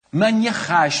من یه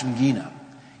خشمگینم،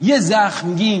 یه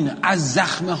زخمگین از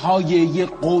زخمهای یه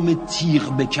قوم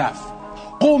تیغ به کف،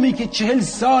 قومی که 40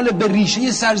 سال به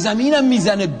ریشه سرزمینم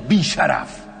میزنه بیشرف.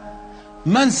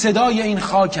 من صدای این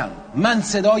خاکم، من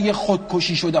صدای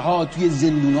خودکشی شده ها توی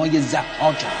زندونای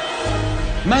ضحاکم.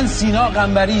 من سینا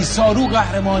قنبری، سارو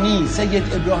قهرمانی،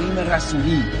 سید ابراهیم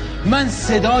رسولی. من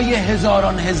صدای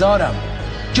هزاران هزارم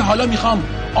که حالا میخوام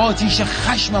آتیش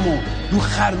خشممو رو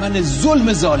خرمن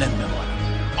ظلم ظالم ببارم.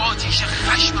 آتیش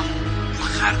خشممو رو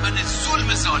خرمن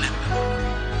ظلم ظالم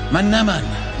ببارم.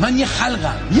 من یه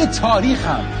خلقم، یه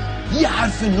تاریخم، یه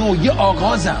حرف نو، یه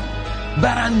آغازم،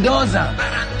 براندازم.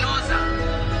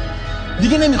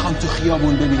 دیگه نمیخوام تو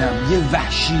خیابون ببینم یه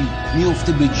وحشی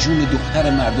میفته به جون دختر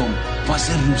مردم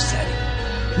واسه روسری.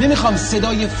 نمیخوام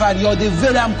صدای فریاد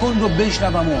ولم کن رو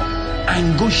بشنوم و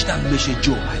انگشتم بشه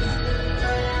جوهری.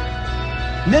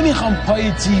 نمیخوام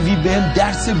پای تیوی بهم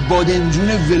درس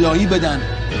بادمجون ولایی بدن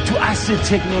تو عصر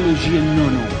تکنولوژی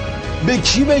نونو. به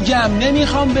کی بگم؟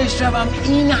 نمیخوام بشنوم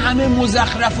این همه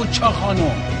مزخرف و چاخانو.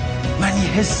 من یه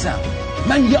حسم،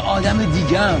 من یه آدم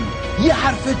دیگم، یه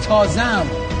حرف تازم،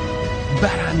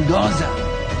 براندازم.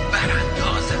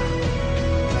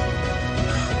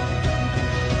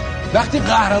 وقتی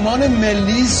قهرمان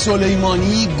ملی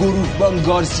سلیمانی گروهبان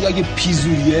گارسیای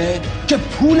پیزوریه که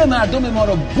پول مردم ما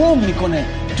رو بم میکنه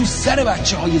تو سر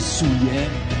بچه های سوریه،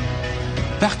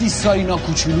 وقتی سارینا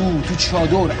کوچولو تو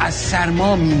چادر از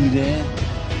سرما میمیره،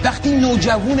 وقتی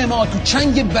نوجوون ما تو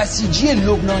چنگ بسیجی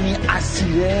لبنانی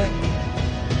اسیره،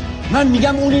 من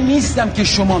میگم اونی نیستم که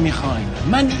شما میخواین.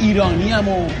 من ایرانیم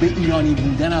و به ایرانی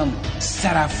بودنم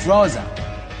سرافرازم،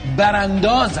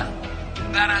 براندازم.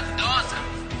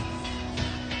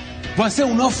 واسه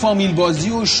اونا فامیل بازی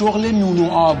و شغل نون و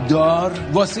آبدار،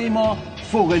 واسه ما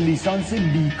فوق لیسانس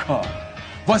بیکار.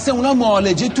 واسه اونا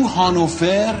معالجه تو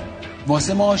هانوفر،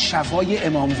 واسه ما شفای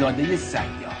امامزاده سیار.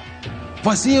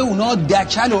 واسه اونا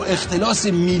دکل و اختلاس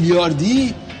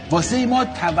میلیاردی، واسه ما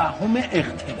توهم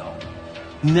اقتدار.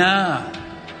 نه،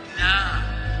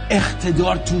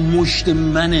 اقتدار تو مشت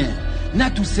منه، نه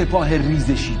تو سپاه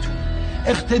ریزشیتون.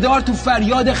 اقتدار تو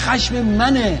فریاد خشم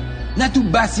منه، نه تو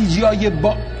بسیجیای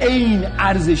با این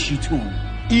ارزشیتون.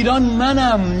 ایران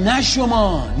منم، نه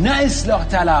شما، نه اصلاح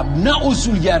طلب، نه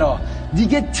اصولگرا.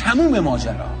 دیگه تموم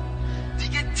ماجرا.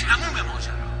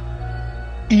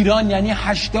 ایران یعنی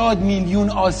 80 میلیون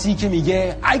آسی که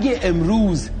میگه اگه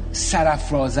امروز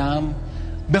سرافرازم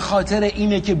به خاطر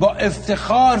اینه که با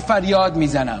افتخار فریاد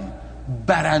میزنم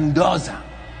براندازم.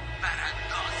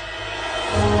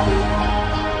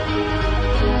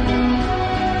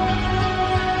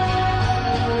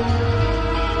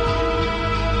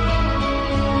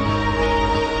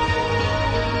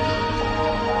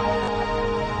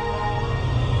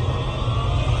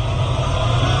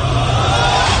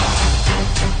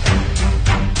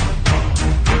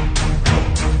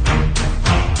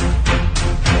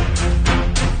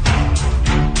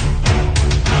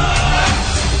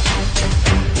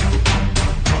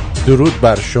 درود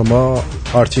بر شما،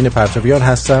 آرتین پرتویان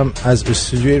هستم از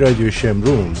استودیوی رادیو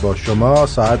شمرون با شما.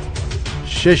 ساعت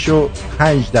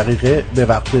 6:05 به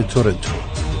وقت تورنتو.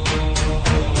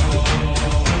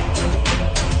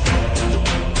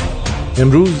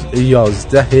 امروز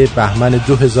 11 بهمن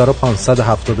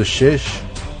 2576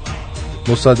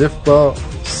 مصادف با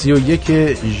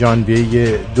 31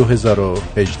 ژانویه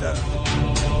 2018.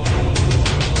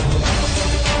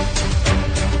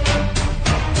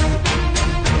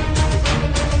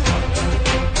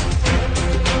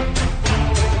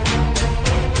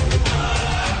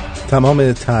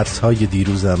 تمام ترس‌های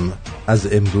دیروزم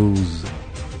از امروز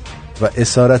و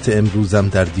اسارت امروزم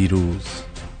در دیروز.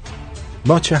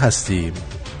 ما چه هستیم؟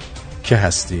 که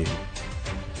هستیم؟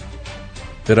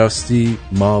 به راستی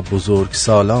ما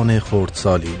بزرگسالان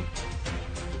خردسالیم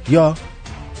یا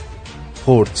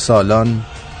خردسالان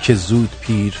که زود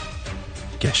پیر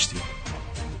گشتیم.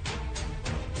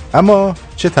 اما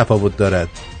چه تفاوت دارد؟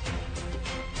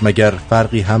 مگر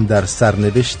فرقی هم در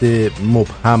سرنوشت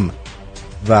مبهم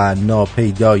و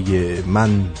ناپیدای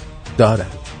من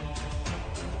دارد؟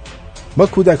 ما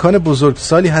کودکان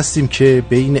بزرگسالی هستیم که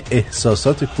بین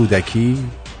احساسات کودکی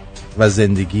و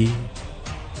زندگی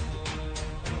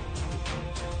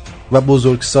و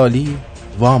بزرگسالی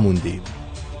واموندیم.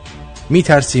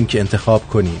 میترسیم که انتخاب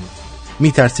کنیم،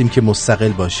 میترسیم که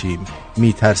مستقل باشیم،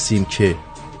 میترسیم که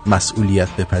مسئولیت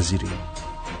بپذیریم،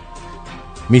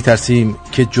 میترسیم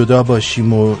که جدا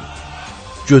باشیم و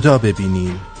جدا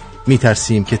ببینیم،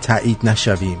 میترسیم که تایید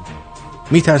نشویم،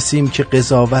 میترسیم که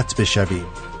قضاوت بشویم،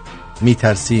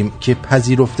 میترسیم که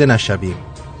پذیرفته نشویم،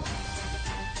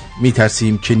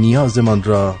 میترسیم که نیازمان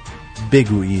را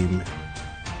بگوییم.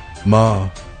 ما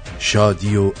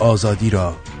شادی و آزادی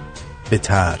را به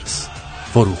ترس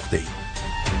فروخته ایم.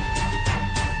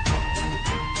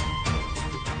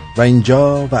 و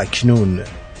اینجا و اکنون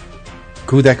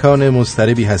کودکان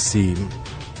مضطربی هستیم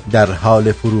در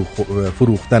حال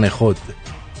فروختن خود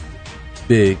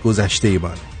به گذشته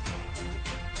ایمان.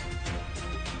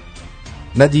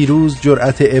 نه دیروز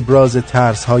جرأت ابراز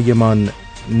ترس هایمان،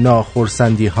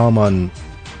 ناخرسندی هامان،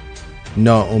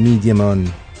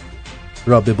 ناامیدیمان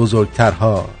را به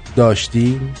بزرگترها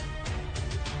داشتیم،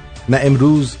 نه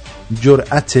امروز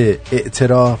جرأت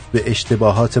اعتراف به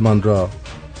اشتباهاتمان را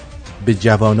به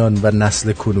جوانان و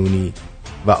نسل کنونی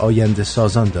و آینده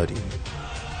سازان داریم.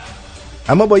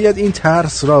 اما باید این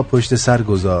ترس را پشت سر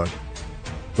گذاشت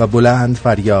و بلند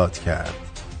فریاد کرد.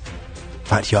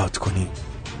 فریاد کنیم.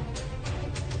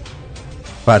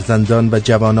 فرزندان و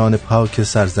جوانان پاک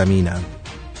سرزمینم،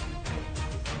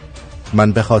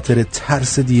 من به خاطر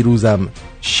ترس دیروزم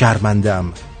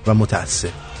شرمنده‌ام و متأسف.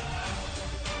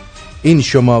 این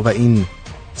شما و این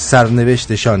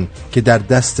سرنوشتشان که در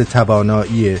دست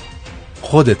توانایی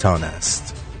خودتان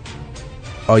است.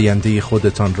 آینده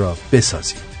خودتان را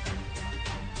بسازید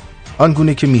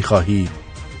آنگونه که می‌خواهید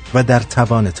و در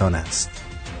توانتان است،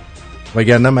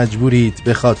 وگرنه مجبورید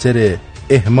به خاطر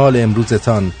اهمال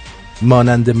امروزتان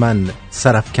مانند من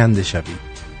سرفکنده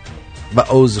شوید و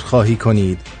عذرخواهی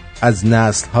کنید از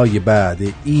نسل‌های بعد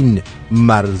این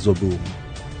مرز و بوم.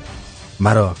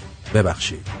 مرا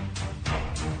ببخشید.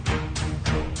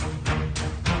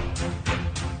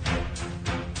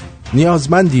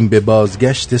 نیازمندیم به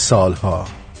بازگشت سالها،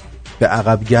 به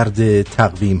عقبگرد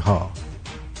تقویم‌ها،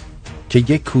 که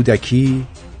یک کودکی،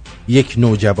 یک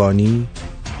نوجوانی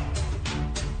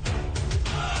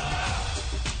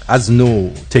از نو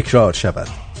تکرار شود،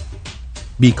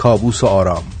 بی کابوس و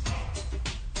آرام.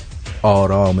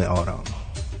 آرام آرام.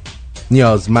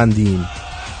 نیازمندیم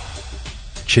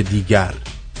که دیگر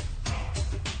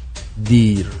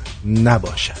دیر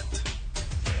نباشد.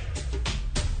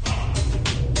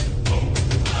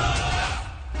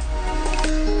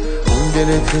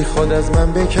 دلت میخواد از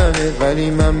من بکنه، ولی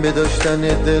من به داشتن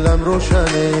دلم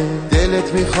روشنه.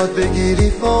 دلت میخواد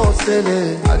بگیری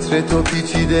فاصله، عطر تو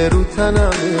پیچیده رو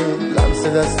تنمه. لمس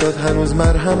دستات هنوز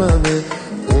مرهممه،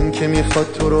 اون که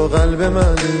میخواد تو رو قلب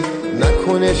منه.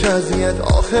 نکنش اذیت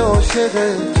آخه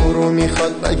عاشقه، تو رو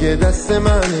میخواد بگه دست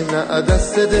منه. نه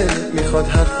دست دل میخواد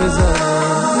حرف بزنه.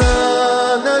 نه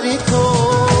نری تو،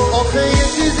 آخه یه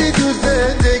چیزی تو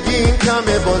زندگیم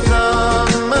کمه، بازم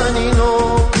من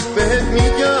اینو بهت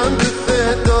میگم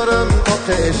دوست دارم.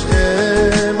 آخه عشق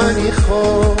منی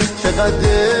خواب چقدر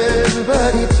دل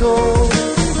بری تو.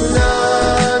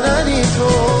 نه نری تو،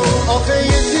 آخه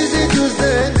یه چیزی تو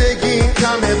زندگیم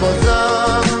کمه،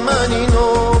 بازم من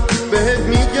اینو بهت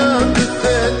میگم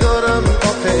دوست دارم.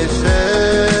 آخه عشق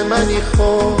منی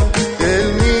خواب دل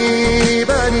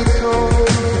میبری تو.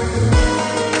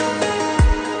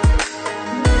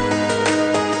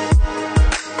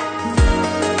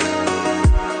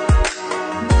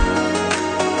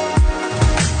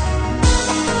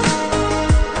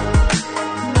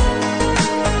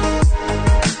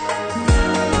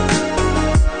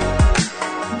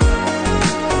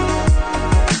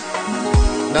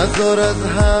 نذار از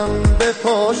هم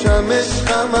بپاشم،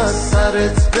 عشقم از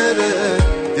سرت بره.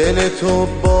 دلتو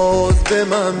باز به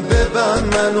من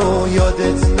ببند، منو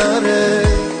یادت نره.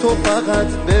 تو فقط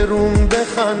بروم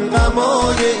بخند،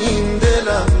 غمای این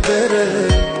دلم بره.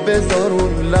 بذار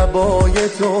اون لبای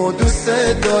تو دوست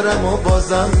دارم و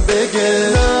بازم بگه.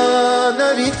 نه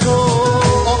نری تو،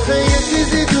 آخه یه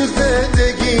چیزی تو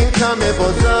زندگیم کمه،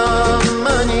 بازم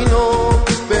من اینو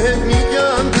بهت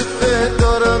میگم دوست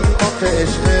دارم. آخه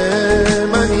عشق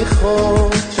منی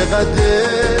خواب چقدر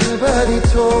دل بری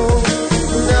تو.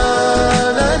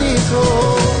 نه نری تو،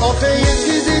 آخه یه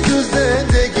چیزی تو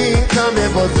زندگیم کمه،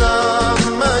 بازم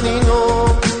من اینو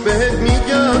بهت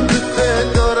میگم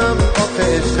دوست دارم.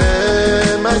 آخه عشق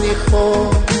منی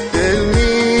خواب دل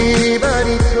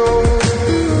میبری تو.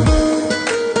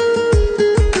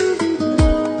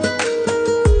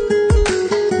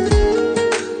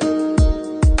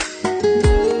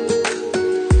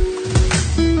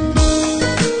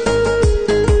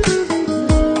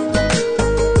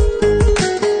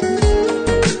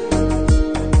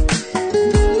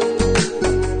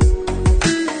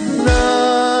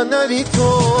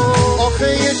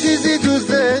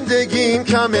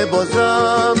 کمه،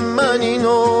 بازم من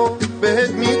اینو بهت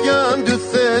میگم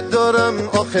دوست دارم.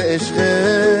 آخه عشق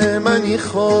منی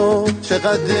خواب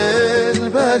چقدر دل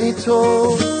بری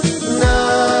تو.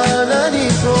 نه نری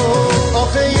تو،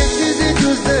 آخه یه چیزی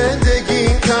تو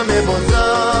زندگیم کمه،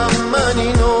 بازم من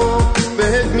اینو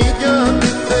بهت میگم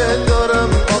دوست دارم.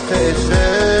 آخه عشق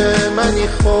منی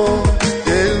خب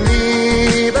دل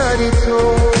میبری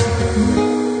تو.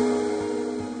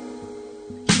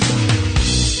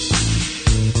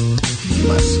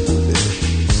 مسعود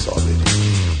صابری.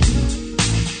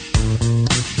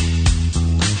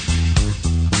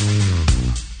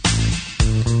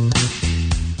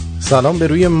 سلام به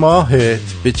روی ماهت،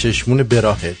 به چشمون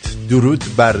براهت. درود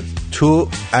بر تو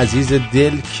عزیز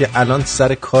دل که الان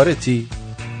سر کارتی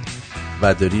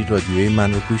و داری رادیوی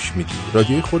من رو گوش میدی،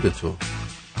 رادیوی خودتو.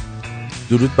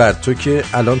 درود بر تو که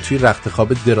الان توی رخت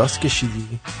خواب دراز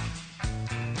کشیدی،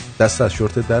 دست از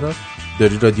شورت درار،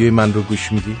 داری رادیوی من رو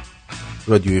گوش میدی،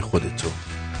 رادیوی خودتو.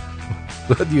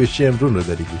 رادیو شمرون رو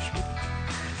داری گوش میدی.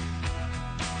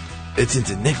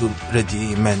 اتنده نگو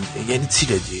رادیوی من، یعنی چی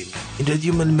رادیوی من؟ این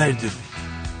رادیو مال مردم.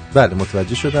 بله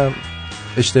متوجه شدم،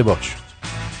 اشتباه شد.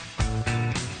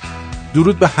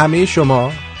 درود به همه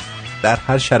شما در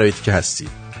هر شرایطی که هستید.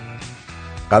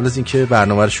 قبل از اینکه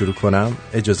برنامه رو شروع کنم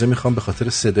اجازه میخوام به خاطر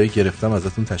صدای گرفتم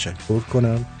ازتون تشکر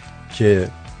کنم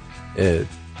که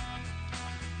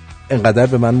انقدر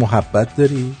به من محبت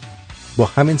داری. با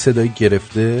همین صدای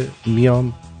گرفته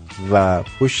میام و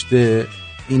پشت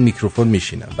این میکروفون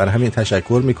میشینم. برای همین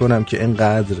تشکر میکنم که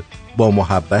انقدر با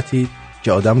محبتی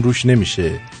که آدم روش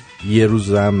نمیشه یه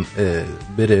روزم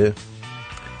بره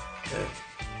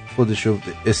خودشو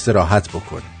استراحت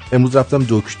بکنه. امروز رفتم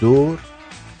دکتر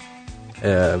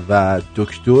و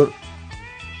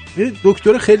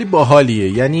دکتر خیلی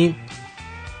باحالیه، یعنی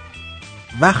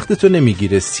وقتتو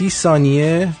نمیگیره، 30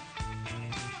 ثانیه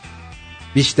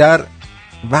بیشتر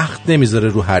وقت نمیذاره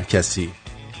رو هر کسی.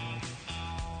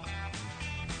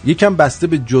 یکم بسته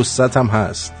به جثت هم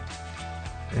هست،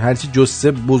 هرچی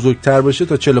جثه بزرگتر باشه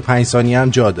تا 45 ثانیه هم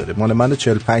جا داره. مال من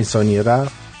 45 ثانیه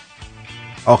رفت.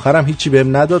 آخرم هیچی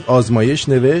بهم نداد، آزمایش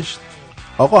نوشت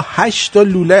آقا 8 تا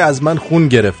لوله از من خون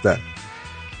گرفتن.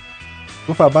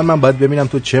 گفت اول من باید ببینم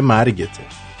تو چه مرگته.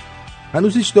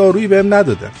 هنوز هیچ دارویی بهم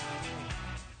ندادن.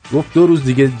 گفت 2 روز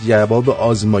دیگه جواب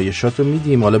آزمایشاتو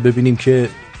میدیم، حالا ببینیم که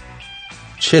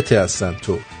چته هستن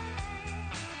تو،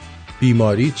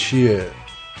 بیماری چیه،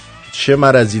 چه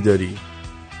مرضی داری.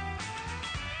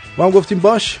 ما هم گفتیم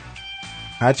باش،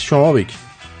 هرچی شما بگی.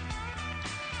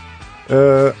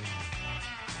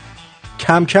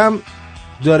 کم کم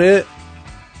داره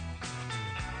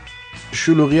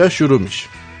شلوغی ها شروع میشه.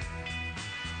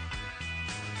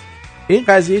 این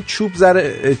قضیه چوب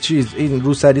این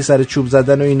روسری سر چوب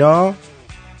زدن و اینا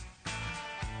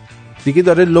دیگه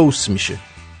داره لوس میشه.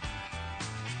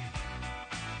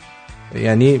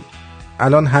 یعنی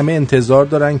الان همه انتظار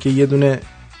دارن که یه دونه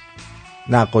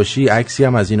نقاشی عکسی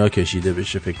هم از اینا کشیده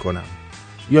بشه فکر کنم،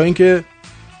 یا اینکه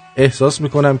احساس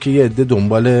میکنم که یه عده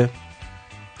دنبال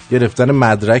گرفتن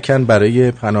مدرکن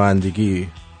برای پناهندگی.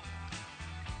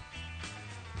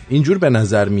 اینجور به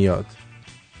نظر میاد.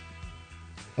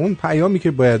 اون پیامی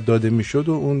که باید داده میشد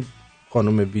و اون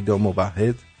خانم ویدا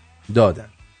موحد دادن.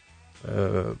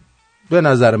 به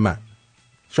نظر من،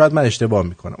 شاید من اشتباه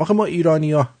میکنم، آخه ما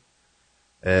ایرانی‌ها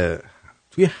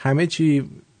توی همه چی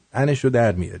انشو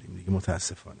در میاریم دیگه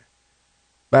متاسفانه.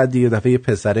 بعد دیگه دفعه یه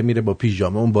پسره میره با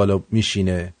پیژامه اون بالا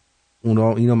میشینه،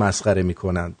 اونا اینو مسخره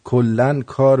میکنن. کلن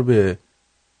کار به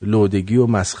لودگی و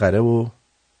مسخره و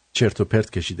چرت و پرت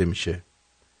کشیده میشه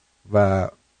و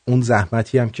اون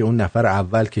زحمتی هم که اون نفر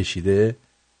اول کشیده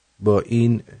با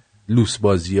این لوس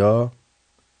بازیا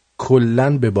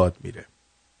کلن به باد میره.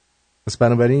 پس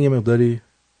بنابراین یه مقداری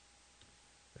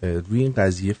روی این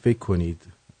قضیه فکر کنید.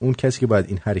 اون کسی که باید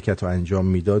این حرکت رو انجام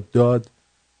میداد داد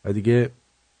و دیگه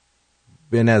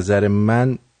به نظر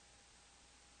من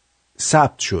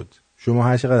ثبت شد. شما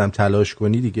هر چقدر هم تلاش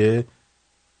کنی دیگه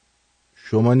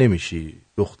شما نمیشی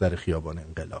دختر خیابان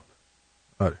انقلاب.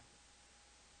 آره،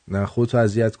 نه خودتو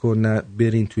اذیت کن نه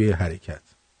برین توی حرکت.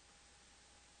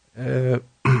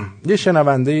 یه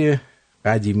شنونده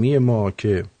قدیمی ما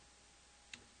که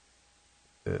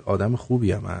آدم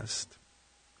خوبی هم هست،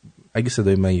 اگه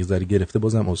صدای من یه ذره گرفته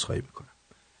بازم عذرخواهی میکنم،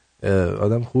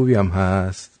 آدم خوبی هم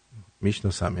هست،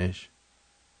 میشناسمش،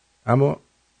 اما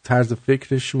طرز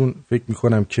فکرشون فکر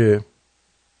میکنم که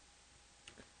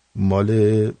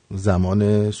مال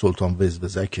زمان سلطان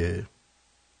وزوزکه.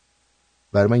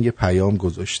 برای من یه پیام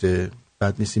گذاشته،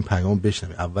 بعد نیست این پیام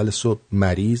بشنوه. اول صبح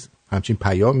مریض همچین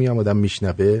پیامی هم آدم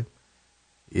میشنوه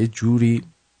یه جوری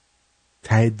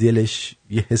ته دلش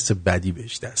یه حس بدی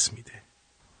بهش دست میده.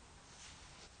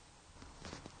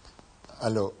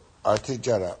 الو آرتی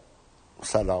جانم،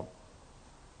 سلام.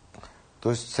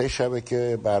 2-3 شبه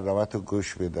که برنامه تو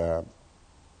گوش میدم.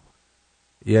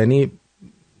 یعنی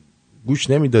گوش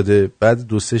نمیداده، بعد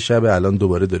 2-3 شبه الان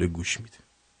دوباره داره گوش میده.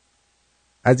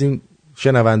 از این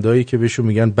شنوندهایی که بهشون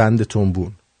میگن بند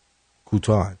تنبون،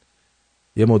 کوتاهن.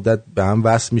 یه مدت به هم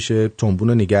وصل میشه، تنبون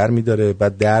رو نگر میداره،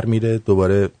 بعد در میره،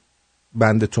 دوباره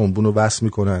بند تنبون رو وصل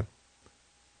میکنن.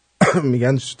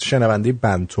 میگن شنونده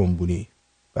بند تنبونی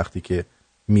وقتی که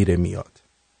میره میاد.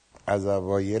 از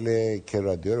اوایل که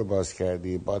رادیو رو باز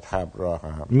کردی باد همراه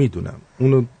هم میدونم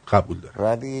اونو قبول دارم،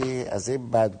 ولی از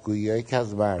این بدگویی‌هایی که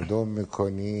از مردم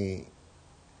میکنی،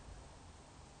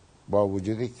 با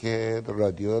وجودی که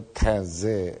رادیو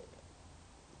تنزه،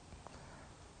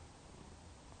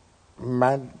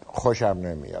 من خوشم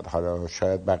نمیاد. حالا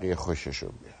شاید بقیه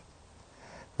خوششون بیاد.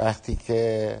 وقتی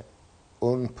که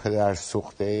اون پدر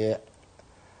سوخته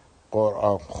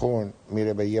قرآن خون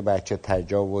میره به یه بچه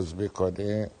تجاوز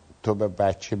میکنه، تو به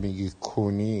بچه میگی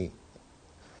کونی.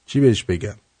 چی بهش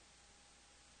بگم؟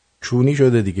 کونی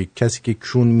شده دیگه. کسی که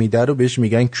کون میده رو بهش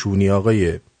میگن کونی.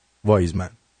 آقای وایزمن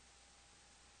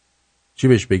چی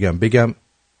بهش بگم؟ بگم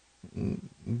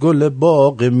گل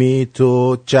باغ می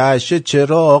تو چش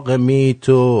چراغ می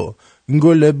تو،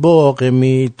 گل باغ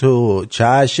می تو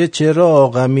چش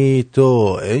چراغ می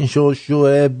تو، این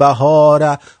شو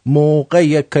بهاره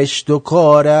موقع کشت و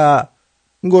کاره،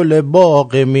 گل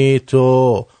باغ می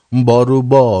تو بارو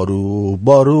بارو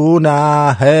بارو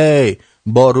نه هی،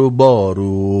 بارو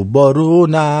بارو بارو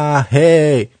نه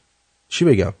هی. چی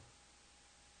بگم؟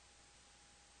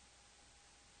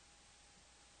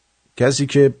 کسی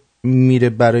که میره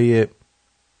برای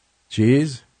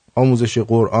چیز آموزش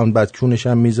قرآن بعد کونش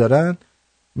هم میذارن،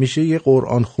 میشه یه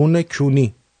قرآن خون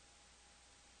کونی.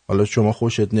 حالا شما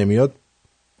خوشت نمیاد،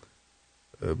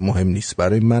 مهم نیست،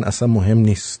 برای من اصلا مهم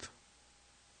نیست.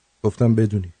 گفتم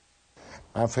بدونی.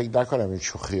 من فکر نکنم این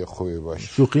شوخی خوبی باشه.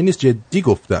 شوخی نیست، جدی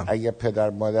گفتم. اگه پدر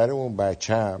مادر اون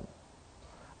بچم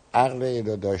عقل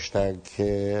اینو داشتن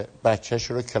که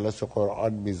بچهش رو کلاس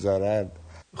قرآن میذارن،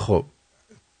 خب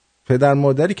پدر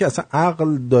مادری که اصلا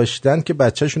عقل داشتن که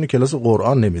بچهشون کلاس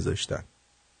قرآن نمیذاشتن،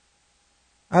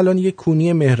 الان یه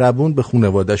کونی مهربون به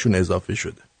خانواده‌شون اضافه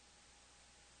شده.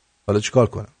 حالا چیکار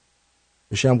کنم؟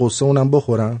 بشم قصه اونم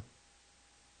بخورم؟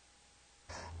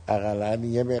 اقلا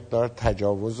یه مقدار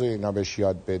تجاوز رو اینا بهش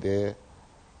یاد بده.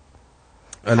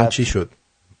 الان چی شد؟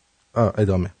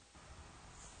 ادامه.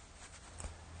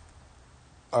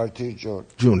 آرتی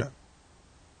جونه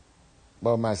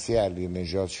با مسیح علی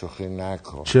نژاد شوخی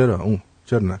نکن.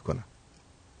 چرا نکنم؟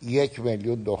 1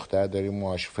 میلیون دختر داری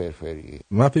موهاش فرفری.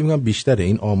 من فکر می‌کنم بیشتره.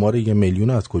 این آمار 1 میلیون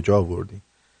از کجا آوردی؟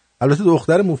 البته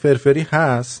دختر مو فرفری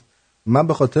هست، من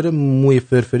به خاطر موی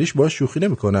فرفریش باهاش شوخی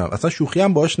نمی‌کنم، اصلا شوخی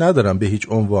هم باهاش ندارم به هیچ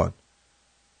عنوان.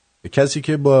 کسی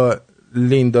که با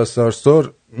لیندا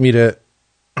سارسور میره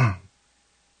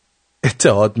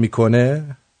اتحاد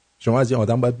میکنه، شما از این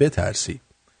آدم باید بترسی.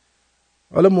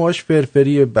 حالا موهاش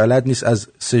فرفری، بلد نیست از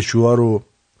سشوار و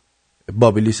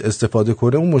بابلیس استفاده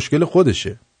کنه، اون مشکل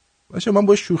خودشه. باشه من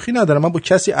با شوخی ندارم، من با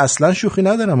کسی اصلا شوخی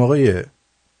ندارم. آقای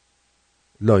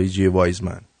لایجی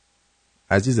وایزمن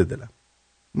عزیز دلم،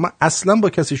 من اصلا با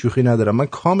کسی شوخی ندارم، من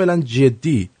کاملا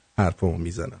جدی حرفمو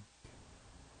میزنم.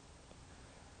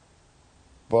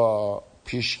 با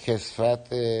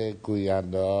پیشکسوت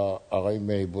گوینده آقای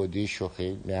میبودی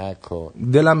شوخی نکن.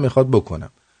 دلم میخواد بکنم.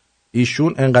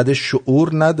 ایشون انقدر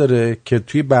شعور نداره که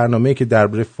توی برنامه‌ای که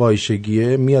درباره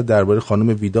فاحشگیه میاد درباره خانم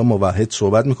ویدا موحد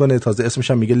صحبت میکنه، تازه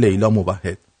اسمش هم میگه لیلا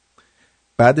موحد.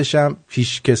 بعدش هم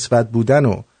پیشکسوت بودن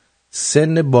و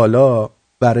سن بالا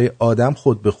برای آدم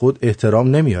خود به خود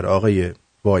احترام نمیاره. آقای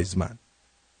وایزمن،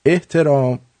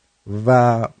 احترام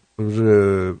و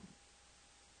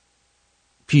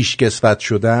پیشکسوت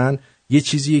شدن یه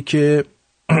چیزیه که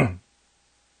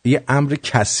یه امر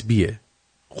کسبیه.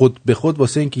 خود به خود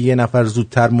واسه اینکه یه نفر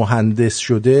زودتر مهندس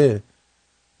شده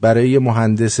برای یه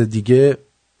مهندس دیگه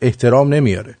احترام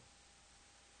نمیاره.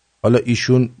 حالا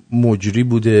ایشون مجری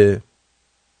بوده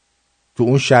تو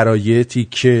اون شرایطی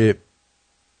که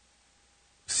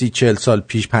 30-40 سال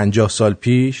پیش 50 سال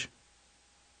پیش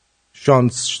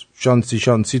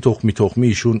شانسی تخمی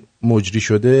ایشون مجری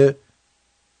شده،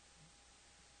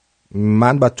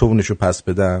 من باید تونشو پس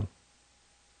بدم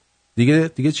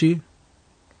دیگه چی؟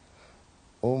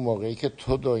 اون موقعی که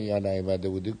تو دنیا نیامده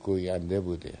بودی گوینده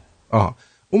بوده.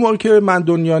 اون موقعی که من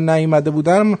دنیا نیامده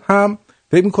بودم هم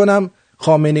فکر میکنم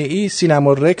خامنه ای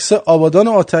سینما رکس آبادان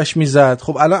آتش میزد.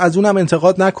 خب الان از اونم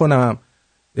انتقاد نکنم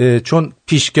چون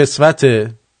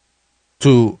پیشکسوت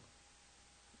تو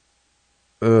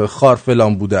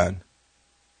خارفلان بودن.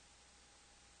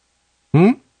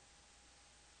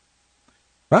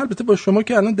 البته با شما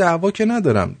که الان دعوا که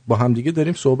ندارم، با هم دیگه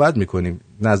داریم صحبت میکنیم،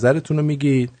 نظرتون رو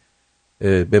میگید،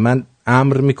 به من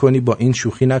امر میکنی با این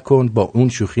شوخی نکن، با اون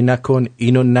شوخی نکن،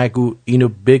 اینو نگو، اینو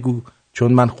بگو،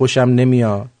 چون من خوشم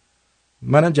نمیاد،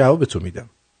 منم جواب تو میدم.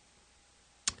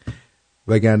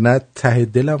 وگرنه ته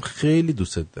دلم خیلی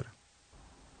دوست دارم.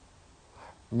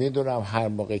 میدونم هر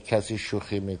موقع کسی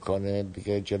شوخی میکنه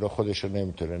دیگه جلو خودشو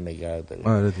نمیتونه نگه داره.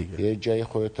 آره دیگه. یه جای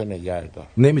خودتو نگه دار.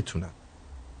 نمیتونم.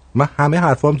 من همه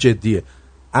حرفام جدیه.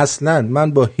 اصلا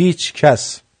من با هیچ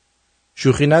کس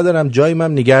شوخی ندارم، جایی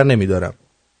من نگه نمیدارم.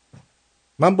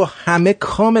 من با همه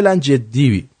کاملا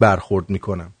جدی برخورد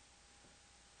میکنم،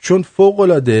 چون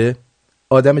فوق‌العاده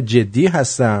آدم جدی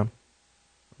هستم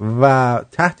و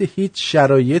تحت هیچ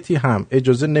شرایطی هم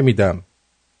اجازه نمیدم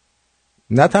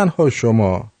نه تنها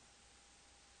شما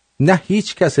نه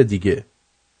هیچ کس دیگه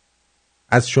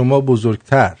از شما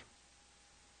بزرگتر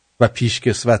و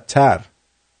پیشکسوت‌تر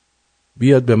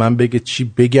بیاد به من بگه چی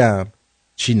بگم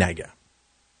چی نگم.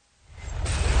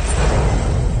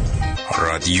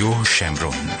 رادیو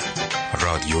شمرون،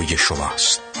 رادیوی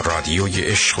شماست، رادیوی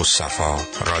عشق و صفا،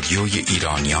 رادیوی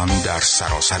ایرانیان در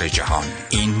سراسر جهان.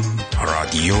 این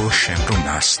رادیو شمرون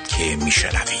است که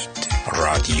میشنوید.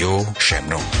 رادیو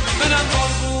شمرون. منم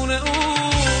قربون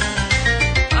اون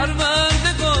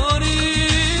پروردگاری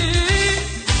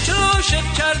که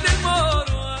عاشق کرده ما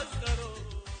رو از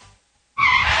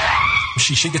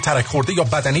شیشه ترک خورده یا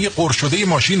بدنه قرش شده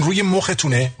ماشین روی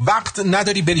مختونه؟ وقت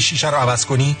نداری بری شیشه رو عوض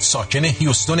کنی؟ ساکن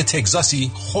هیوستون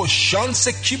تگزاسی؟ خوش شانس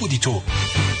کی بودی تو؟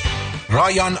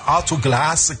 رایان آتو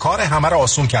گلاس کار همه را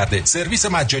آسون کرده. سرویس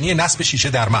مجانی نصب شیشه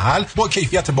در محل با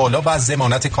کیفیت بالا و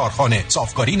ضمانت کارخانه،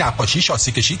 صافکاری، نقاشی،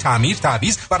 شاسی کشی، تعمیر،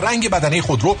 تعویض و رنگ بدنه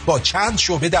خودرو با چند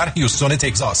شعبه در هیوستون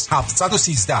تگزاس.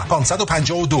 713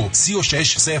 552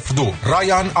 3602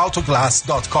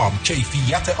 ryanautoGlass.com.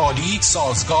 کیفیت عالی،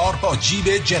 سازگار با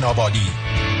جیب جناب عالی.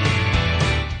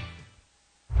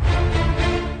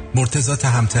 مرتضی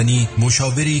تهمتنی،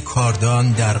 مشاوری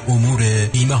کاردان در امور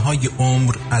بیمه‌های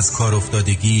عمر از کار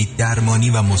افتادگی، درمانی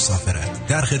و مسافرت،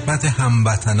 در خدمت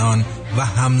هموطنان و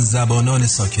همزبانان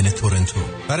ساکن تورنتو.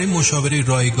 برای مشاوره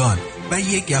رایگان و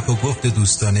یک گپ و گفت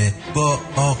دوستانه با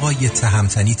آقای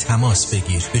تهمتنی تماس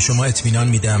بگیر. به شما اطمینان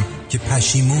میدم که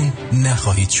پشیمون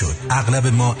نخواهید شد. اغلب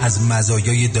ما از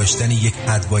مزایای داشتن یک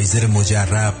ادوایزر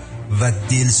مجرب و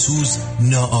دلسوز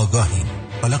ناآگاهیم.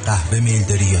 حالا قهوه میل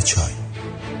داری یا چای؟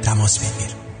 تماس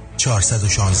بگیر.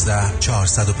 416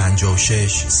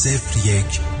 456 01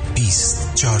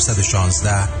 20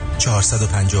 416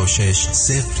 456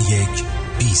 01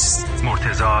 20.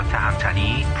 مرتضی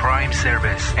تهمتنی، پرایم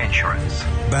سرویس انشورنس.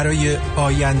 برای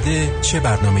آینده چه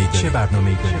برنامه‌ای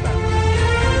داری؟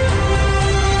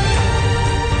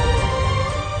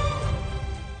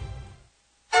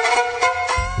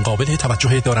 قابل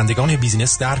توجه دارندگان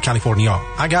بیزینس در کالیفرنیا.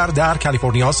 اگر در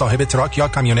کالیفرنیا صاحب تراک یا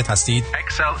کامیونت هستید،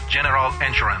 اکسل جنرال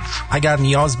انشورنس. اگر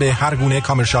نیاز به هر گونه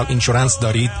کامرشال اینشورنس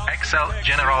دارید، اکسل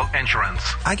جنرال انشورنس.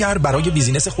 اگر برای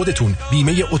بیزینس خودتون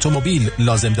بیمه اتومبیل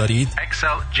لازم دارید، اکسل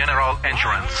جنرال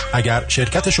انشورنس. اگر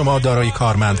شرکت شما دارای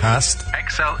کارمند هست،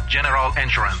 اکسل جنرال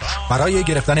انشورنس. برای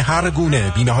گرفتن هر گونه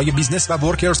بیمه های بیزنس و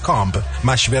ورکرز کامپ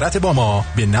مشورت با ما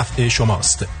به نفع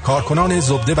شماست. کارکنان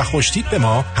زبده و خوشتیپ به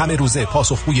ما همه روزه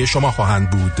پاسخگوی شما خواهند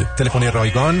بود. تلفن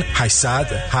رایگان 800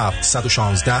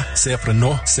 716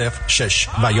 0906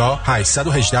 و یا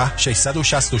 818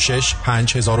 666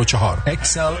 5004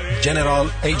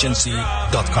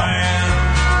 excelgeneraalagency.com.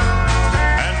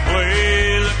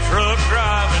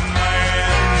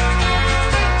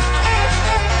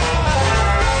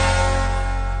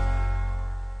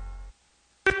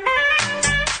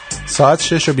 ساعت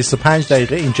 6:25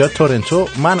 اینجا تورنتو.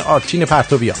 من آرتین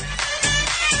پرتوبیا.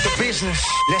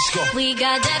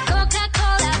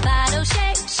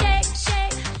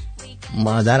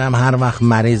 مادرم هر وقت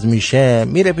مریض میشه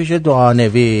میره پیش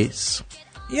دعانویس.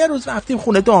 یه روز رفتیم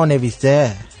خونه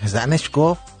دعانویسه. زنش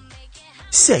گفت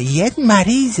سید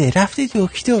مریضه، رفته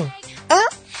دکتر.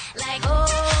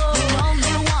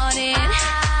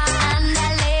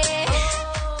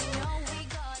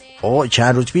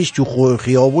 چند روز پیش تو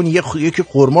خیابون یکی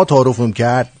خرما تعارفم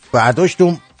کرد.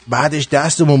 بعدش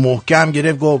دستمو محکم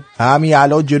گرفت، گفت همین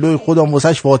الان جلوی خودم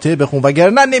واسش فاتحه بخون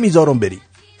وگرنه نمیذارم بری.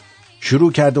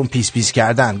 شروع کردم پیس پیس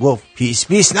کردن. گفت پیس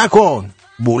پیس نکن،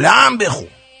 بلند بخون.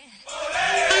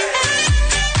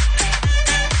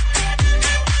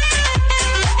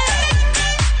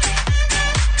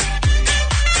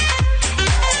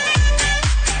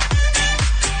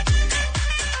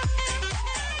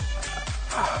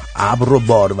 ابر رو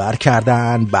بارور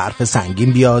کردن، برف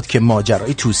سنگین بیاد که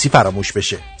ماجرای توسی فراموش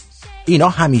بشه. اینا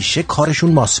همیشه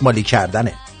کارشون ماسمالی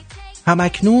کردنه.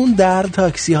 همکنون در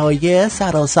تاکسی های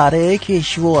سراسر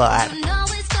کشور.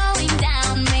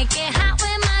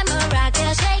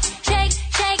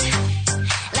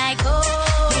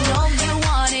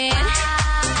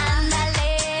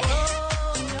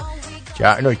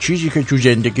 تنها چیزی که تو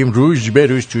زندگیم روز به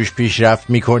روز توش پیشرفت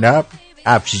میکنم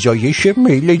افزایش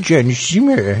میل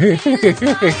جنسیمه.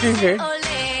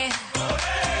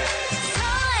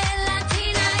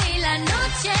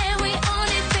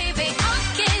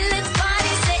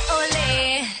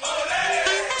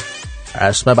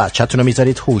 اسم بچه‌تونو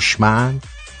میذارید هوشمند؟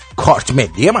 کارت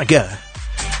ملیه مگه؟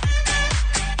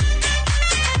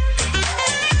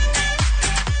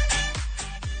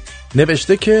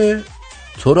 نوشته که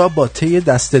تو را با ته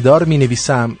دسته‌دار می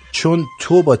نویسم چون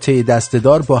تو با ته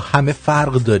دسته‌دار با همه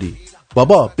فرق داری.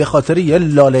 بابا به خاطر یه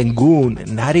لالنگون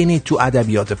نرینی تو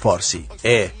ادبیات فارسی.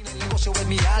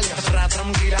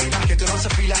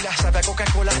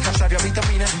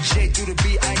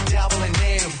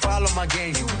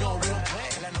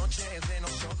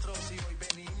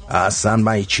 اصلا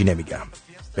من هیچی نمیگم.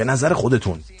 به نظر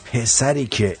خودتون پسری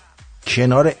که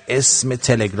کنار اسم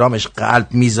تلگرامش قلب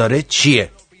میذاره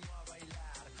چیه؟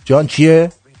 جان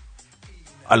چیه؟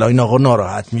 الان این آقا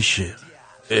ناراحت میشه.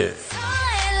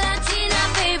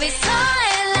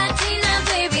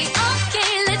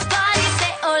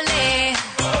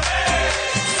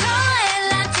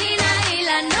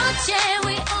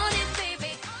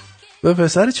 به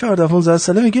پسر 14-15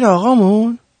 ساله میگین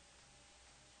آقامون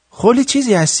خیلی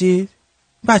چیزی هستی؟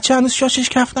 بچه هنوز شاشش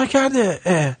کف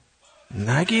نکرده.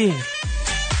 نگی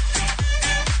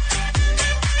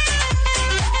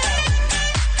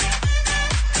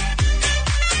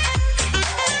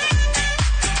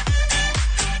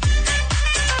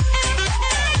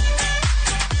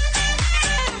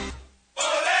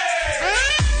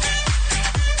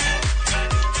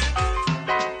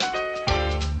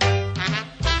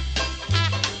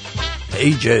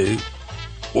ایجه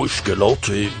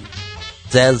مشکلات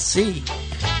جنسی.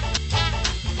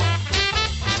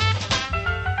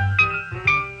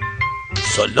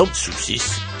 سلام سوسیس.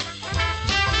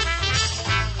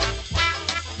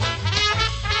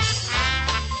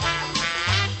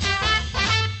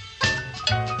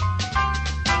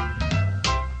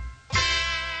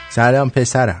 سلام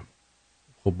پسرم.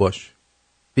 خب باش.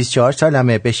 24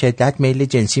 سالمه. به شدت میل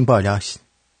جنسیم بالاست.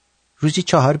 روزی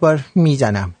 4 بار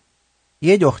میزنم.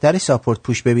 یه دختر ساپورت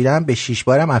پوش ببینم به 6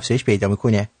 بارم افزایش پیدا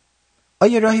میکنه.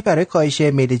 آیا راهی برای کاهش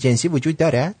میل جنسی وجود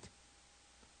دارد؟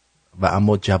 و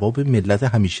اما جواب ملت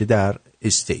همیشه در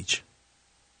استیج.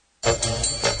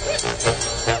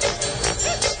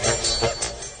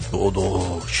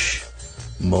 داداش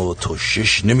ما تا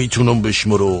 6 نمیتونم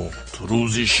بشمارم، تو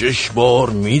روزی 6 بار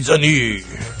میزنی.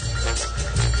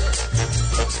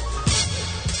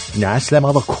 نه اصلا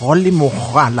ما با کلی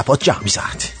مخلفات جمع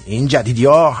میزد. این جدیدی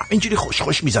ها همینجوری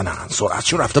خوش میزنن،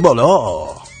 سرعتشون رفته بالا.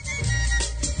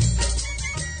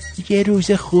 یه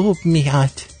روز خوب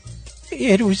میاد،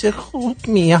 یه روز خوب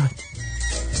میاد.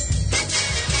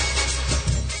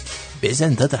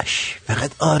 بزن داداش،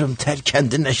 فقط آرومتر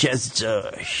کنده نشه از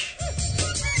جاش.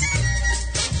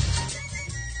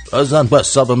 بزن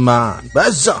بساب من،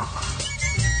 بزن.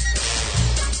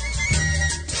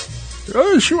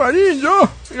 یادشی منی اینجا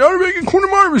اینا رو بگی کون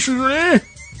ما رو بشوزونی؟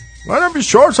 منم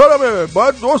 24 سالمه،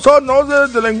 باید 2 ساعت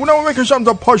ناز دلنگونم رو بکشم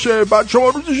تا پاشه، بعد شما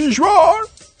روزی 6 بار.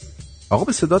 آقا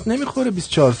به صدات نمیخوره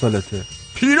 24 سالته.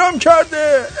 پیرم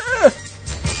کرده.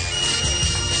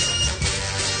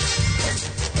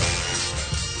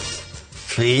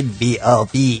 فیل بی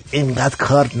آبی اینقدر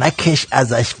کار نکش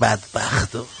ازش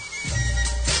بدبختو.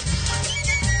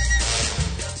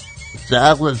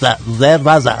 زر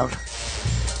بزر.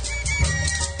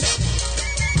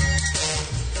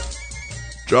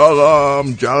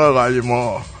 جاقم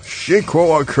قدیما شیک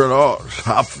و کلاس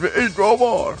هفته 2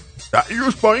 بار.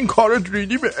 دریوس با این کارت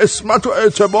ریدی به اسمت و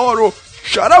اعتبار و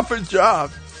شرف جمع.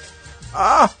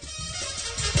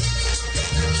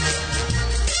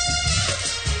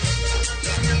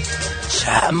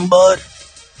 چند بار؟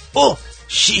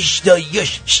 6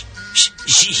 دایش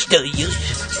 6 دایش.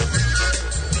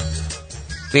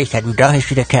 بهترین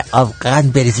راهشونه که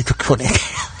افغان بریزی تو کنه.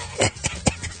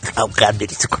 افغان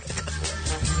بریزی تو کنه.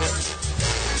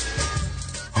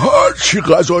 هر چی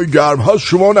غذای گرم هست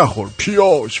شما نخور.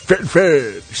 پیاز،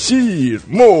 فلفل، سیر،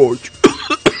 موج،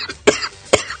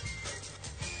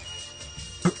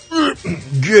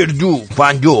 گردو،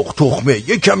 فندق، تخمه.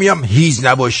 یه کمی هم هیز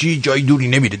نباشی جای دوری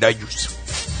نمیره دیوس.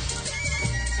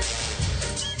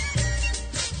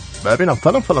 ببینم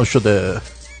فلان شده.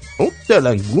 اون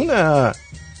دلنگونه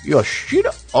یا شیر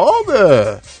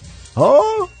آبه؟ ها؟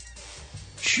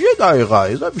 چیه دقیقه؟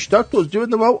 ایزا بیشتر توضیح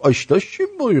بده. ما آشتاش چیم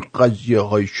با این قضیه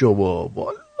های شما؟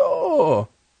 والا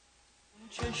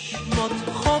چشمات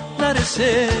خواب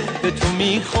نرسه، به تو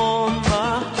میخوام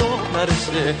محتاب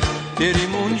نرسه،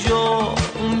 بریم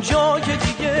اونجا که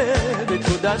دیگه به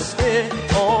تو دست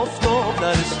آفتاب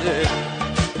نرسه.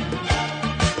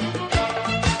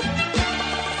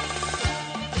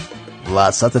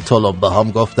 وسط طلبه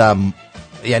هم گفتم،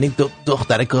 یعنی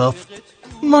دختره گفت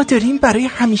ما داریم برای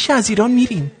همیشه از ایران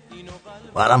میریم.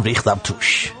 منم ریختم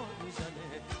توش.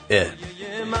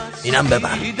 اینم ببر.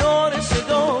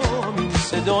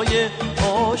 صدای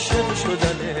عاشق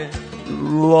شدنه.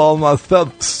 لامصب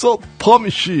صبح پا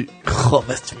میشی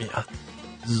خوابت میاد،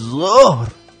 ظهر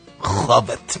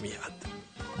خوابت میاد،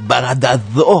 بعد از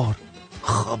ظهر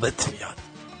خوابت میاد،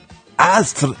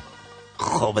 عصر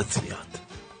خوابت میاد،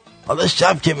 حالا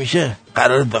شب که میشه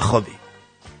قرار بخوابی.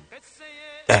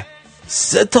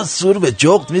 3 تا سور به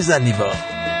جغد میزنی با.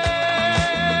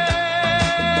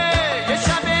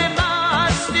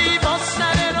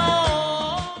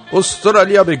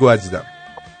 استرالیا بگو عزیزم.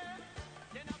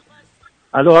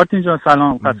 الو آرتین جان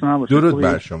سلام، خسته نباشید. درود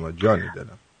بر شما جانی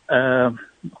دلم.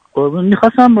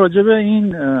 میخواستم راجع به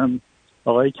این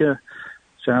آقایی که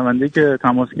شنونده که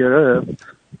تماس گرفت،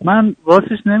 من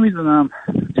راستش نمیدونم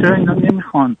چرا اینا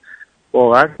نمیخوان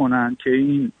باور کنن که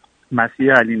این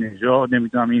مسیح علی نژاد،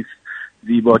 نمیدونم این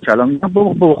زیبا کلام، اینا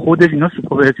با خودش، اینا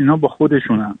سوپرهت، اینا با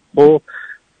خودشونن. خب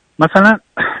مثلا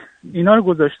اینا رو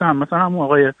گذاشتم، مثلا همون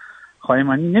آقای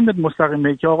خایمانی نمیاد مستقیم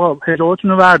بگه که آقا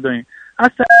حجاباتون رو بردارین.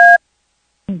 اصلا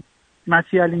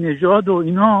مسیح علی نژاد و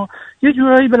اینا یه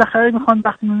جورایی بالاخره میخوان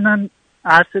وقتی میبینن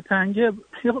عرصه تنگه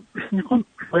میخوان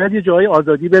باید یه جایی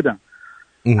آزادی بدن.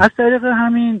 از طریق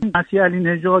همین مسیح علی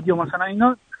نژاد یا مثلا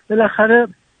اینا بالاخره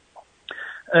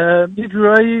یه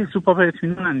جورایی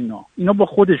سوپرپرتینن، اینا با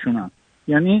خودشونن.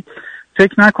 یعنی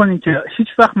فکر نکنین که هیچ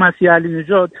وقت مسیح علی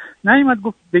نژاد نیومد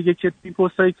گفت بگه که این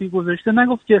پستایی که گذاشته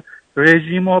نگفت که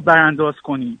رژیمو برانداز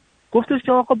کنی، گفتش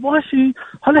که آقا باشی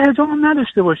حالا حجاب هم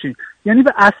نداشته باشی، یعنی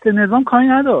به اصل نظام کاری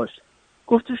نداشت.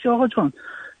 گفتش که آقا جان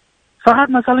فقط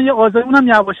مثلا یه آزادی، اونم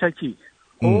یواشکی.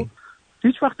 خب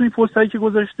هیچ وقت تو این پستایی که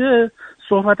گذاشته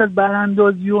صحبت از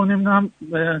براندازی و نمیدونم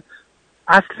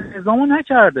اصل نظامو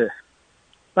نکرده.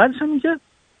 بعدش هم میگه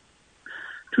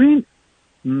تو این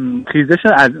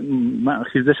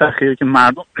خیزش اخیری که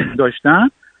مردم داشتن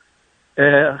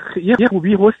یه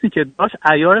خوبی حسنی که داشت،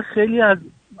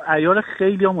 عیار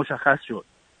خیلی ها مشخص شد.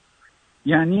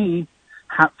 یعنی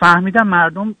فهمیدن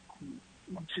مردم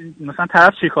مثلا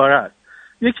طرف چی کاره است.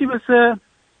 یکی مثل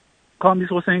کامبیز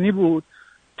حسینی بود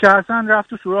که اصلا رفت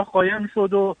تو سوراخ قایم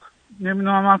شد و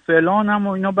نمیدونم من فلانم و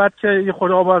اینا، بعد که یه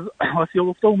خورده آب از آسیا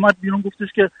گفته اومد بیرون گفتش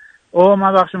که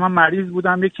من مریض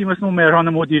بودم. یکی مثل اون مهران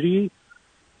مدیری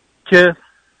که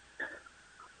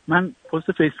من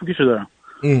پست فیسبوکیشو دارم،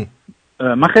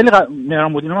 من خیلی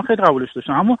مهران مدیری من خیلی قبولش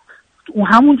داشتم، اما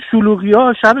همون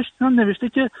شلوغی‌ها شبش نوشته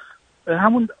که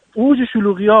همون اوج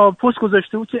شلوغی‌ها پست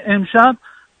گذاشته بود که امشب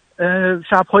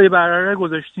شب‌های برره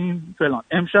گذاشتیم فلان،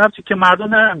 امشب که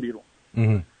مردم نرن بیرون.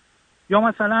 یا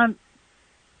مثلا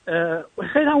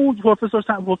خیلی همون پروفسور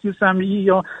سمیعی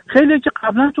یا خیلی که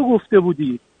قبلا تو گفته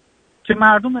بودی که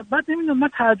مردم، بعد نمیدونم من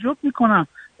تعجب میکنم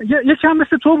یکم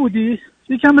مثل تو بودی،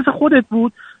 یکم مثل خودت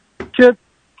بود که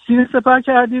سینه سپر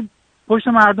کردی پشت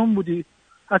مردم بودی،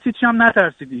 از هیچی هم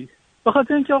نترسیدی، به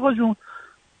خاطر اینکه آقا جون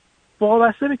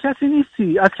وابسته به کسی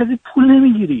نیستی، از کسی پول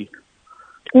نمیگیری.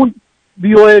 اون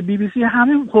بی بی سی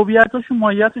همین هویتاشون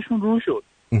ماهیتشون رو شد.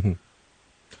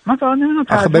 من فقط نمیدونم.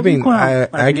 آخه ببین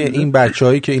اگه این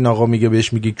بچه‌هایی که این آقا میگه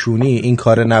بهش میگه کونی این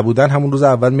کار نبودن، همون روز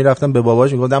اول میرفتن به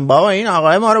باباش میگفتن بابا این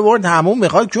آقای ما رو برد همون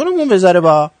میخواد کونمون بذاره،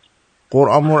 با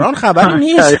قرآن خبری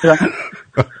نیست.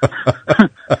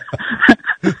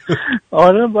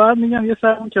 آره باید میگم یه سر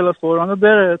اون کلاس قرآن رو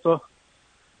بره تا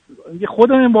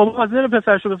خود این بابا حاضر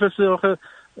پسرشو بفرسته. آخه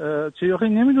چی آخه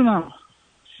نمیدونم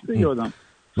چی یادم.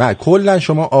 نه کلا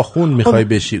شما آخون میخوای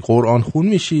بشی، قرآن خون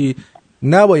میشی،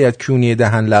 نباید کونی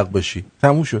دهن لق باشی،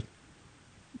 تموم شد.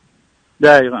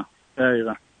 دقیقاً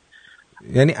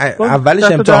یعنی اولش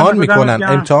امتحان میکنن،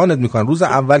 امتحانت میکنن روز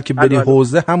اول که بری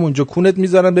حوزه همونجا کونت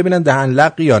میذارن ببینن دهن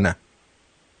لق یا نه.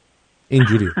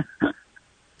 اینجوری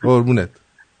قربونت.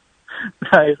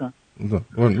 دقیقاً.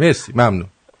 مرسی ممنون.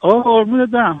 قربونت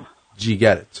برم.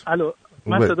 جیگرت. الو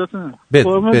من صداتون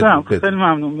قربونت برم. خیلی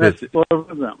ممنون. مرسی.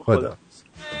 قربونت برم. خدا.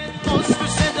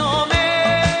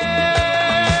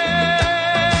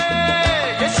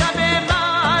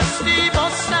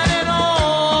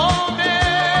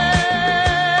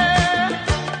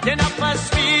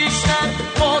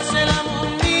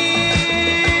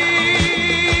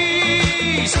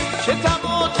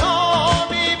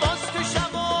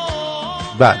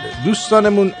 بله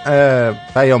دوستانمون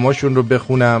پیاماشون رو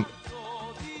بخونم.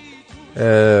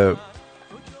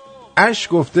 اش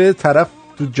گفته طرف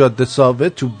تو جاده ساوه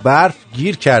تو برف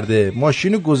گیر کرده،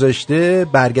 ماشینو گذاشته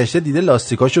برگشته دیده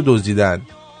لاستیکاشو دزدیدن.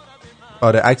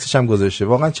 آره عکسش هم گذاشته.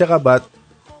 واقعا چقدر باید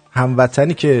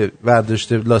هموطنی که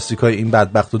برداشته لاستیکای این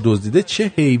بدبختو دزدیده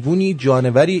چه حیوانی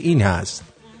جانوری این هست.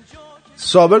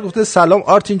 صابر گفته سلام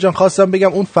آرتین جان، خواستم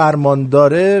بگم اون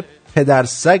فرمانداره پدر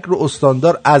سگ رو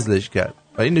استاندار عزلش کرد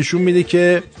و این نشون میده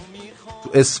که تو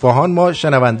اصفهان ما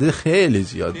شنونده خیلی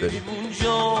زیاد داریم.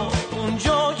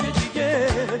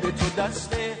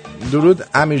 درود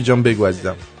امیر جان، بگو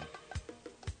عزیزم.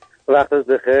 وقتت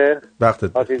بخیر.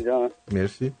 وقتت آرتین جان.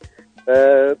 مرسی.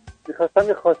 میخواستم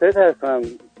یه خاطره تعریف کنم،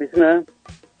 میتونم؟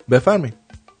 بفرمایید.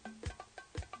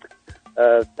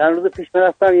 چند روز پیش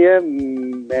رفتم یه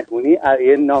مهمونی،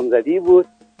 یه نامزدی بود،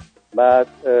 بعد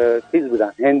چیز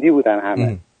بودن، هندی بودن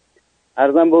همه.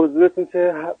 عرضم به حضورتون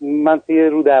که من توی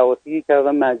رو دعواتی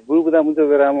کردم، مجبور بودم اونجا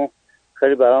برم و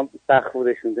خیلی برام سخت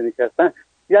بودشون نشستن.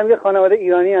 دیدم یه خانواده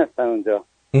ایرانی هستن اونجا.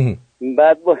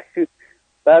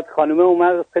 بعد خانم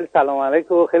اومد خیلی سلام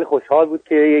علیکم و خیلی خوشحال بود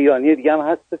که یه ایرانی دیگه هم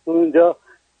هست تو اونجا.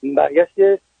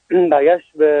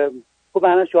 برگشت به خوب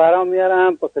من شوهرام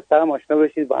میارم با پسرم آشنا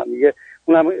بشید با هم دیگه.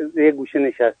 اونم یه گوشه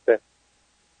نشسته.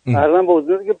 عرضم به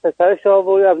حضور که پسرش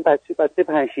آورد، بچه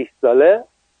 5-6 ساله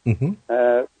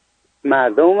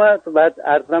مرده اومد. بعد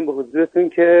عرضم به حضورتون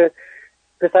که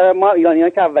پسر ما ایرانی ها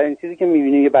که اولین چیزی که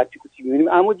میبینیم یه بچه کوچیک میبینیم،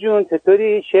 عمو جون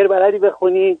چطوری، شعر بلدی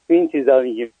بخونی، این چیزا رو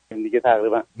میگیم دیگه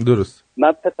تقریبا. درست.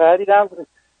 من پسر دیدم،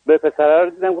 به پسر رو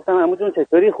دیدم گفتم عمو جون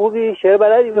چطوری، خوبی، شعر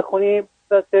بلدی بخونی؟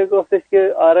 پسر گفتش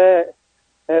که آره.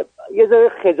 یه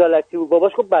ذره خجالتی بود.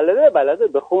 باباش گفت بلده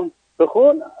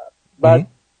بخون. بعد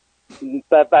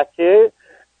بچه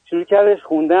شروع کردش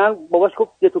خوندن. باباش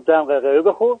گفت یه توپ دارم قلقلی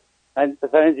بخون. من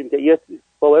پسر اینجوری که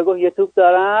بابا گفت یه توپ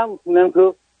دارم، اونم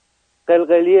گفت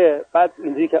قلقلیه. بعد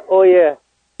اینجوری که اویه.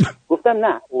 گفتم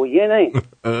نه اویه نه،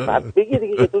 بعد بگی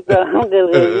دیگه یه توپ دارم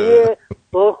قلقلیه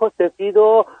سرخ و سفید.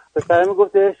 و پسرم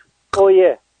گفتش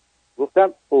اویه.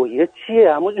 گفتم اویه چیه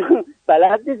عمو جون،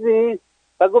 بلد نیستی؟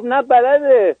 بعد گفت نه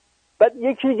بلده. بعد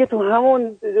یکی دیگه تو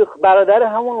همون برادر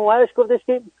همون اومدش گفتش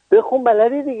که بخون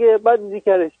بلدی دیگه. بعد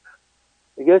ذکرش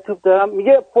میگه توپ دارم،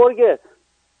 میگه فورگت.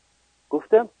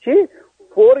 گفتم چی؟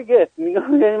 فورگت.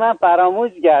 میگم یعنی من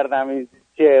فراموش کردم این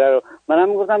شعر رو. منم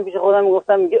میگفتم پیش خودم،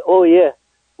 میگفتم میگه اویه.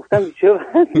 گفتم چه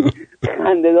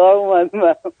خنده‌دار اومد.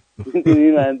 من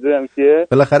میدونی منظورم چیه؟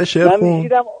 بالاخره شعر خون. من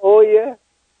میگیدم اویه.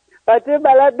 بچه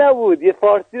بلد نبود، یه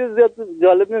فارسی رو زیاد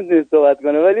جالب نمیدونی صحبت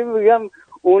کنه، ولی میگم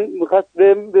اون میخواست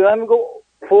به من میگه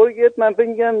فورگت، من فکر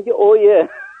میگم میگه اویه.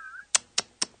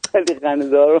 خیلی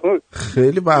خنده‌دار.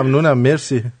 خیلی ممنونم،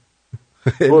 مرسی.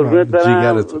 قربونت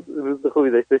برم، روز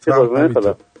خوبی داشته باش. قربونت،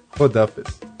 خدا. خداحافظ.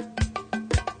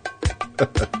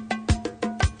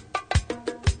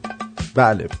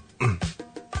 بله،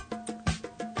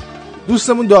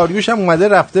 دوستمون داریوش هم اومده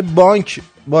رفته بانک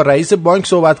با رئیس بانک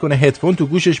صحبت کنه، هدفون تو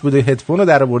گوشش بوده، هدفون رو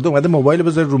در آورده اومده موبایل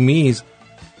بذاره رو میز.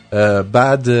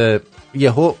 بعد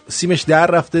یهو سیمش در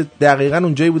رفته، دقیقاً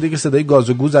اونجایی بوده که صدای گاز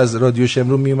و گوز از رادیو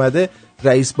شمرون می اومده.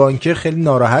 رئیس بانکر خیلی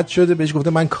ناراحت شده، بهش گفته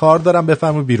من کار دارم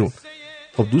بفرما بیرون.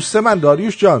 خب دوست من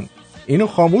داریوش جان اینو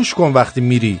خاموش کن وقتی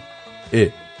میری.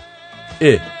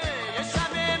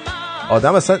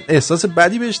 آدم اصلا احساس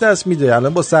بدی بهش دست میده.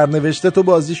 الان با سرنوشته تو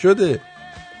بازی شده.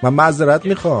 من معذرت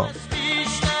میخوام.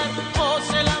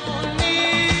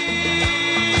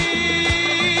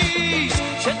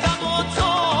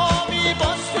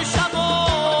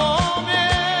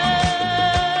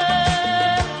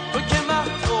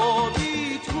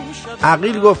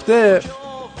 عقیل گفته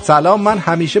سلام، من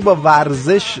همیشه با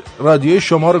ورزش رادیوی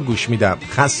شما رو گوش میدم،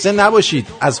 خسته نباشید،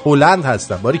 از هلند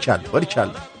هستم.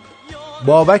 باریکلا.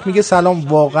 بابک میگه سلام،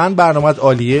 واقعا برنامه‌ت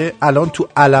عالیه، الان تو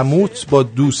علموت با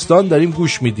دوستان داریم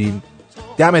گوش میدیم،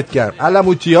 دمت گرم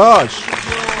علموتیاش.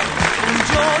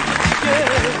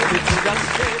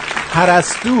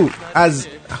 پرستو از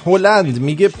هلند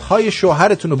میگه پای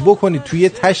شوهرتون رو بکنید توی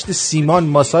تشت سیمان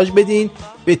ماساژ بدین،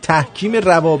 به تحکیم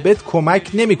روابط کمک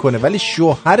نمیکنه ولی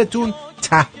شوهرتون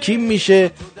تحکیم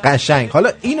میشه قشنگ.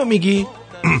 حالا اینو میگی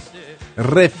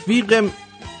رفیق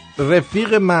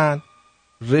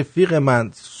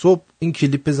من صبح این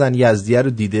کلیپ زن یزدیه رو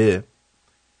دیده،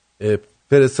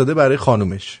 فرستاده برای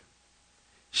خانومش.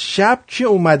 شب که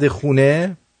اومده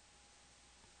خونه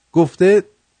گفته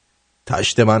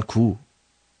تشت من کو؟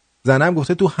 زنم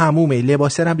گفته تو حمومه،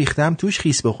 لباسرم ریختم توش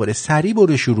خیس بخوره، سری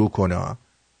برو شروع کنه.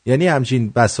 یعنی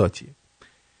همچین بساطی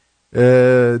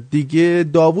دیگه.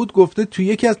 داوود گفته تو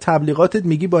یکی از تبلیغاتت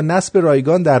میگی با نصب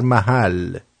رایگان در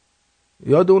محل.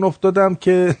 یاد اون افتادم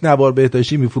که نوار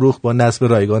بهداشتی میفروخت با نصب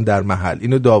رایگان در محل.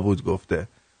 اینو داوود گفته.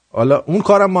 حالا اون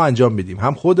کارم ما انجام میدیم،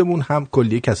 هم خودمون هم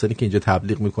کلیه کسانی که اینجا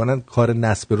تبلیغ میکنن کار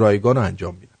نصب رایگان رو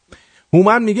انجام میدن.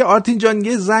 هومن میگه آرتین جان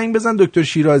یه زنگ بزن دکتر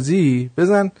شیرازی،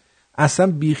 بزن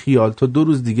اصلا بی خیال، تا 2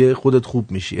 روز دیگه خودت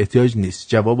خوب میشی، احتیاج نیست،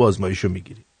 جواب آزمایشو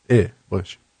میگیری.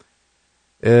 باشه.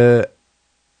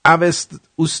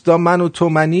 اوستا من و تو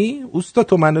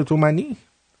منی.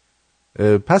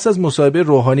 پس از مصاحبه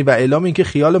روحانی و اعلام اینکه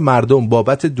خیال مردم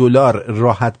بابت دلار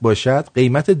راحت باشد،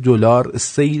 قیمت دلار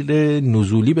سیل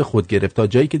نزولی به خود گرفت تا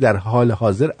جایی که در حال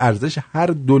حاضر ارزش هر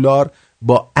دلار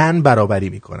با ان برابری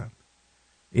میکنند.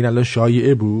 این الان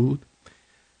شایعه بود.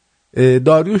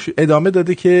 داریوش ادامه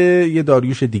داده که یه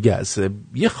داریوش دیگه است.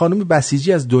 یه خانم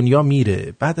بسیجی از دنیا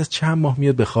میره، بعد از چند ماه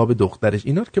میاد به خواب دخترش.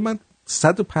 اینا رو که من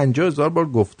 150,000 بار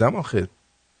گفتم آخه،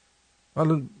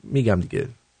 حالا میگم دیگه،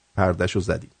 پردهشو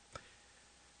زدیم.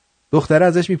 دختره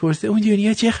ازش میپرسه اون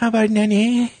دنیا چه خبر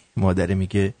ننه؟ مادره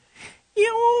میگه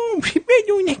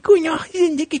بدون گناه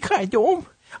زندگی کردم،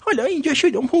 حالا اینجا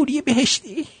شدم حوری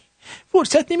بهشتی،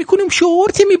 فرصت نمیکنم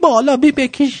شورتمی بالا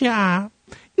بکشم،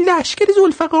 لشکر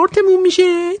ذوالفقار تموم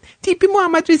میشه، تیپ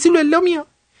محمد رسول الله میاد،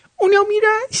 اونا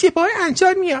میرن، سپاه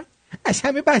انصار میاد، از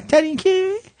همه بدتر این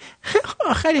که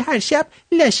آخر هر شب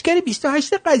لشکر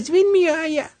 28 قزوین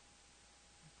میاد.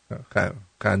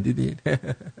 خندیدین؟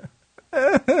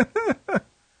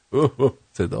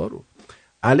 صدا رو.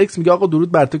 الکس میگه آقا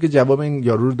درود بر تو که جواب این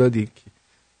یارو رو دادی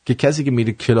که کسی که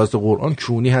میره کلاس قرآن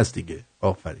کونی هست دیگه.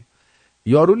 آفرین.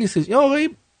 یارو نیستش. یا آقای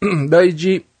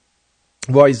دایجی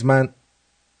وایزمن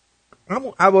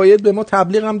همون اوایل به ما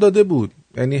تبلیغ هم داده بود،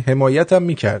 یعنی حمایت هم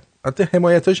میکرد. البته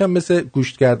حمایتاش هم مثل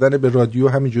گوش کردن به رادیو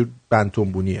همینجور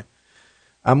بنتونبونیه،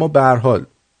 اما به هر حال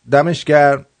دمش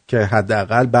گرم که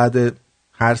حداقل بعد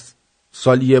هر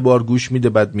سال یه بار گوش میده،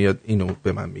 بعد میاد اینو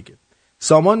به من میگه.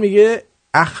 سامان میگه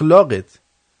اخلاقت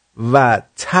و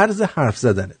طرز حرف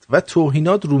زدنت و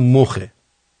توهینات رو مخه.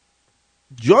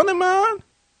 جان من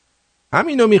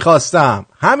همینو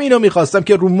میخواستم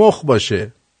که رو مخ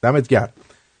باشه. دمت گرم.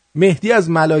 مهدی از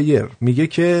ملایر میگه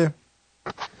که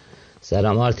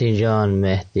سلام آرتین جان،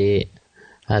 مهدی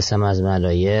هستم از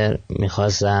ملایر.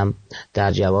 میخواستم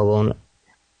در جواب اون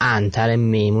انتر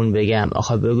میمون بگم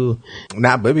آخه بگو.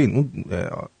 نه ببین اون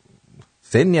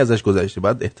سنی ازش گذشته،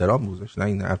 باید احترام گذاشت، نه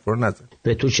این حرفا رو نزن.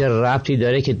 به تو چه ربطی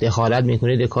داره که دخالت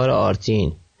میکنی در کار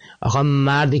آرتین؟ آخه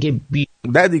مردی که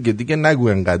نه دیگه نگو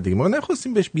انقدر دیگه. ما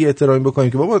نخواستیم بهش بی احترامی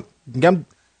بکنیم که بابا، میگم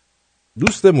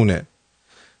دوستمونه،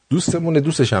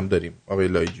 دوستش هم داریم آقای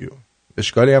لایجیو،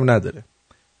 اشکالی هم نداره.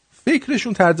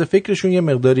 فکرشون، طرز فکرشون یه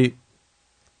مقداری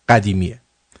قدیمیه.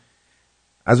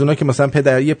 از اونا که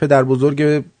مثلا یه پدر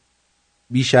بزرگ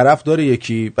بی شرف داره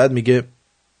یکی، بعد میگه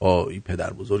این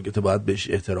پدر بزرگت باید بهش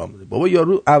احترام بده. بابا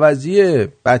یارو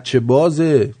عوضیه، بچه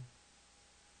بازه،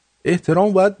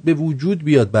 احترام باید به وجود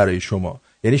بیاد برای شما.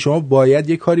 یعنی شما باید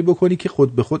یه کاری بکنی که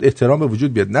خود به خود احترام به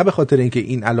وجود بیاد، نه به خاطر اینکه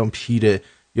این الان پیره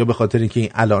یا به خاطر اینکه این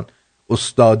الان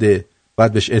استاده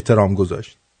باید بهش احترام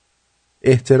گذاشت.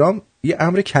 احترام یه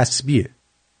امر کسبیه،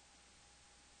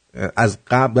 از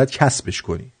قبل باید کسبش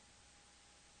کنی.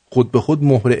 خود به خود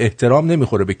مهر احترام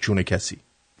نمیخوره به کون کسی.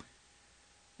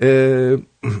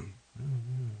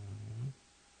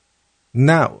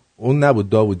 نه اون نبود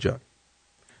داوود جان.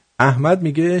 احمد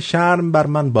میگه شرم بر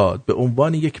من باد به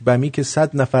عنوان یک بمی که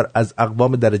 100 نفر از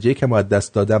اقوام درجه کم از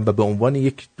دست دادم و به عنوان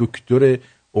یک دکتر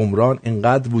عمران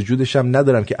اینقدر وجودشم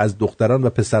ندارم که از دختران و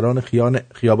پسران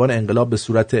خیابان انقلاب به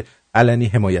صورت علنی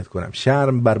حمایت کنم.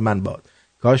 شرم بر من باد.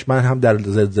 کاش من هم در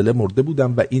زلزله مرده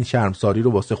بودم و این شرمساری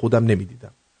رو واسه خودم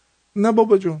نمیدیدم. نه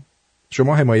بابا جون،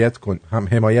 شما حمایت کن، هم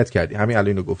حمایت کردی، همین الان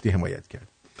اینو گفتی حمایت کرد.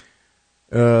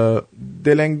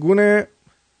 دلنگون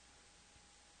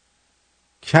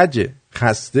کج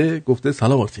خسته گفته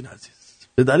سلام آرتین عزیز،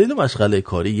 به دلیل مشغله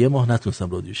کاری یه ماه نتونستم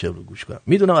رادیو شب رو گوش کنم.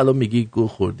 میدونم الان میگی گو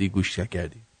خوردی گوش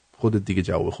نکردی، خودت دیگه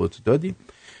جواب خودت دادی،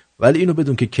 ولی اینو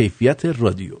بدون که کیفیت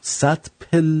رادیو 100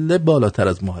 پله بالاتر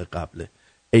از ماه قبله.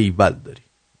 ایول داری.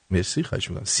 مرسی، خواهش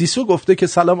می‌کنم. سیسو گفته که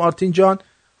سلام آرتین جان،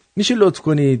 میشه لطف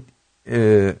کنید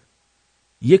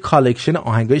یه کالکشن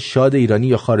آهنگای شاد ایرانی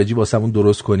یا خارجی واسمون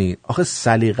درست کنید؟ آخه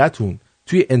سلیقتون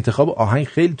توی انتخاب آهنگ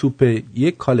خیلی توپه.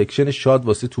 یک کالکشن شاد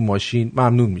واسه تو ماشین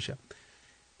ممنون میشم.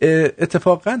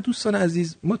 اتفاقا دوستان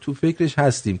عزیز ما تو فکرش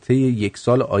هستیم طی 1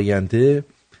 سال آینده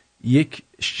یک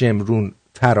شمرون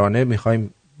ترانه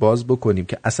میخوایم باز بکنیم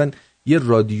که اصلا یه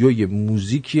رادیوی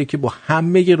موزیکیه که با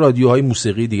همه رادیوهای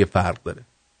موسیقی دیگه فرق داره.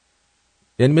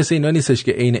 یعنی مثل اینا نیستش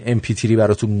که عین MP3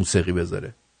 براتون موسیقی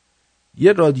بذاره.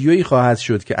 یه رادیویی خواهد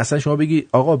شد که اصلا شما بگی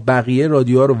آقا بقیه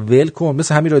رادیوها رو ول کن،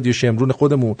 مثل همین رادیو شمرون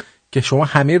خودمون که شما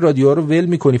همه رادیوها رو ول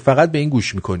میکنی فقط به این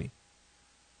گوش میکنی.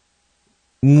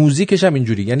 موزیکش هم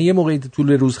اینجوری، یعنی یه موقعی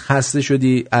طول روز خسته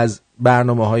شدی از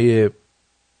برنامه‌های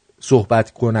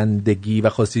صحبت کنندگی و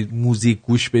خواستی موزیک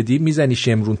گوش بدی، میزنی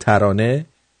شمرون ترانه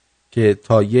که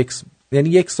تا 1 یعنی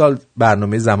 1 سال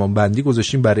برنامه زمانبندی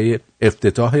گذاشتیم برای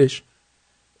افتتاحش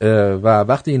و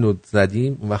وقتی اینو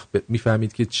زدیم اون وقت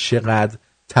میفهمید که چقدر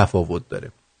تفاوت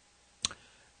داره.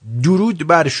 درود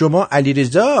بر شما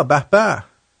علیرضا. به به.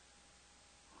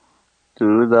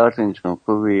 درود آرتین جون،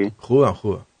 خوبی؟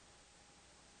 خوبم.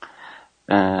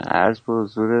 عرض به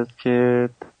حضورت که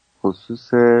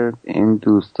خصوص این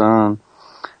دوستان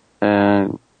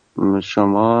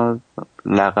شما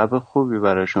لقب خوبی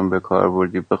براشون به کار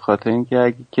بردی، به خاطر اینکه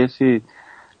اگه کسی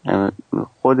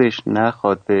خودش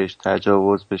نخواد بهش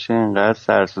تجاوز بشه اینقدر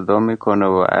سرصدا میکنه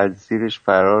و از زیرش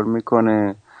فرار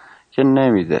میکنه که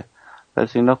نمیده.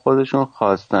 پس اینا خودشون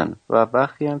خواستن و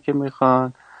وقتی هم که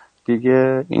میخوان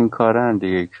دیگه این کارن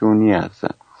دیگه، کونی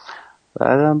هستن.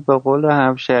 بعدم به قول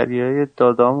همشریای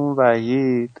دادامون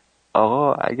وحید،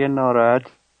 آقا اگه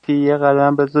ناراحتی یه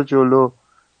قدم بذار جلو،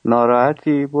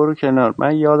 ناراحتی برو کنار.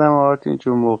 من یادم آرتین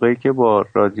چون موقعی که با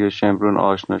رادیو شمرون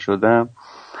آشنا شدم،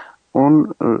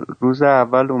 اون روز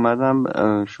اول اومدم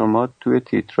شما توی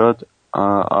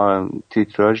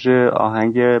تیتراژ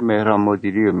آهنگ مهران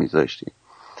مدیری رو میذاشتی.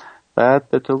 بعد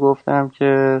به تو گفتم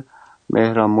که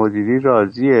مهران مدیری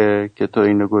راضیه که تو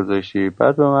اینو گذاشتی.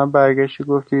 بعد به من برگشتی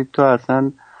گفتی تو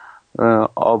اصلا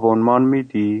آبونمان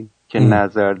میدی که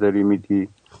نظر داری میدی.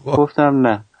 گفتم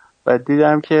نه. بعد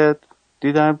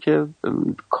دیدم که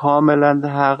کاملا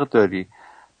حق داری.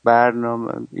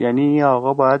 برنامه یعنی این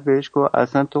آقا باید بهش گفت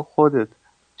اصلا تو خودت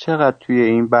چقدر توی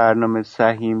این برنامه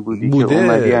سهیم بودی که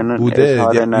اومدی بوده.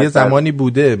 یه زمانی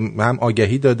بوده هم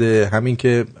آگهی داده، همین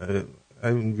که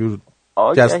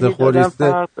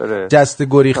جسته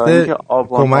گریخته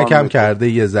کمک هم کرده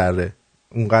یه ذره،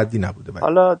 اونقدی نبوده.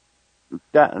 حالا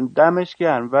دمش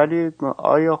گرم، ولی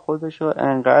آیا خودشو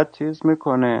انقدر چیز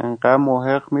میکنه، انقدر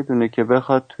محق میدونه که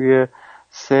بخواد توی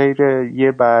سیر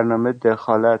یه برنامه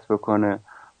دخالت بکنه؟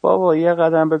 بابا یه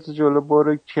قدم بذار جلو،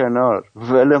 برو کنار،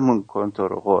 ولمون کن تو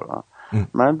رو قرآن.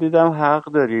 من دیدم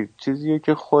حق داری، چیزیه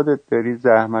که خودت داری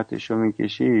زحمتشو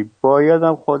میکشی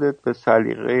بایدم خودت به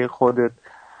سلیقه خودت،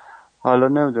 حالا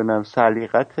نمیدونم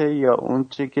سلیقته یا اون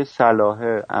چی که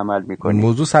صلاحه عمل میکنی.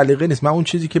 موضوع سلیقه نیست، من اون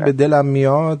چیزی که به دلم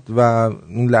میاد و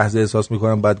اون لحظه احساس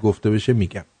میکنم باید گفته بشه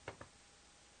میگم.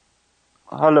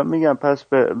 حالا میگم پس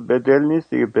به دل نیست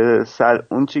دیگه،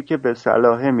 اون چی که به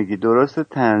صلاحه میگی درست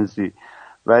طنزی،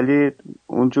 ولی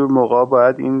اونجور موقع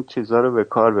باید این چیزها رو به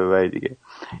کار ببری دیگه.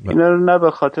 اینا رو نه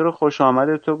به خاطر خوش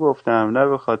آمد تو گفتم، نه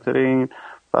به خاطر این،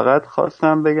 فقط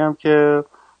خواستم بگم که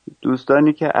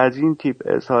دوستانی که از این تیپ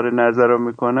اظهار نظر رو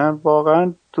میکنن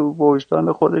واقعا تو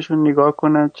وجدان خودشون نگاه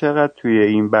کنن چقدر توی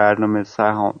این برنامه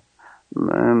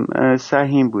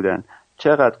سهیم بودن،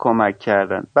 چقدر کمک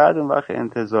کردن، بعد اون وقت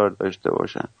انتظار داشته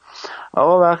باشن.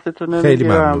 آقا وقتتون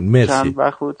نمیگیرم، چند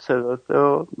وقت بود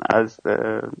صداتو از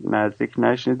نزدیک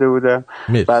نشنیده بودم.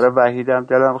 برای وحیدم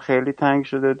دلم خیلی تنگ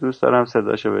شده، دوست دارم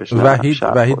صداشو بشنوم.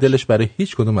 وحید دلش برای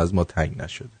هیچ کدوم از ما تنگ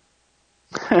نشده.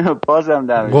 بازم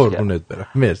دمش گرم. قربونت برم.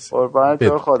 مرسی. قربانت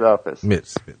تو، خداحافظ.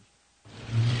 مرسی.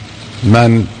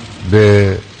 من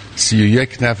به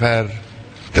 31 نفر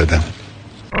دادم.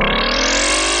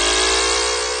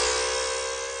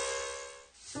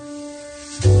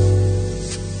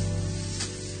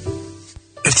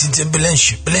 ارتینجان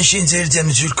بلنش اینجا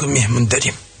جمع جور کن، مهمون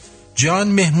داریم. جان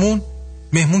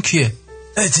مهمون کیه؟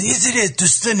 یه ذره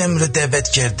دوستانم رو دعوت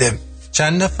کردم.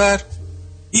 چند نفر؟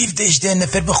 17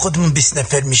 نفر، با خودمون 20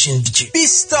 نفر میشین دیگه.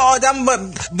 20 آدم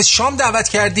به شام دعوت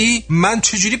کردی؟ من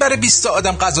چجوری برای 20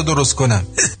 آدم غذا درست کنم؟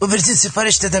 اوبرجین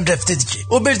سفارش دادم رفته دیگه.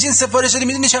 اوبرجین سفارش دادی؟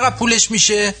 میدونی چقدر پولش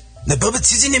میشه؟ نه بابا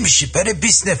چیزی نمیشه، برای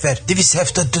 20 نفر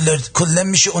 $270 کلا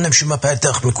میشه، اونم شما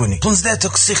پرداخت میکنی. 15 تا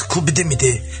سیخ کوبیده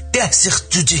میده، 10 سیخ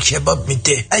جوجه کباب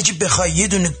میده، اگه بخوای یه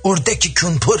دونه اردک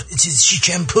کونپر چیز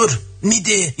شیکن پر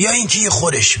میده، یا اینکه یه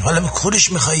خورش. حالا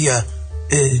خورش میخوای یا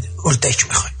اردک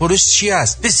میخوای؟ خورش چی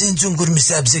هست؟ بسنجون، گرمی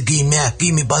سبز،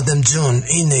 قیمه بادمجون،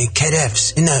 این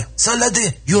کرفس، اینا سالاد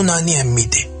یونانی هم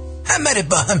میده. همه رو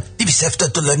با هم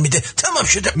 $270 میده، تمام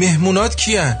شده. مهمونات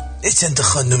کیان؟ چند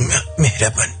خانم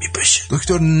مهربان میباشه.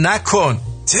 دکتر نکن.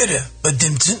 چرا؟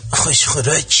 بادمجون خوش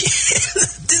خوراکی.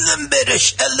 دلم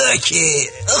برش علاکه.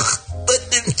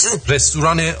 بادمجون.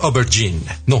 رستوران آبرجین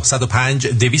 905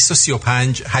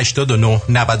 235 89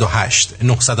 98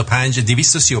 905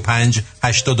 235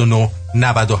 89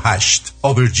 98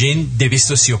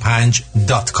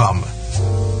 aubergine235.com.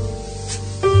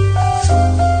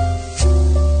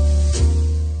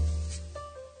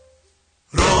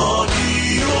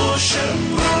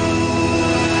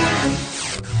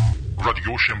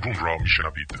 رادیو شمرون را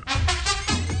میشنوید.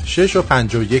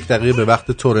 6:51 به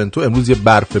وقت تورنتو. امروز یه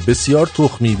برف بسیار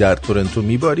تخمی در تورنتو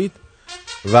میبارید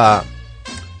و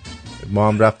ما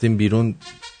هم رفتیم بیرون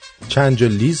چند جا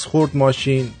لیز خورد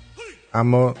ماشین،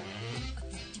 اما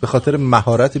به خاطر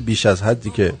مهارت بیش از حدی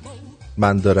که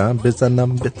من دارم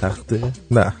بزنم به تخته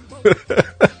نه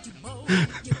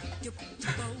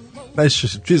من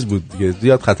چیز بود دیگه،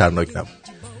 زیاد خطرناک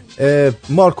نبود.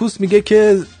 مارکوس میگه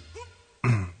که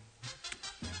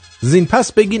زین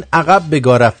پس بگین عقب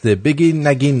بگا رفته، بگین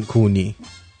نگین کونی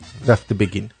رفته،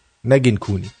 بگین نگین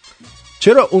کونی.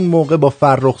 چرا اون موقع با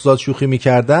فرخزاد شوخی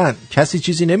میکردن کسی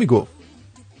چیزی نمیگفت؟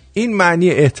 این معنی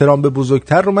احترام به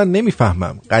بزرگتر رو من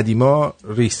نمیفهمم. قدیما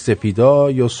ریش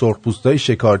سفیدا یا سرخپوستای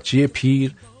شکارچی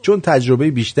پیر چون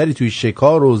تجربه بیشتری توی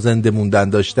شکار و زنده موندن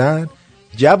داشتن،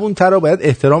 جوان‌ترا باید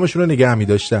احترامشون رو نگه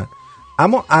می‌داشتن.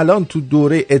 اما الان تو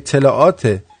دوره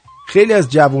اطلاعات خیلی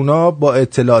از جوونا با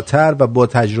اطلاع‌تر و با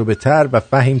تجربه‌تر و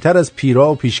فهیم‌تر از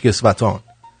پیرا و پیشکسوتان.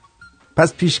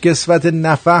 پس پیشکسوت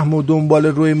نفهم و دنبال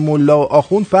روی ملا و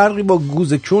آخوند فرقی با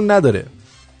گوز کون نداره.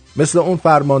 مثل اون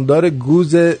فرماندار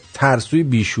گوز ترسوی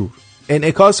بیشور.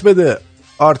 انعکاس بده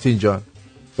آرتین جان،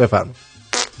 بفرمایید.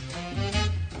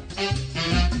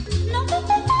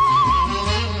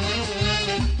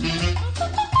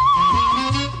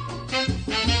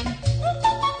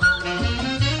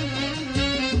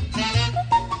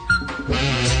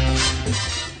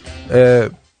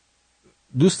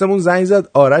 دوستمون زنگ زد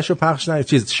آرش رو پخش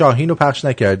شاهین رو پخش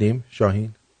نکردیم.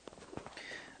 شاهین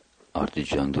آرتی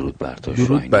جان درود بر تو.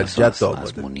 درود بر جد آباده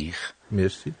از مونیخ.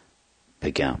 مرسی.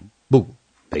 بگم بگو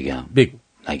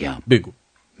نگم بگو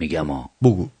میگم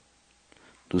بگو.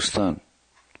 دوستان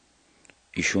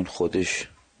ایشون خودش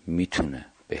میتونه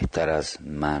بهتر از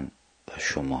من و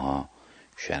شماها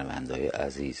شنونده‌های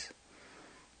عزیز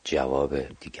جواب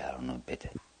دیگران رو بده.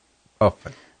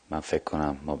 آفرین. من فکر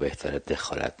کنم ما بهتره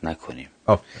دخالت نکنیم.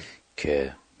 آفرین.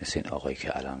 که مثل این آقایی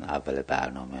که الان اول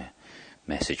برنامه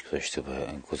مسیج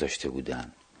گذاشته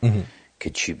بودن که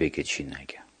چی بگه چی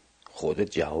نگه،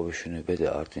 خودت جوابشونو بده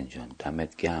آرتین جان.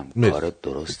 دمت گرم، کارت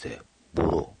درسته،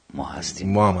 برو، ما هستیم.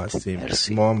 ما هم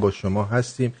هستیم. ما هم با شما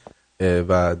هستیم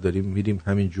و داریم میریم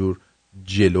همینجور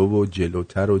جلو و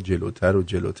جلوتر و جلوتر و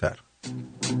جلوتر.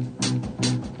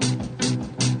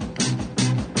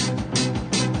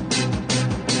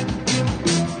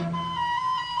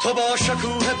 تو با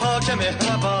شکوه پاک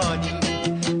مهربانی،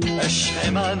 عشق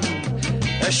من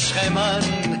عشق من،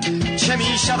 چه می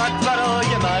شود برای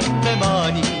من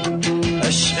بمانی،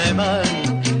 عشق من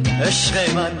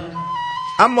عشق من.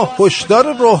 اما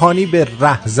هشدار روحانی به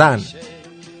رهزن.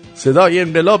 صدای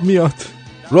انقلاب میاد.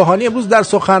 روحانی امروز در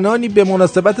سخنانی به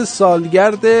مناسبت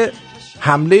سالگرد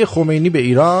حمله خمینی به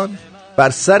ایران بر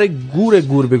سر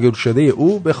گور به گور شده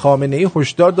او به خامنه‌ای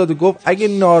هشدار داد و گفت اگه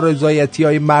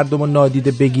نارضایتی‌های مردم رو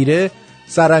نادیده بگیره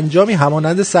سرانجامی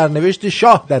همانند سرنوشت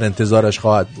شاه در انتظارش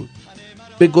خواهد بود.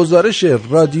 به گزارش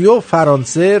رادیو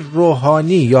فرانسه،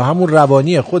 روحانی یا همون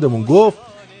روانی خودمون گفت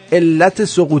علت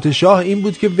سقوط شاه این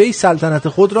بود که وی سلطنت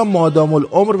خود را مادام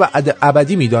العمر و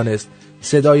ابدی می‌دانست.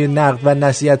 صدای نقد و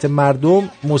نصیحت مردم،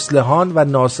 مصلحان و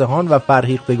ناصحان و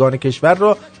فرهیختگان کشور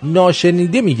را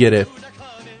ناشنیده می‌گرفت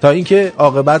تا اینکه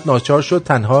عاقبت ناچار شد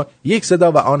تنها یک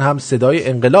صدا و آن هم صدای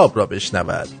انقلاب را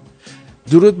بشنود.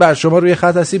 درود بر شما، روی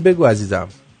خط هستی، بگو عزیزم.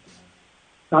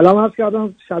 سلام عرض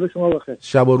کردم، شب شما بخیر.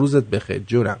 شب و روزت بخیر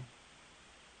جونم.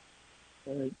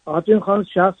 آرتین خان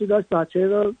شخصی داشت بچه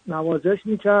را نوازش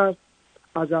میکرد،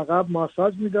 از عقب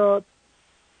ماساژ میداد.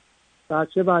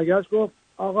 بچه برگشت گفت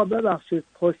آقا ببخشید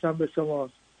پشتم به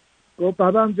شماست. گفت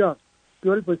بابام جان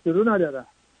دوری پشت رو نداره.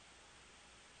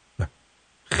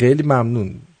 خیلی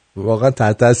ممنون، واقعا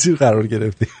تحت تاثیر قرار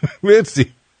گرفتی.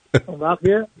 مرسی. وقتی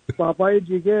بابای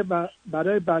دیگه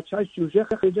برای بچهش جوجه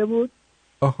خریده بود.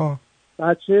 آها.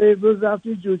 بچه روز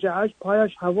رفتی جوجه اش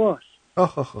پایش هواش.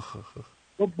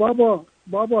 گفت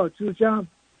بابا جوجه.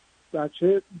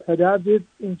 بچه پدر دید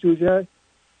این جوجه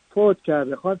فوت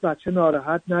کرده، خواست بچه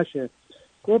ناراحت نشه.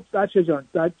 گفت بچه جان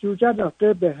جوجه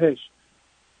رفته بهشت.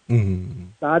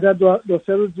 بعد دو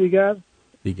سه روز دیگر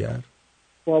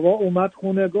بابا اومد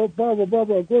خونه. گفت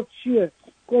بابا گفت چیه؟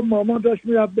 گفت مامان داشت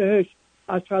میرفت بهشت،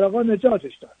 از فراغا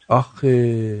نجاتش داد.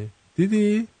 آخه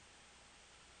دیدی؟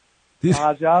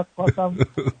 عجب. خواستم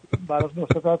برای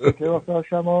نصفت که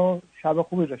وقتاشم و شب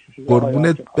خوبی داشته شد.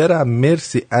 قربونت برم،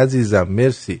 مرسی عزیزم،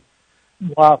 مرسی،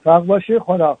 موفق باشی.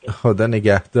 خدا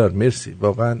نگهدار. مرسی،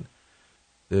 واقعا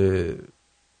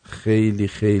خیلی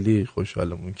خیلی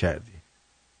خوشحالمون کردی.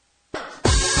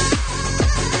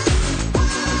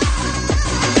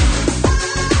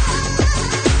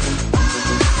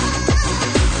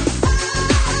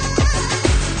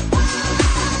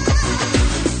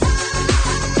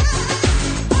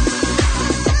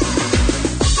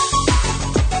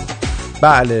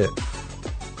 بله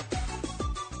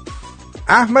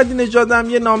احمدی نژاد هم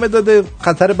یه نامه داده،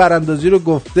 خطر براندازی رو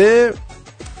گفته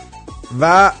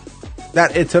و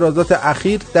در اعتراضات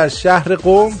اخیر در شهر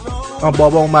قم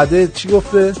بابا اومده چی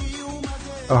گفته؟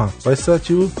 بایستا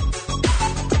چی بود؟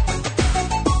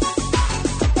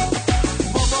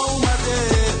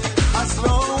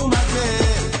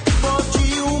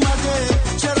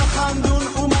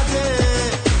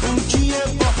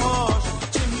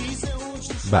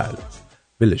 بله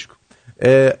بلش کن.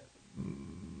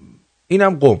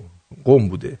 اینم قم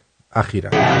بوده اخیرا.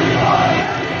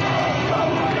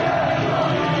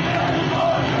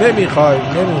 نمیخوای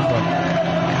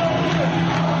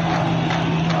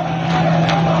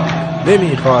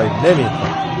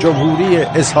جمهوری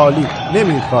اسحالی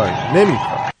نمیخوای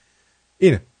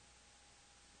اینه.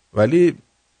 ولی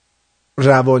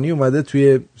روانی اومده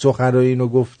توی سخنرانی اینو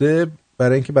گفته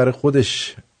برای اینکه برای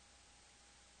خودش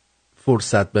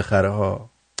فرصت بخره ها.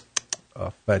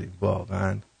 آفرین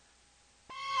واقعا.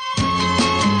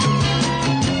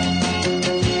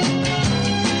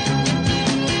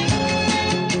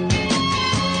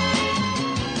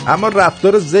 اما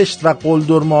رفتار زشت و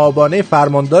قلدرمآبانه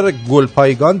فرماندار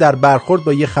گلپایگان در برخورد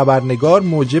با یک خبرنگار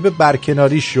موجب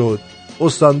برکناری شد.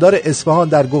 استاندار اصفهان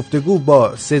در گفتگو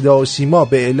با صدا و سیما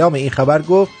به اعلام این خبر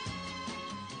گفت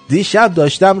دیشب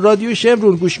داشتم رادیو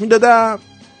شمرون گوش میدادم،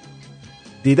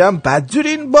 دیدم بدجور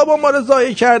این بابا ما رو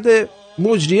ضایع کرده.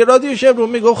 مجری رادیو شمرون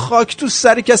میگفت خاک تو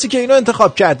سر کسی که اینو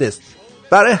انتخاب کرده است.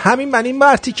 برای همین من این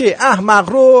مرتی که احمق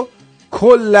رو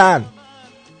کلن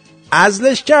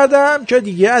عزلش کردم که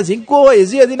دیگه از این گوه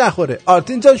زیادی نخوره.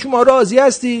 آرتین جان شما راضی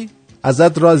هستی؟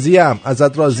 ازت راضیم.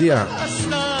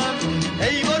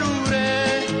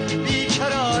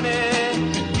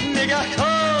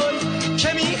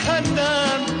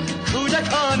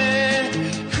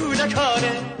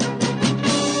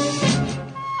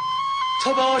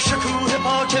 تو با شکوه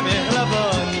پاک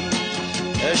مهربانی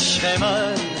عشق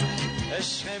من.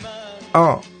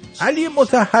 علی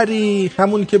مطهری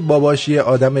همون که باباشی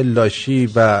آدم لاشی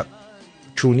و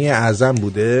چونی اعظم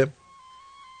بوده،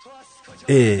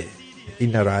 این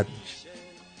ناراحت میشه.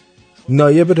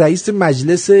 نایب رئیس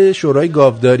مجلس شورای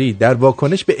گاوداری در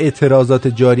واکنش به اعتراضات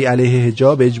جاری علیه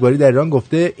حجاب اجباری در ایران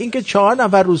گفته اینکه 4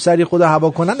 نفر روسری خود هوا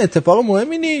کنن اتفاق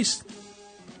مهمی نیست.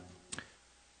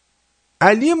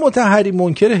 علی مطهری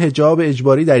منکر حجاب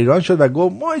اجباری در ایران شد و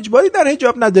گفت ما اجباری در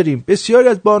حجاب نداریم، بسیاری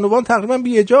از بانوان تقریبا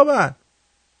بی حجابن.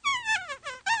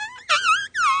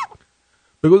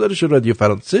 به گزارش رادیو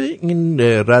فرانسه این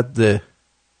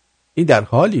در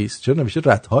حالی است، چرا نمیشه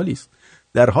رد حالی است،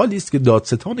 در حالی است که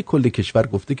دادستان کل کشور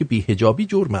گفته که بی حجابی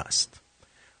جرم است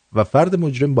و فرد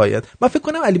مجرم باید، من فکر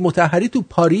کنم علی مطهری تو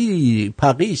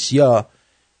پاریس یا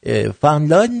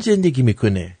فنلاند زندگی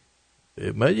میکنه.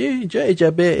 ما اینجا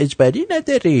اجباری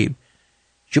نداریم.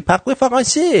 جو پارل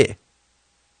فرانسه.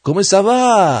 Comment ça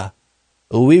va?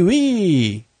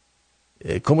 Oui.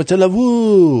 Comment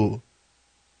allez-vous?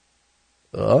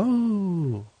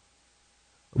 Oh.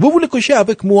 Vous voulez coucher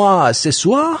avec moi ce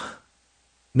soir?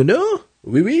 Non?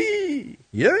 Oui.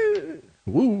 Yeah.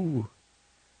 Woo.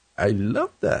 I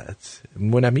love that.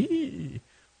 Mon ami.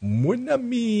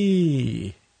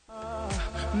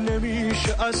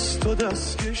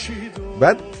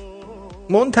 بعد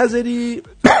منتظری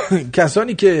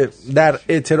کسانی که در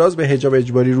اعتراض به حجاب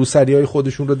اجباری روسریای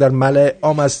خودشون رو در ملأ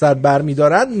عام از سر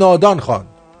برمی‌دارن نادان خوان.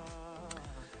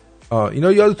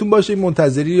 اینا یادتون باشه، این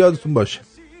منتظری یادتون باشه.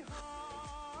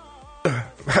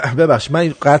 ببخش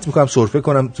من قطع میکنم سرفه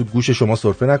کنم تو گوش شما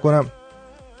سرفه نکنم.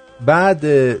 بعد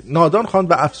نادان خوان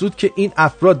و افزود که این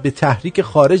افراد به تحریک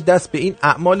خارج دست به این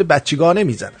اعمال بچگانه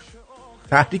میزنن.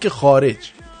 تحریک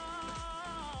خارج.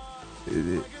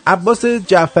 عباس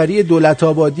جعفری دولت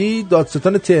آبادی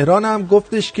دادستان تهران هم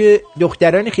گفتش که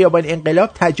دختران خیابان انقلاب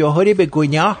تجاهری به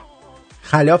گناه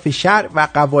خلاف شرع و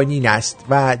قوانین است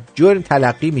و جرم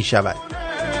تلقی می شود.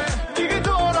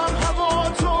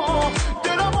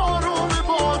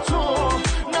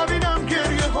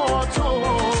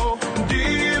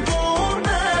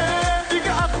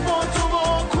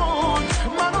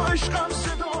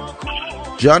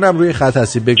 جانم روی خط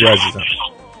هستی، بگو عزیزم.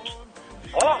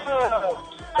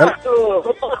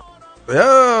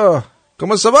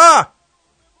 ¿Cómo se va?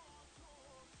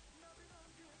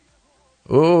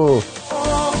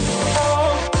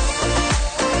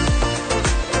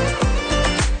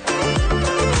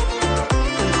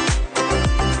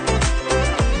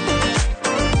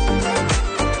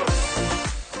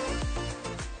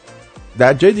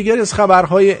 در جای دیگر از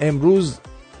خبرهای امروز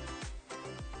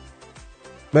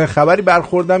به خبری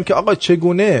برخوردم که آقا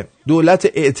چگونه دولت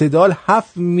اعتدال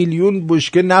 7 میلیون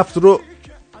بشکه نفت رو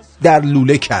در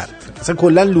لوله کرد، اصلا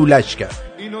کلا لولش کرد.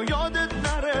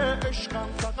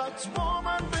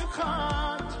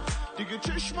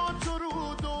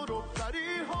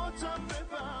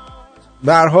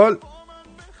 به هر حال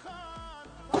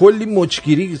کلی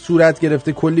مچگیری صورت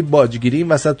گرفته، کلی باجگیری این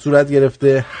وسط صورت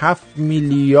گرفته. 7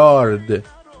 میلیارد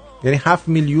یعنی 7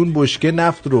 میلیون بشکه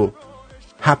نفت رو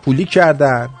حپولی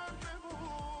کردن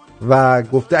و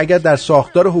گفته اگر در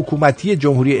ساختار حکومتی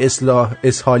جمهوری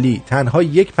اسحالی تنها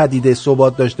یک پدیده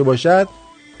ثبات داشته باشد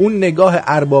اون نگاه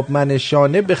ارباب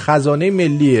منشانه به خزانه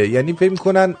ملیه. یعنی فکر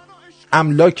می‌کنن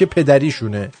املاک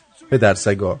پدریشونه،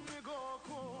 پدرسگا،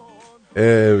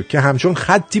 که همچون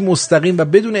خطی مستقیم و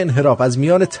بدون انحراف از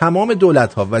میان تمام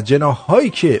دولت‌ها و جناح‌هایی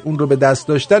که اون رو به دست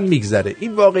داشتن میگذره.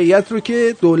 این واقعیت رو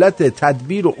که دولت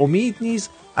تدبیر و امید نیست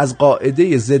از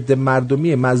قاعده ضد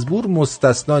مردمی مزبور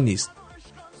مستثنا نیست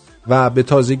و به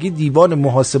تازگی دیوان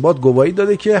محاسبات گواهی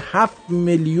داده که 7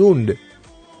 میلیون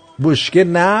بشکه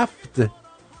نفت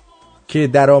که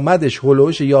درآمدش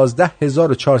هولوش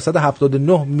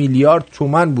 11479 میلیارد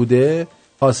تومان بوده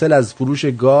حاصل از فروش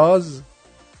گاز،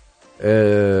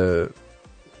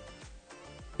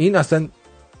 این اصلا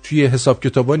توی حساب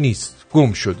کتابا نیست،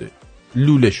 گم شده،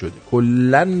 لوله شده،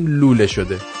 کلن لوله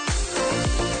شده.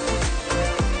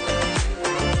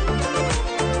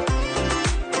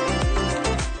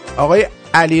 آقای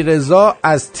علیرضا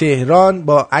از تهران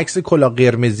با عکس کلاه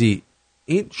قرمزی.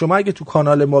 این شما اگه تو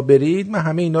کانال ما برید، من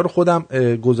همه اینا رو خودم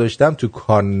گذاشتم تو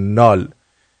کانال،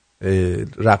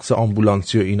 رقص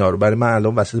آمبولانسی و اینا رو برای من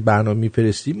الان وسط برنامه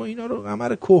میفرستیم. ما اینا رو همه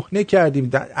رو کهنه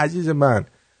کردیم عزیز من،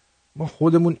 ما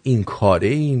خودمون این کاره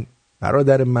ایم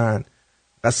برادر من،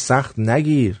 قصد سخت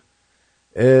نگیر.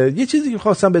 یه چیزی که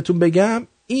خواستم بهتون بگم،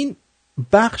 این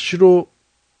بخش رو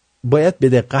باید به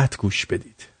دقت گوش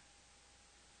بدید،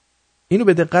 اینو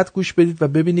به دقت گوش بدید و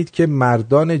ببینید که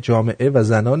مردان جامعه و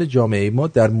زنان جامعه ما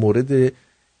در مورد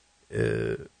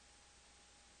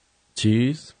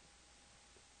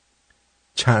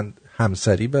چند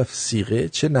همسری و صیغه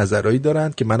چه نظرهایی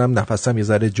دارند که منم نفسم یه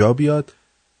ذره جا بیاد.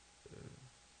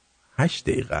 8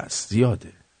 دقیقه است،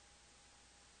 زیاده،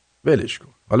 ولش کن،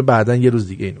 حالا بعدن یه روز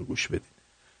دیگه اینو گوش بدید.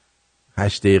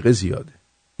 8 دقیقه زیاده.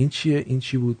 این چیه؟ این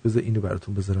چی بود؟ بذار اینو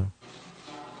براتون بذارم.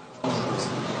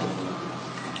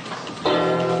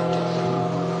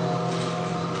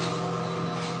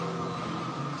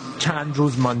 چند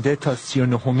روز مانده تا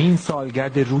 39مین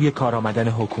سالگرد روی کار آمدن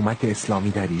حکومت اسلامی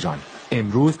در ایران.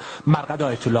 امروز مرقد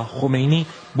آیت الله خمینی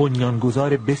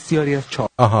بنیانگذار بسیاری از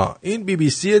این بی بی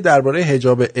سی درباره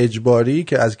حجاب اجباری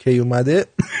که از کی اومده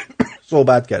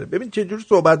صحبت کرده. ببین چه جوری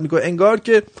صحبت میکنه، انگار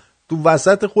که تو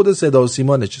وسط خود صدا و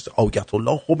سیما نشسته. آیت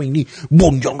الله خمینی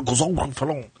بنیانگذار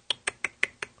فلان.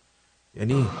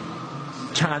 یعنی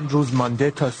چند روز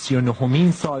مانده تا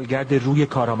 39مین سالگرد روی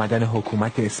کار آمدن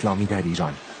حکومت اسلامی در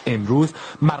ایران. امروز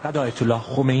مرقد آیت الله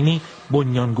خمینی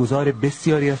بنیانگذار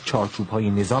بسیاری از چارچوب‌های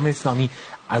نظام اسلامی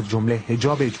از جمله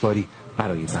حجاب اجباری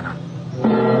برای زنان.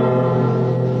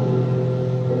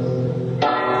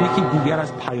 یکی دیگر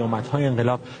از پیامدهای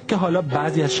انقلاب که حالا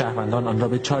بعضی از شهروندان آن را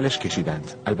به چالش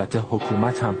کشیدند، البته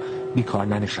حکومت هم بیکار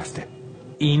ننشسته.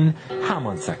 این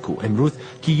همان سکو امروز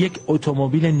که یک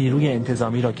اتومبیل نیروی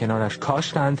انتظامی را کنارش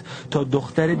کاشتند تا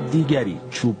دختر دیگری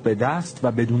چوب به دست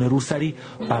و بدون روسری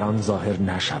بر آن ظاهر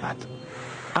نشود.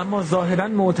 اما ظاهراً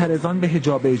معترضان به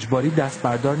حجاب اجباری دست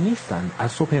بردار نیستند.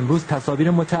 از صبح امروز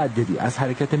تصاویر متعددی از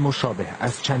حرکت مشابه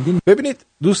از چندین. ببینید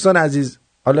دوستان عزیز،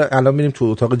 حالا الان میریم تو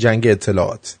اتاق جنگ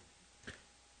اطلاعات.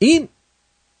 این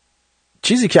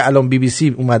چیزی که الان بی بی سی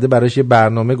اومده براش یه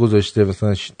برنامه گذاشته،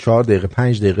 مثلا 4 دقیقه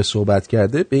 5 دقیقه صحبت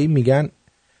کرده، به این میگن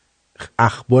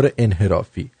اخبار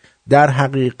انحرافی. در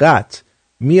حقیقت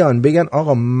میان بگن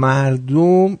آقا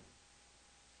مردم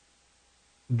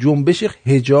جنبش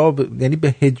حجاب، یعنی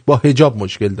با حجاب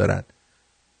مشکل دارن،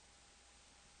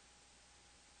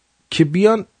 که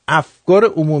بیان افکار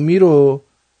عمومی رو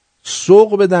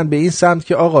سوق بدن به این سمت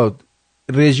که آقا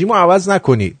رژیم رو عوض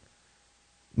نکنید،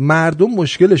 مردم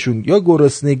مشکلشون یا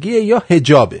گرسنگیه یا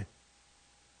حجابه.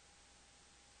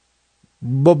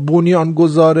 با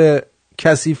بنیانگذار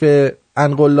کثیف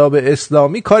انقلاب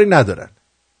اسلامی کاری ندارن.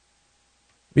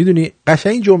 میدونی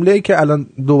قشنگ جمله‌ای که الان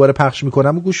دوباره پخش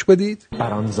میکنم و گوش بدید.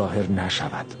 بر آن ظاهر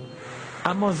نشود.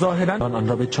 اما ظاهراً آن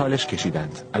را به چالش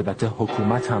کشیدند، البته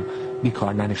حکومت هم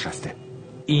بیکار ننشسته.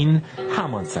 این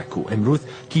همان سکو امروز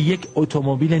که یک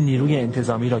اتومبیل نیروی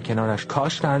انتظامی را کنارش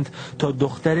کاشتند تا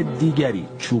دختر دیگری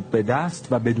چوب به دست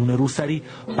و بدون روسری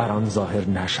بر آن ظاهر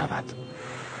نشود.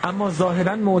 اما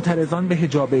ظاهراً معترضان به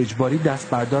حجاب اجباری دست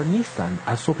بردار نیستند.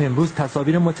 از صبح امروز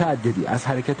تصاویر متعددی از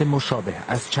حرکت مشابه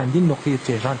از چندین نقطه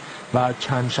تهران و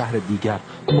چند شهر دیگر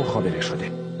مخابره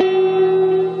شده.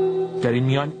 در این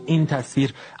میان این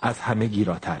تصویر از همه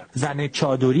گیراتر: زن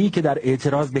چادری که در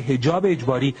اعتراض به حجاب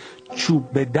اجباری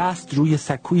چوب به دست روی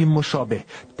سکوی مشابه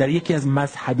در یکی از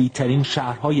مذهبی ترین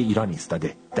شهرهای ایران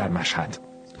ایستاده، در مشهد.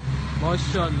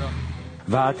 ماشاءالله.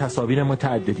 و تصاویر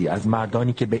متعددی از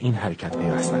مردانی که به این حرکت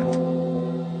پیوستند.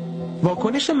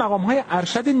 واکنش مقام‌های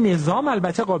ارشد نظام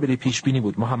البته قابل پیش بینی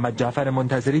بود. محمد جعفر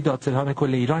منتظری، دادستان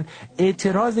کل ایران،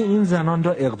 اعتراض این زنان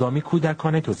را اقدامی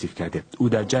کودکانه توصیف کرده. او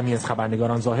در جمعی از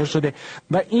خبرنگاران ظاهر شده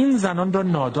و این زنان را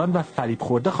نادان و فریب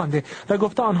خورده خوانده و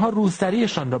گفته آنها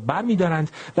روسریشان را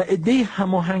برمی‌دارند و عده‌ای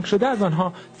هماهنگ شده از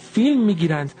آنها فیلم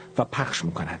می‌گیرند و پخش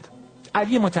می‌کنند.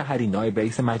 علی مطهری، نایب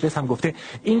رئیس مجلس، هم گفته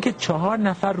اینکه 4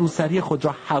 نفر روسری خود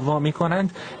را هوا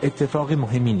می‌کنند اتفاق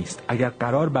مهمی نیست. اگر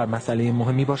قرار بر مسئله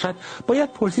مهمی باشد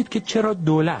باید پرسید که چرا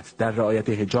دولت در رعایت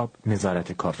حجاب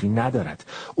نظارت کافی ندارد.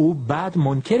 او بعد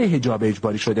منکر حجاب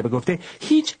اجباری شده و گفته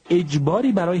هیچ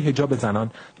اجباری برای حجاب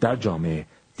زنان در جامعه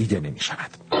دیده نمی‌شود.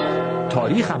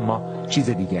 تاریخ اما چیز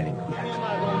دیگری می‌گوید.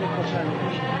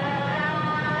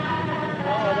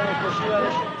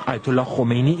 آیت الله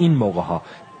خمینی این موقع‌ها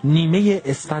نیمه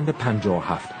اسفند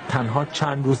 57 تنها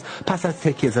چند روز پس از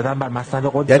تکیه زدن بر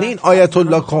مسند قدس، یعنی این آیت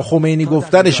الله خمینی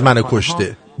گفتنش منو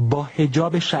کشته، با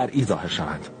حجاب شرعی ظاهر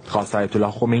شوند. خاص آیت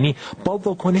الله خمینی با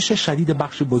واکنش شدید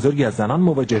بخش بزرگی از زنان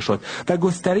مواجه شد و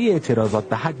گستره اعتراضات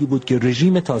به حدی بود که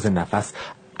رژیم تازه نفس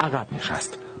عقب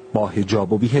نشست. با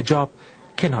حجاب و بی حجاب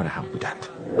کنار هم بودند.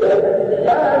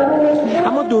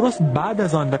 اما درست بعد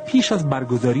از آن و پیش از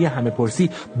برگزاری همه پرسی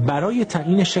برای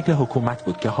تعیین شکل حکومت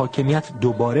بود که حاکمیت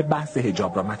دوباره بحث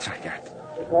حجاب را مطرح کرد.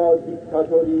 تا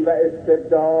دیکتاتوری و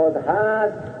استبداد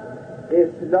هست،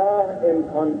 اصلاح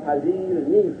امکان پذیر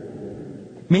نیست.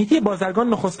 مهدی بازرگان،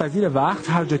 نخست وزیر وقت،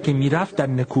 هر جا که میرفت در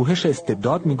نکوهش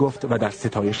استبداد میگفت و در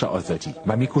ستایش آزادی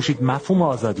و میکوشید مفهوم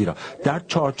آزادی را در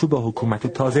چارچوب حکومت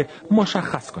تازه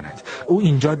مشخص کند. او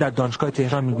اینجا در دانشگاه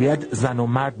تهران میگوید زن و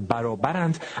مرد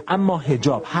برابرند، اما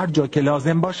حجاب هر جا که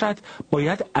لازم باشد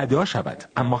باید ادا شود.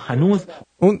 اما هنوز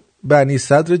اون بنی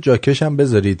صدر جاکش هم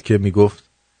بذارید که میگفت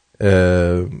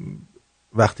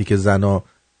وقتی که زنا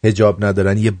حجاب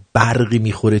ندارن یه برقی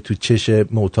میخوره تو چش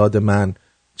معتاد من،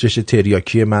 چش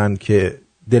تریاکی من، که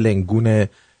دلنگون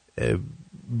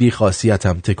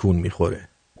بیخاصیتم تکون میخوره.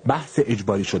 بحث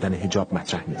اجباری شدن حجاب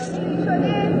مطرح نیست.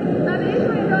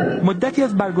 مدتی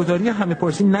از برگزاری همه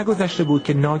پرسی نگذشته بود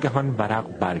که ناگهان ورق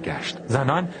برگشت.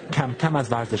 زنان کم کم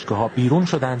از ورزشگاه‌ها بیرون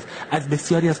شدند، از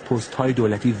بسیاری از پست‌های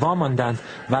دولتی واماندند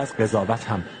و از قضاوت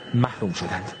هم محروم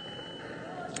شدند.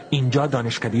 اینجا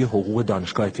دانشکده حقوق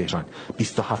دانشگاه تهران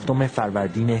 27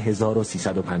 فروردین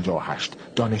 1358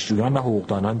 دانشجویان و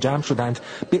حقوقدانان جمع شدند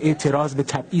به اعتراض به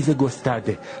تبعیض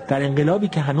گسترده در انقلابی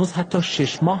که هنوز حتی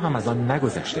 6 ماه هم از آن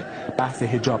نگذشته. بحث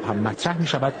حجاب هم مطرح می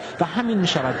شود و همین می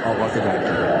شود آغاز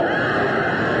درگیری.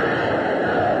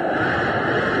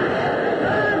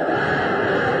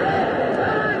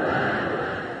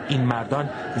 این مردان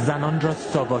زنان را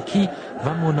ساواکی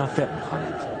و منافق می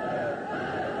خوانند.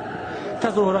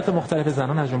 تظاهرات مختلف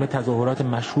زنان از جمله تظاهرات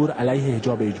مشهور علیه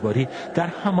حجاب اجباری در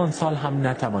همان سال هم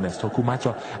نتوانست حکومت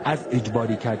را از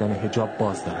اجباری کردن حجاب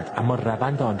باز دارد، اما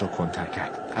روند آن را کندتر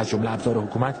کرد. از جمله ابزار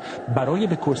حکومت برای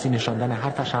به کرسی نشاندن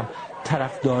حرفش هم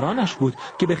طرفدارانش بود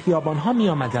که به خیابان‌ها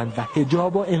می‌آمدند و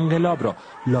حجاب و انقلاب را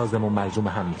لازم و ملزوم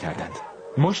هم می‌کردند.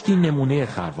 مشتی نمونه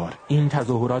خروار این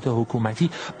تظاهرات حکومتی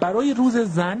برای روز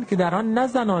زن که در آن نه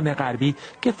زنان غربی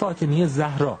که فاطمیه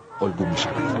زهرا الگو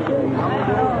می‌شود.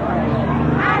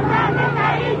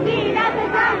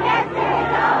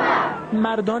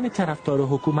 مردان طرفدار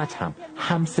حکومت هم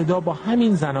همصدا با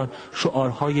همین زنان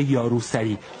شعارهای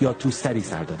یاروسری یا توسری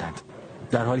سر دادند.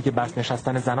 در حالی که بحث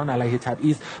نشستن زنان علیه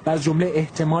تبعیض و از جمله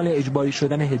احتمال اجباری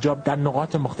شدن حجاب در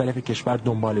نقاط مختلف کشور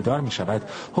دنباله‌دار می شود،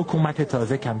 حکومت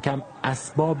تازه کم کم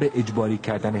اسباب اجباری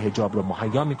کردن حجاب را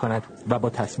مهیا می کند و با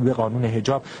تصویب قانون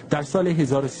حجاب در سال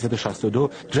 1362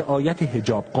 رعایت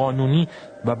حجاب قانونی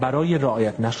و برای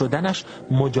رعایت نشدنش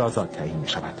مجازات تعیین می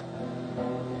شود.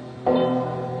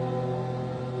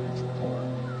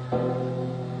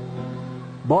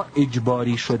 با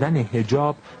اجباری شدن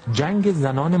حجاب جنگ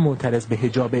زنان معترض به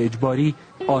حجاب اجباری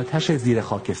آتش زیر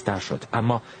خاکستر شد،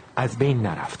 اما از بین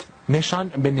نرفت. نشان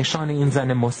به نشان این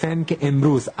زن مسن که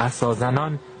امروز عصا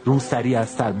زنان روسری از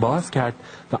سر باز کرد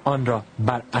و آن را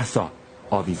بر عصا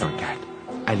آویزان کرد.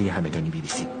 علی همدانی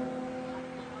BBC.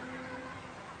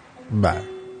 بله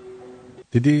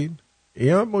دیدین؟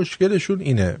 یا مشکلشون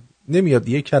اینه، نمیاد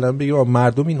یه کلمه بگه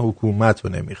مردم این حکومت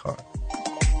رو نمیخوان.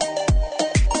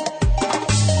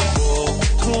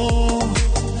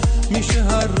 میشه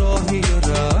هر راهی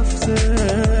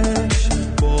رفتش،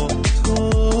 با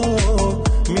تو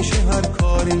میشه هر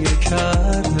کاری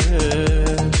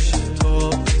کردش، تا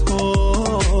تو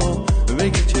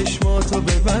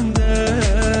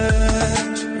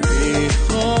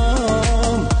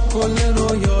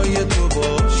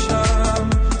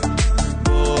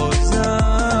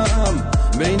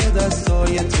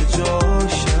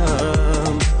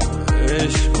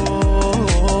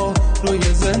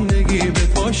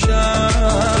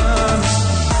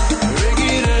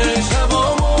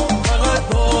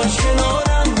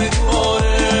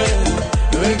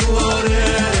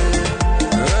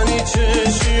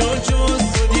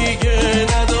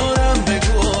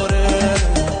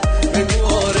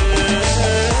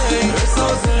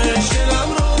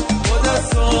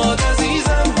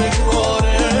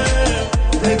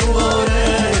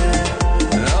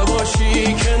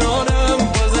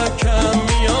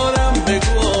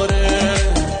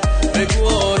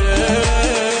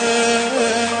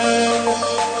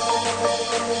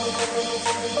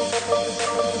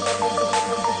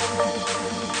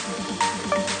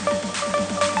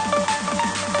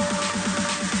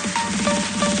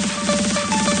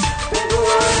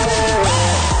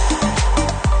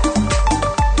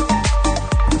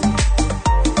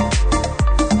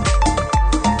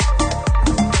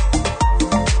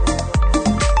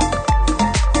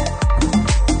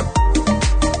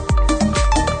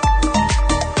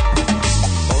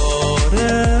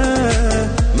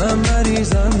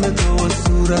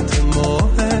صورت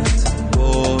ماهت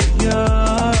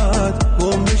باید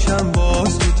گم بشم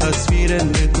باز تو تصویر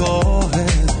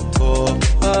نگاهت تا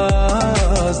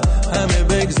از همه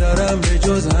بگذرم به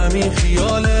جز همین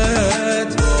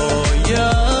خیالت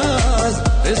باید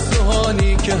حس و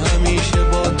حالی که همیشه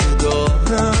با تو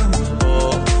دارم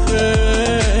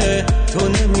آخه تو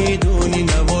نمیدونی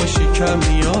نباشی کم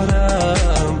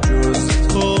میارم جز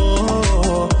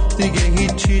تو دیگه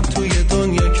هیچی توی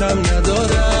دنیا کم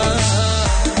ندارم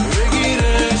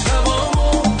بگیره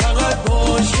شبامو فقط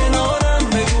باش کنارم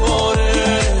بگو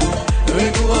آره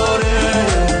بگو آره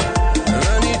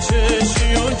من هیچ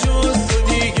چشی و جز تو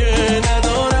دیگه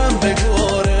ندارم بگو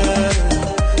آره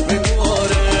بگو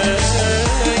آره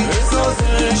بساز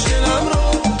شلم رو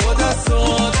با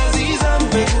دستات عزیزم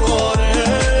بگو آره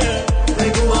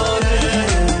بگو آره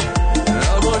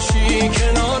نباشی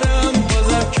کنارم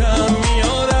بازم کم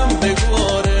میارم بگو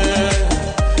آره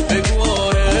بگو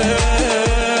آره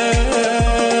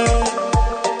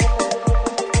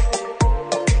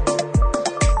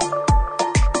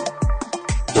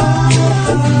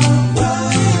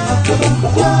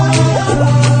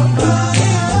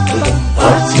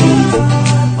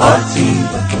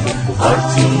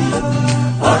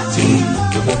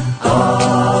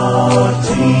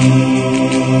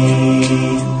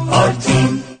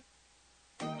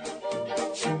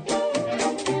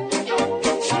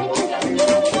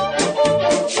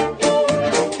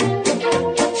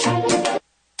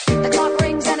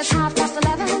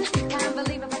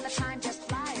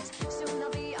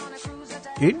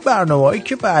این برنامه‌ای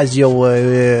که بعضیا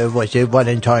واسه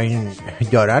والنتاین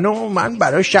دارن و من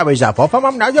برای شب زفافم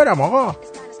هم ندارم آقا،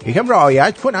 یکم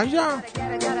رعایت کن عزیزم.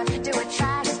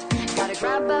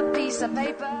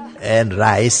 این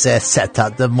رئیس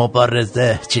ستاد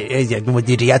مبارزه یک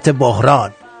مدیریت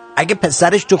بحران اگه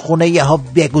پسرش تو خونه یه ها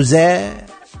بگوزه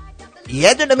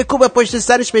یه دونه میکوبه پشت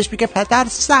سرش بهش میگه پدر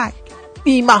سگ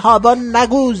بیمه هابا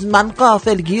نگوز من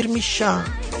غافلگیر میشم.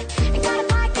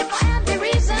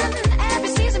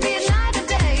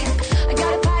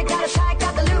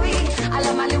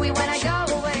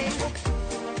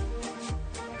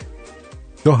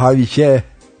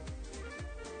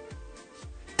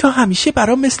 تو همیشه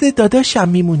برام مثل داداشم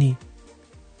میمونی.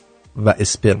 و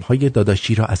اسپرم های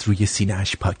داداشی را از روی سینه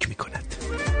اش پاک میکند.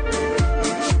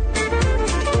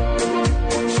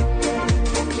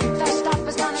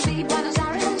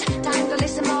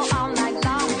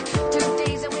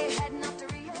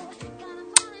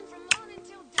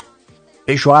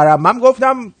 به شوهرم من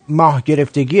گفتم ماه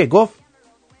گرفتگیه، گفت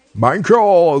من که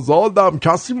آزادم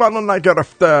کسی منو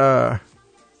نگرفته.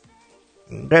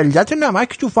 قلت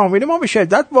نمک تو فامیل ما به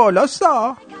شدت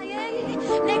بالاستا.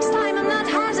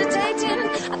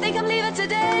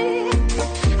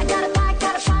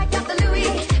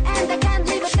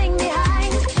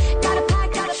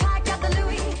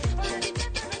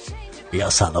 یا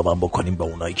سلامم بکنیم به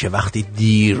اونایی که وقتی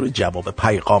دیر جواب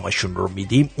پیغامشون رو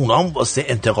میدیم اونام واسه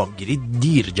انتقام گیری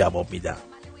دیر جواب میدن.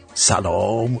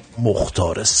 سلام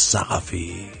مختار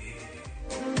ثقفی.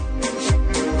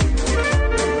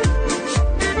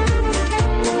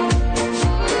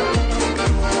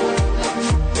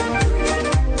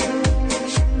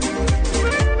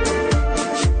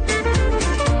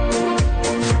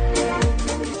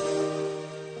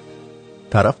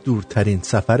 طرف دورترین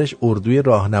سفرش اردوی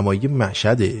راهنمایی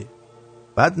مشهده،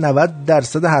 بعد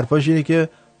 90% حرفاش اینه که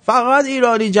فقط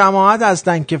ایرانی جماعت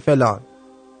هستن که فلان،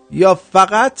 یا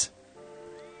فقط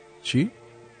چی؟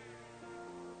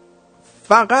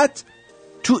 فقط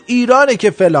تو ایرانه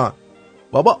که فلان.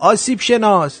 بابا آسیب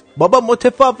شناس، بابا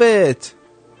متفاوت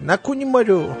نکنیم ما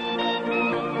رو.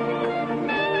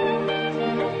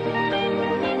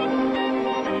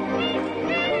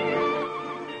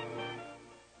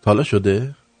 حالا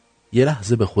شده یه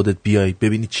لحظه به خودت بیای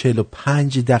ببینی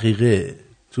 45 دقیقه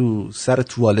تو سر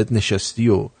توالت نشستی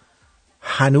و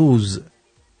هنوز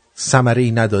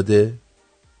ثمره‌ای نداده؟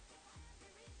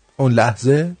 اون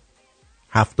لحظه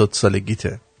 70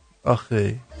 سالگیته.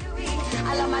 آخه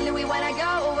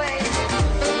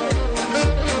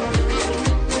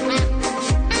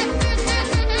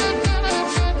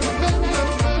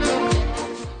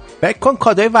فکر کن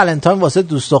کادوی ولنتاین واسه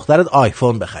دوست دخترت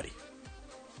آیفون بخری.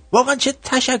 واقعا چه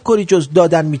تشکری جز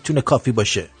دادن میتونه کافی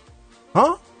باشه؟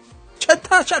 ها؟ چه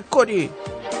تشکری؟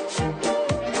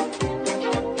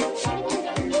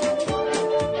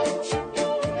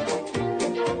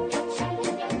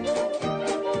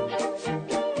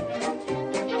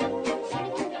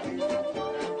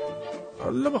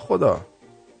 الله به خدا.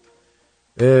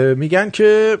 میگن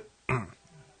که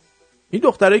این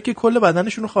دخترایی که کل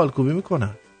بدنشون رو خالکوبی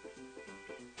میکنن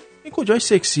این کجای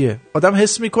سکسیه؟ آدم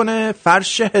حس میکنه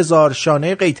فرش 1000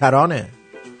 شانه قیطرانه.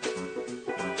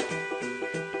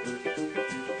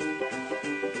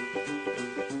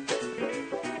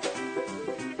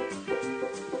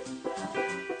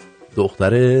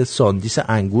 دختر ساندیس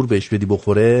انگور بهش بدی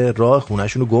بخوره راه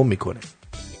خونهشونو گم میکنه.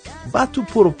 بعد تو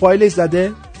پروفایلش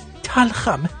زده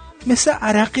تلخم مثل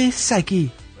عرق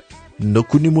سگی،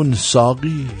 نکنیمون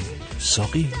ساقی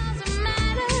ساقی.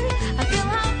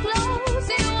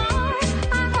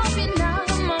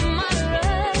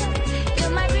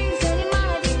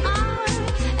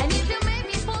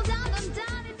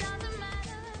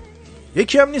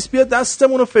 یکی هم نیست بیاد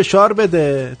دستمونو فشار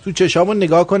بده، تو چشامون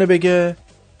نگاه کنه بگه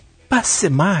بسه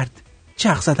مرد،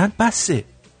 چرخ زدن بسه،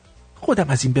 خودم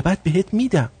از این به بعد بهت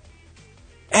میدم.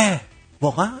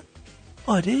 واقعا؟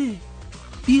 آره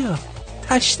بیا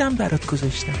تشتم برات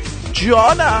گذاشتم.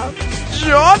 جانم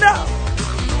جانم.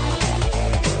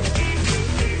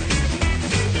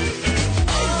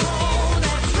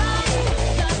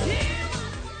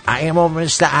 اگه ما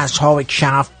مثل اصحاب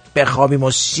کهف بخوابیم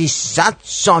و 300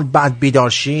 سال بعد بیدار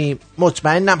شیم،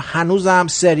 مطمئنم هنوزم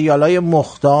سریالای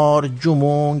مختار،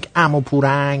 جمونگ، عمو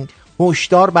پورنگ،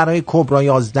 هشدار برای کبرا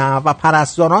 11 و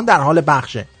پرستاران در حال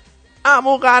بخشه.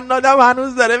 عمو قنادم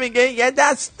هنوز داره میگه یه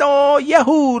دست و یه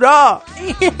هورا.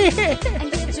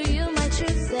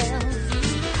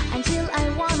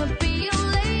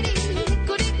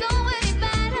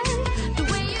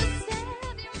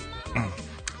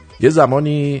 یه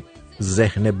زمانی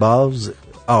ذهن باز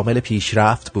عامل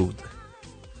پیشرفت بود،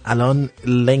 الان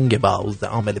لنگ باز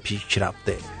عامل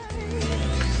پیشرفته.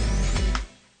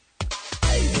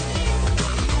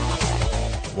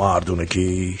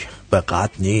 مردونگی به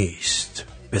قد نیست،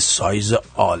 به سایز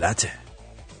آلته.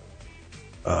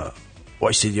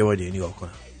 وایسید یه باری نگاه کنم.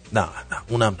 نه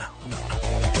اونم نه.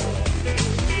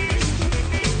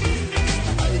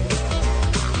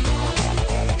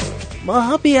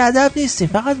 ما بیادب نیستیم،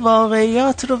 فقط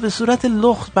واقعیات رو به صورت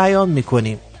لخت بیان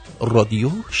میکنیم. رادیو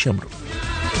شمرون.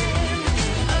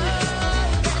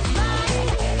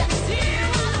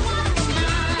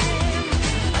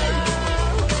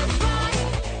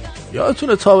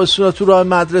 یادتونه تابستون تو راه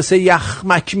مدرسه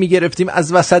یخمک میگرفتیم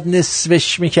از وسط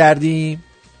نصفش میکردیم؟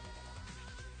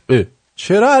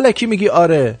 چرا الکی میگی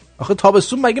آره؟ آخه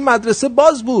تابستون مگه مدرسه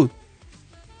باز بود؟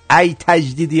 ای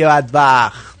تجدیدی بد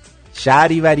وقت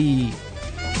شهری وری.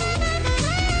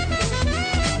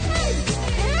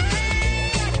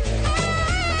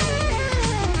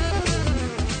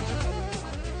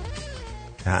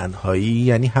 تنهایی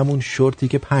یعنی همون شورتی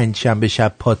که 5 شنبه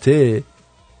شب پاته،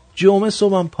 جمعه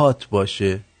صبحم پات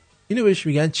باشه. اینو بهش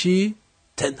میگن چی؟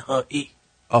 تنهایی.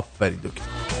 آفرین دکتر.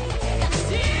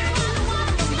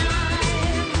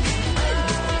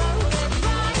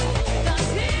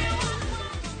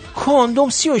 کندوم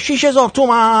 36,000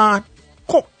 تومان.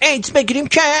 خب ایدز بگیریم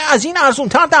که از این ارزون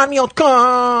تر در میاد که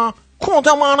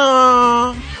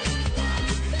کندومانم.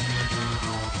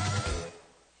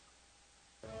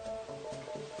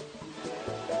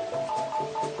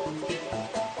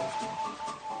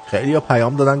 خیلی ها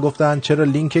پیام دادن گفتن چرا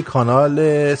لینک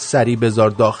کانال سری بذار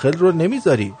داخل رو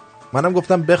نمیذاری؟ منم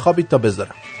گفتم بخوابید تا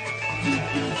بذارم.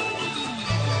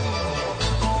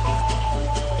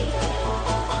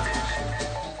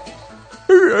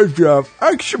 عجب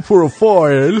عکس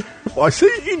پروفایل واسه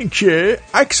این که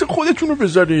عکس خودتون رو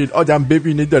بذارید آدم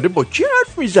ببینه داره با کی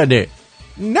حرف میزنه،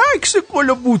 نه عکس گل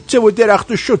و بوته و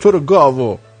درخت و شتر و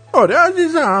گاو. آره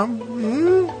عزیزم.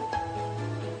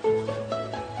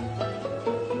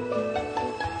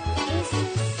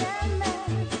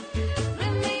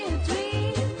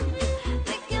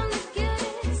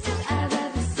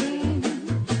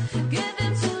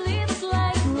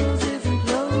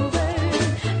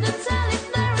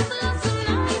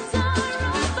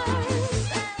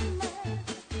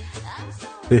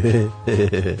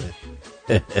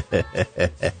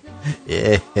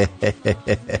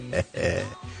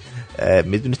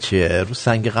 میدونی چیه؟ رو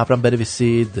سنگ قبرم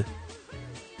بنویسید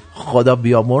خدا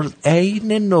بیامرز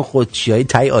عین نخودچیای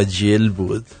تای آجیل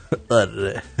بود.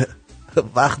 آره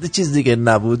وقتی چیز دیگه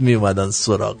نبود میومدن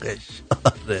سراغش.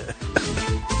 آره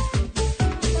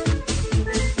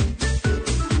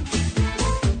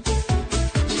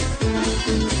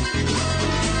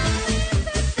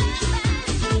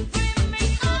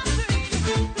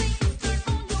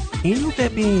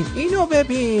اینو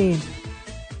ببین.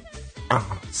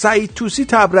 سعید توسی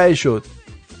تبرئه شد.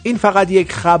 این فقط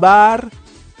یک خبر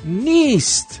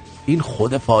نیست، این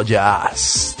خود فاجعه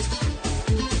است.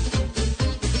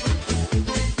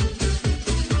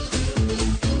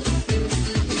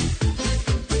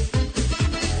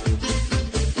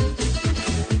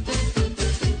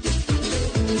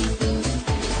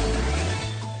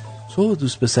 تو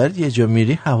دوست پسر یه جا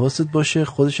میری حواست باشه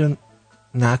خودشون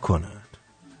نکنن.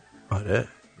 آره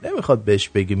نمیخواد بهش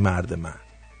بگی مرد من،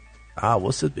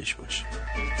 حواست بهش باشه.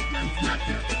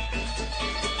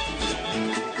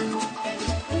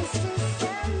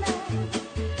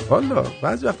 والا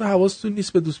بعضی وقتا حواستون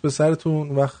نیست به دوست پسرتون،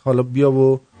 وقت حالا بیا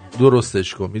و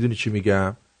درستش کن. میدونی چی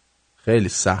میگم؟ خیلی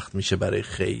سخت میشه برای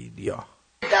خیلیا.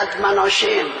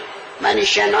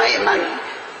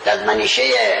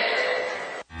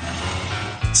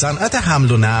 صنعت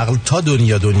حمل و نقل تا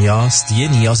دنیاست یه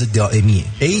نیاز دائمیه.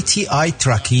 ATI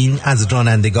تراکین از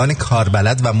رانندگان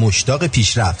کاربلد و مشتاق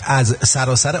پیشرفت از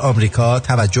سراسر آمریکا،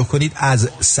 توجه کنید از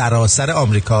سراسر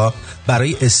آمریکا،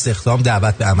 برای استخدام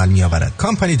دعوت به عمل می آورد.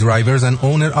 Company Drivers and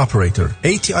Owner Operator.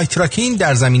 ATI تراکین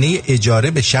در زمینه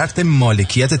اجاره به شرط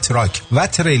مالکیت تراک و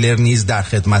تریلر نیز در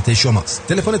خدمت شماست.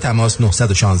 تلفن تماس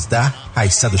 916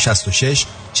 866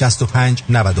 65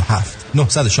 97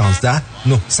 916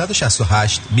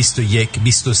 968 21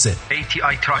 23.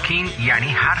 ATI تراکین یعنی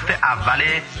حرف اول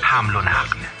حمل و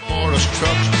نقل.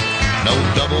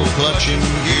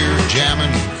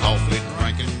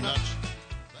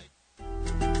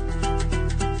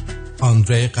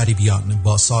 آندره قریبیان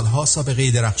با سالها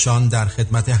سابقه درخشان در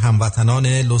خدمت هموطنان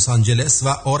لس آنجلس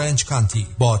و اورنج کانتی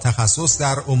با تخصص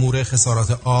در امور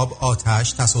خسارات آب،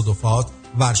 آتش، تصادفات،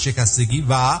 ورشکستگی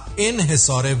و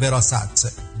انحصار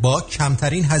وراثت با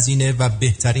کمترین هزینه و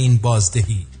بهترین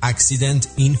بازدهی.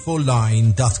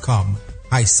 accidentinfoline.com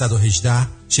 818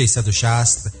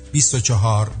 660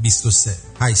 24 23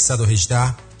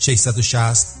 818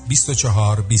 660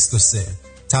 24 23.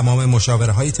 تمام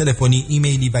مشاوره‌های تلفنی،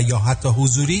 ایمیلی و یا حتی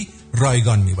حضوری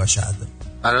رایگان میباشد.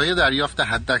 برای دریافت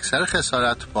حداکثر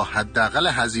خسارت با حداقل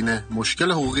هزینه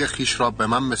مشکل حقوقی خیش را به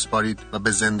من بسپارید و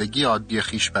به زندگی عادی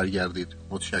خیش برگردید.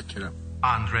 متشکرم.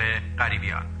 آندره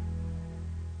قریبیان.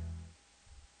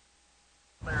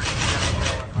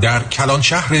 در کلان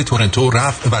شهر تورنتو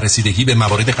رفع و رسیدگی به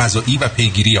موارد قضایی و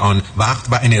پیگیری آن وقت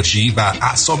و انرژی و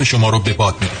اعصاب شما رو به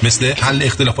باد می‌بره. مثل حل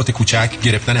اختلافات کوچک،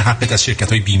 گرفتن حقت از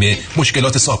شرکت‌های بیمه،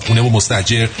 مشکلات صاحبخونه و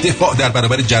مستاجر، دفاع در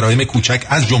برابر جرایم کوچک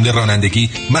از جمله رانندگی،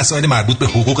 مسائل مربوط به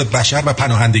حقوق بشر و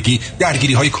پناهندگی،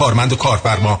 درگیری‌های کارمند و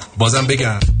کارفرما. بازم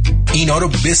بگم اینا رو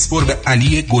بسپر به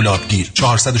علی گلابگیر.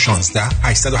 416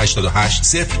 888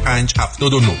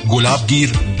 0579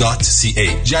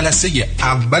 gulabgir.ca. جلسه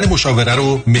اول مشاوره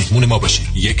رو مهمون ما باشید.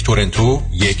 یک تورنتو،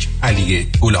 یک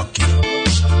علی گلابگیر.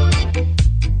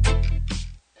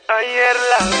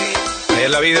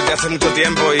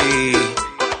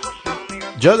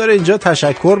 جا داره اینجا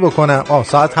تشکر بکنم.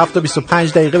 ساعت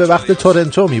 7:25 به وقت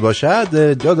تورنتو می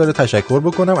باشد. جا داره تشکر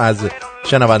بکنم از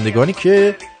شنوندگانی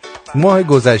که ماه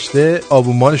گذشته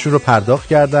آبونمانشون رو پرداخت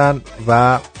کردن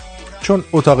و چون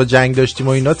اتاق جنگ داشتیم و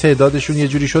اینا تعدادشون یه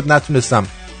جوری شد نتونستم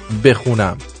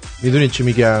بخونم. میدونید چی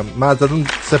میگم؟ من ازتون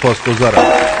سپاسگزارم.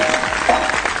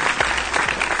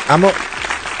 اما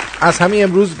از همین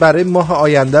امروز برای ماه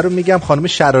آینده رو میگم. خانم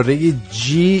شراره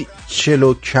جی،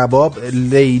 چلو کباب،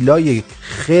 لیلای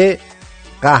خ،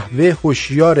 قهوه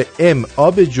هوشیار ام،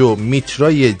 آبجو،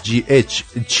 میترای جی اچ،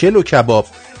 چلو کباب،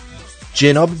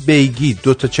 جناب بیگی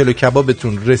 2 تا چلو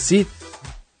کبابتون رسید.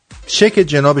 چک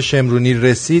جناب شمرونی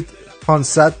رسید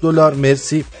 $500.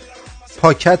 مرسی.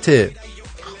 پاکت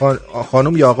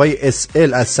خانم یا آقای اس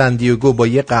ال از سندیگو با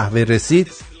یه قهوه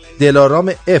رسید.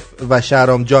 دلارام اف و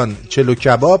شهرام جان چلو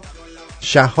کباب،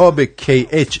 شهاب کی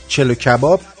اچ چلو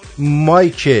کباب،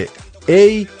 مایک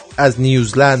ای از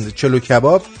نیوزلند چلو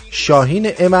کباب،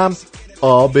 شاهین امم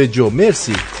آبجو.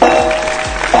 مرسی.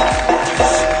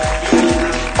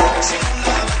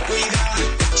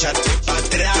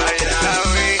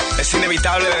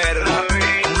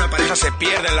 Se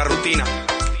pierde en la rutina,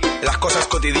 las cosas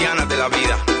cotidianas de la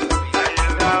vida.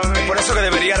 Por eso que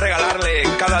debería regalarle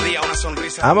cada día una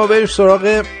sonrisa. اما بریم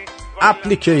سراغ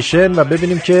اپلیکیشن و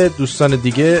ببینیم که دوستان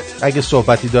دیگه اگه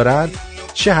صحبتی دارن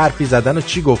چه حرفی زدن و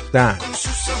چی گفتن.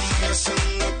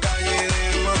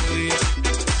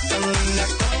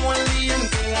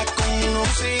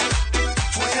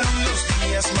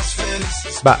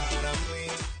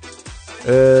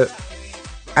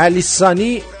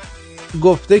 علیسانی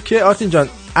گفته که آرتین جان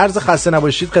عرض خسته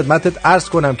نباشید خدمتت عرض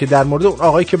کنم که در مورد اون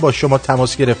آقایی که با شما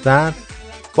تماس گرفتن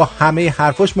با همه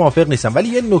حرفاش موافق نیستم، ولی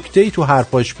یه نکته‌ای تو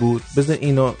حرفاش بود. بذار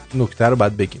اینو نکته رو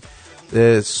بعد بگیم.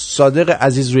 صادق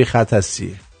عزیز روی خط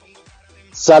هستی.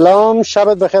 سلام،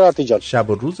 شبت بخیر آرتین جان. شب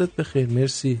و روزت بخیر.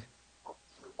 مرسی.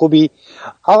 خوبی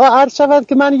آقا؟ عرض شود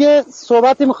که من یه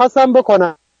صحبتی می‌خواستم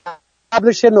بکنم.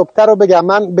 قبلش نکته رو بگم.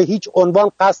 من به هیچ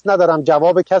عنوان قصد ندارم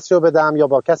جواب کسی رو بدم یا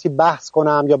با کسی بحث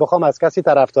کنم یا بخوام از کسی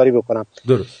طرفداری بکنم.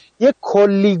 درست. یه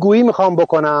کلیگویی میخوام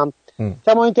بکنم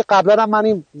کما اینکه قبلا هم من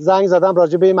این زنگ زدم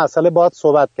راجع به این مسئله باهات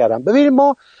صحبت کردم. ببینید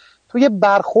ما توی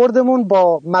برخوردمون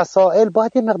با مسائل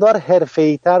باید یه مقدار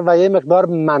حرفه‌ای‌تر و یه مقدار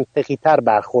منطقی‌تر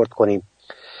برخورد کنیم.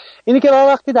 اینی که ما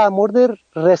وقتی در مورد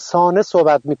رسانه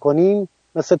صحبت می‌کنیم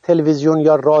مثل تلویزیون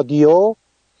یا رادیو،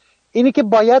 اینی که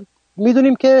باید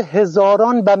میدونیم که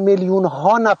هزاران و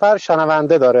میلیون‌ها نفر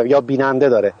شنونده داره یا بیننده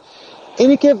داره.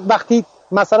 اینی که وقتی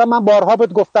مثلا من بارها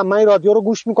بهت گفتم من این رادیو رو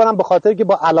گوش میکنم به خاطر که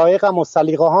با علایقم و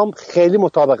سلیقه‌هام خیلی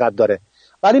مطابقت داره،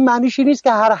 ولی معنیش این نیست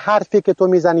که هر حرفی که تو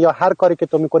میزنی یا هر کاری که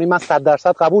تو میکنی من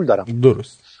 100% قبول دارم.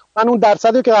 درست. من اون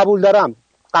درصدی که قبول دارم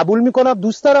قبول میکنم،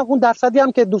 دوست دارم. اون درصدی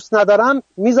هم که دوست ندارم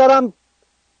میذارم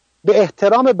به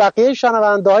احترام بقیه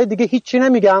شنونده های دیگه، هیچی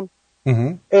نمیگم،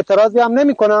 اعتراضی هم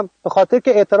نمیکنم، به خاطر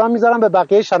که احترام میذارم به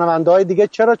بقیه شنونده های دیگه.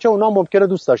 چرا؟ چون اونا ممکنه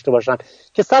دوست داشته باشن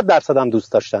که 100% هم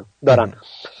دوست دارن.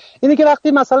 اینی که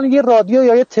وقتی مثلا یه رادیو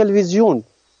یا یه تلویزیون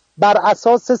بر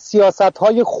اساس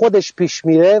سیاست‌های خودش پیش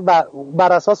میره و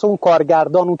بر اساس اون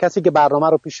کارگردان، اون کسی که برنامه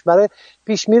رو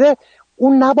پیش میره،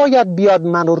 اون نباید بیاد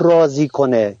منو راضی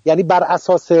کنه، یعنی بر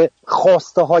اساس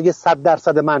خواسته های 100%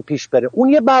 من پیش بره. اون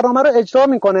یه برنامه رو اجرا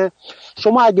میکنه.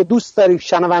 شما اگه دوست داری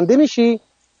شنونده میشی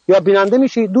یا بیننده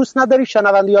میشی، دوست نداری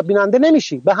شنونده یا بیننده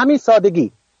نمیشی، به همین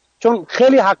سادگی، چون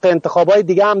خیلی حق انتخابای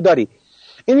دیگه هم داری.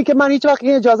 اینی که من هیچ وقت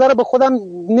این اجازه رو به خودم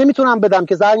نمیتونم بدم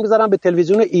که زنگ بزنم به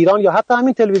تلویزیون ایران یا حتی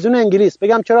همین تلویزیون انگلیس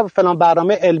بگم چرا فلان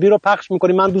برنامه البی رو پخش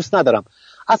میکنی، من دوست ندارم.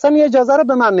 اصلا این اجازه رو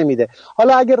به من نمیده.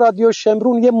 حالا اگه رادیو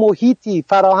شمرون یه محیطی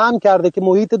فراهم کرده که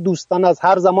محیط دوستانه، از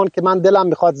هر زمان که من دلم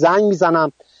میخواد زنگ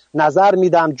میزنم، نظر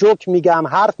میدم، جوک میگم،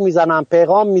 حرف میزنم،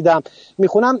 پیغام میدم،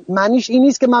 میخونم، معنیش این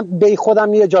نیست که من به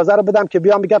خودم یه اجازه رو بدم که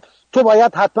بیام بگم تو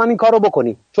باید حتما این کارو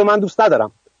بکنی چون من دوست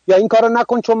ندارم، یا این کارو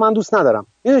نکن چون من دوست ندارم.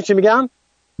 میدونی چی میگم؟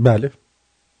 بله.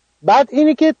 بعد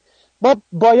اینی که ما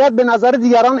باید به نظر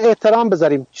دیگران احترام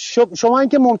بذاریم. شما این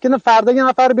که ممکنه فردا یه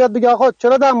نفر بیاد بگه آقا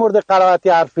چرا در مورد قرائتی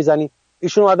حرف میزنی؟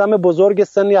 ایشون آدم بزرگ،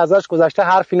 سنی ازش گذشته،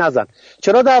 حرفی نزن.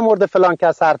 چرا در مورد فلان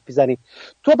کس حرف میزنی؟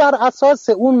 تو بر اساس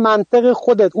اون منطق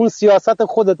خودت، اون سیاست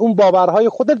خودت، اون باورهای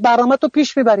خودت برنامه‌تو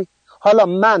پیش میبری. حالا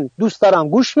من دوست دارم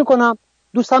گوش میکنم،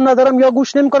 دوستم ندارم یا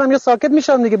گوش نمیکنم یا ساکت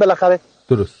میشم دیگه بالاخره.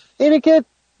 درست. اینی که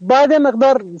باید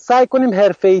مقدار سعی کنیم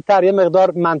حرفه‌ای‌تر، یه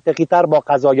مقدار منطقی‌تر با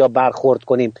قضایا برخورد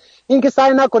کنیم. این که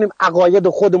سعی نکنیم عقاید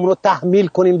خودمون رو تحمیل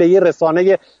کنیم به یه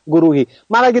رسانه گروهی.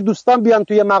 من اگه دوستان بیان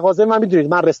توی مغازه من،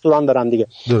 میدونید من رستوران دارم دیگه،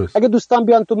 درست. اگه دوستان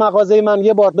بیان تو مغازه من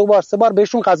یه بار، دو بار، سه بار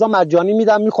بهشون غذا مجانی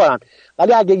میدم میخورن،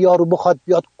 ولی اگه یارو بخواد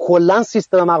بیاد کلا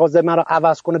سیستم مغازه من رو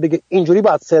عوض کنه، بگه اینجوری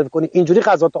باید سرو کنی، اینجوری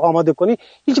غذاتو آماده کنی،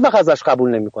 هیچ وقت ازش قبول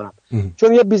نمیکنم.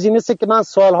 چون یه بیزینسی که من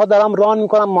سالها دارم ران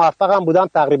میکنم، موفقم بودم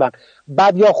تقریبا،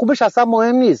 بد یا خوبش اصلا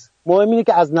مهم نیست. مهم اینه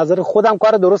که از نظر خودم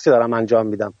کار درستی دارم انجام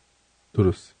میدم.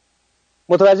 درست.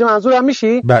 متوجه منظورم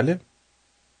میشی؟ بله.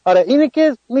 آره، اینه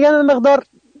که میگن مقدار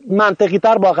منطقی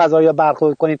تر با قضایا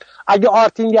برخورد کنید. اگه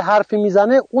آرتین یه حرفی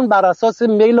میزنه، اون بر اساس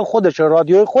میل خودشه،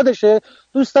 رادیوی خودشه،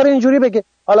 دوست داره اینجوری بگه.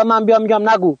 حالا من بیام میگم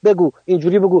نگو، بگو،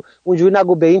 اینجوری بگو، اونجوری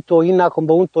نگو، به این توهین نکن،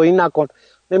 به اون توهین نکن،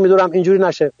 نمیدونم اینجوری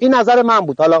نشه. این نظر من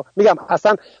بود. حالا میگم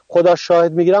اصلا خدا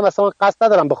شاهد میگیرم، اصلا من قصد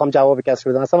ندارم بخوام جواب کسی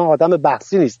بدم، اصلا من آدم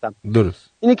بحثی نیستم. درست.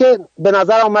 اینی که به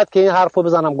نظر اومد که این حرفو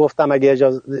بزنم، گفتم اگه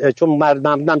اجازه، چون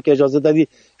ممنونم که اجازه دادی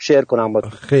شیر کنم با تو.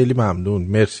 خیلی ممنون.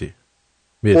 مرسی.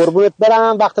 قربونت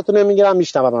برم، وقتتون نمیگیرم،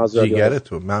 میشنوم از رادیو.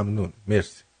 جیگرتو. ممنون.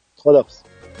 مرسی. خداحافظ.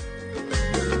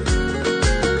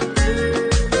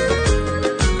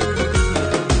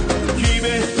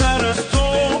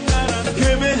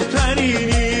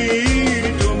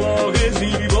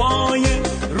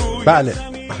 بله.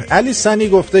 علی سنی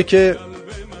گفته که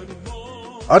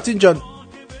آرتین جان،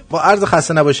 با عرض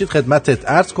خسته نباشید خدمتت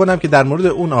عرض کنم که در مورد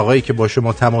اون آقایی که با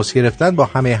شما تماس گرفتن با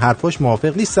همه حرفاش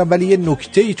موافق نیستم، ولی یه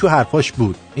نکته‌ای تو حرفاش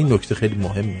بود. این نکته خیلی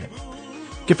مهمه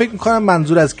که فکر می‌کنم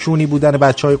منظور از کونی بودن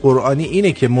بچهای قرآنی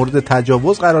اینه که مورد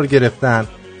تجاوز قرار گرفتن،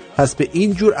 پس به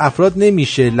این جور افراد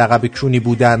نمیشه لقب کونی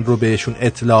بودن رو بهشون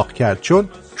اطلاق کرد، چون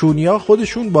کونی‌ها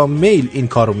خودشون با میل این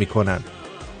کارو میکنن.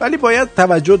 ولی باید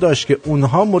توجه داشت که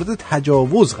اونها مورد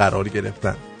تجاوز قرار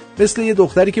گرفتن. مثل یه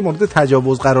دختری که مورد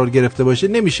تجاوز قرار گرفته باشه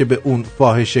نمیشه به اون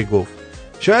فاحشه گفت.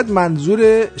 شاید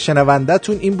منظور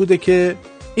شنونده‌تون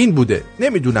این بوده،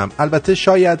 نمیدونم. البته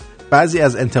شاید بعضی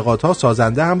از انتقادها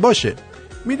سازنده هم باشه.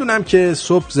 میدونم که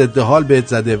صبح ضد حال بهت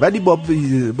زده، ولی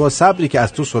با صبری که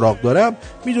از تو سراغ دارم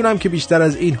میدونم که بیشتر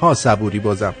از اینها صبوری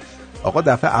بازم. آقا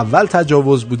دفعه اول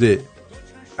تجاوز بوده،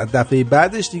 دفعه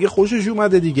بعدش دیگه خوشش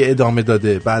اومده دیگه، ادامه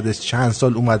داده، بعدش چند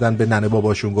سال اومدن به ننه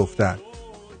باباشون گفتن.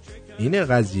 اینه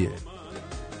قضیه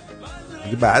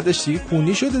دیگه. بعدش دیگه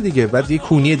کونی شده دیگه، بعد دیگه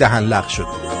کونی دهن لق شده.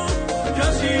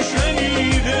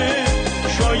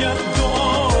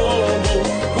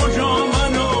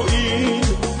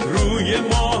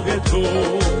 تو،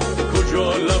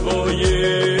 کجا لبای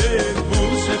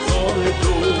بوس خال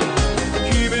تو،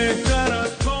 کی بهتر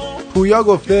از تو. پویا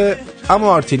گفته اما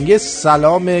آرتین یه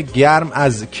سلام گرم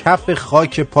از کف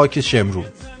خاک پاک شمرو،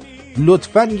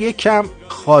 لطفاً یکم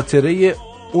خاطره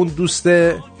اون دوست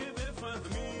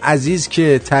عزیز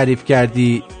که تعریف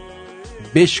کردی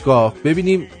بشکاف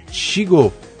ببینیم چی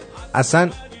گفت. اصلا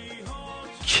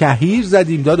کهیر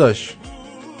زدیم داداش.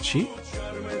 چی؟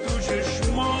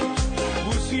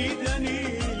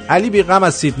 علی بیغم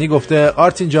از سیدنی گفته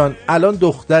آرتین جان الان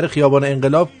دختر خیابان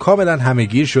انقلاب کاملا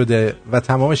همه‌گیر شده و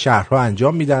تمام شهرها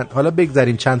انجام میدن. حالا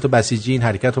بگذاریم چند تا بسیجی این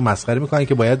حرکت رو مسخره میکنن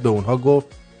که باید به اونها گفت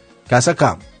کسا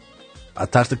کم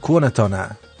اترت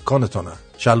کونتانه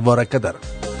شلوارکه دارم.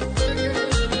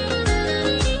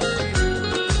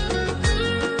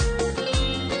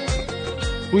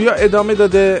 گویا ادامه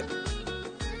داده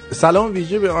سلام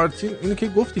ویژه به آرتین. اینو که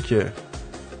گفتی که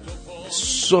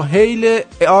سهیل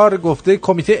آر گفته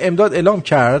کمیته امداد اعلام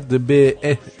کرد به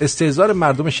استحضار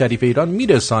مردم شریف ایران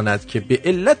میرساند که به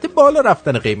علت بالا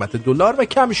رفتن قیمت دلار و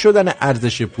کم شدن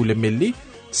ارزش پول ملی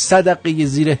صدقه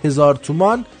زیر 1000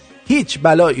 تومان هیچ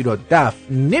بلایی را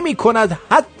دفع نمی کند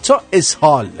حتی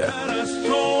اسهال.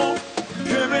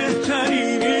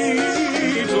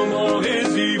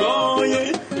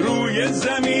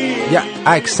 یه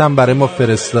عکس هم برای ما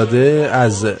فرستاده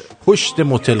از پشت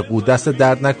متلقو، دست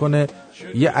درد نکنه.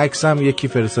 یه عکس هم یکی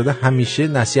فرستاده، همیشه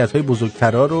نصیحت‌های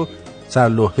بزرگترا رو سر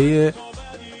لوحه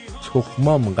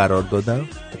تخمام قرار دادم.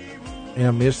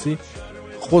 اینم مرسی.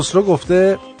 خسرو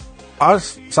گفته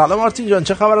سلام آرتین جان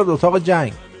چه خبر از اتاق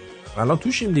جنگ؟ الان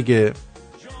توشیم دیگه،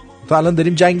 تا الان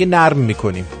داریم جنگ نرم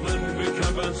میکنیم،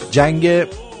 جنگ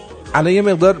الان یه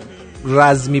مقدار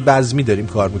رزمی بزمی داریم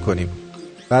کار میکنیم،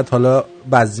 بعد حالا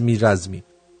بزمی رزمی.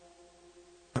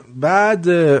 بعد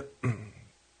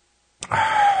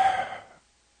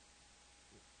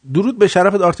درود به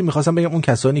شرفت آرتین، میخواستم بگم اون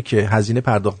کسانی که هزینه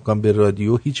پرداخت میکنن به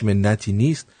رادیو هیچ منتی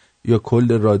نیست، یا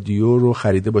کل رادیو رو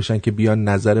خریده باشن که بیان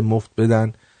نظر مفت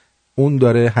بدن، اون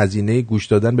داره هزینه گوش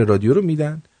دادن به رادیو رو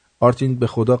میدن. آرتین به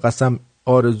خدا قسم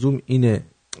آرزوم اینه.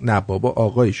 نه بابا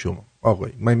آقای شما،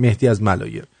 آقای من مهدی از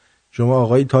ملایر، شما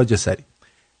آقای تاج سری.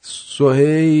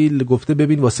 سهیل گفته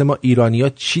ببین واسه ما ایرانی‌ها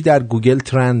چی در گوگل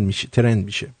ترند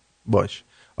میشه. باش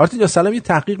آرتین جان سلام، یه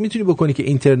تحقیق میتونی بکنی که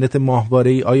اینترنت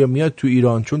ماهواره‌ای آیا میاد تو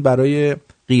ایران؟ چون برای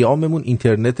قیاممون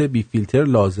اینترنت بی فیلتر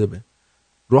لازمه.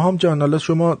 روحام جان حالا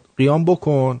شما قیام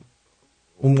بکن.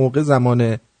 اون موقع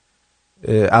زمان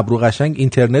ابرو قشنگ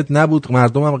اینترنت نبود،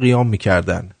 مردم هم قیام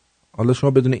میکردن. حالا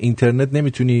شما بدون اینترنت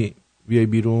نمیتونی بیای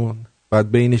بیرون،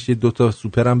 بعد بینش یه دوتا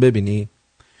سوپر هم ببینی.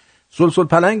 سلسل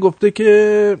پلنگ گفته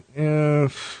که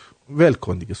ول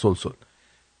کن دیگه سلسل.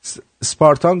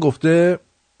 سپارتان گفته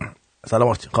سلام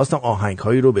آرتین، خواستم آهنگ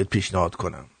هایی رو بهت پیشنهاد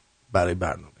کنم برای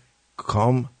برنامه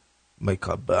کام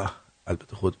میکابه،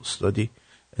 البته خود استادی،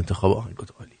 انتخاب آهنگات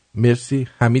عالی. مرسی.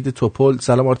 حمید توپل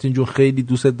سلام آرتین جون خیلی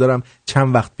دوست دارم.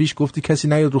 چند وقت پیش گفتی کسی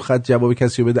نیاد رو خط جواب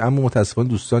کسی رو بده، اما متاسفانه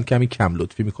دوستان کمی کم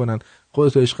لطفی میکنن.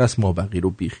 خودت عشق است ما بقیه رو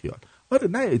بی خیال. آره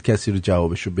نیاد کسی رو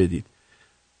جوابشو بدید.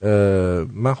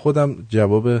 من خودم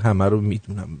جواب همه رو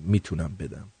میتونم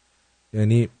بدم،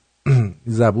 یعنی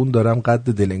زبون دارم قد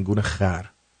دلنگون خر،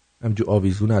 همجور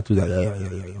آویزونه تو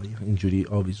اینجوری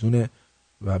آویزونه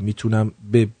و میتونم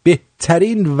به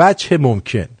بهترین وجه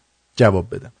ممکن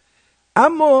جواب بدم.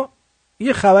 اما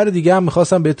یه خبر دیگه هم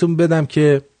میخواستم بهتون بدم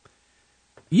که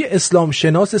یه اسلام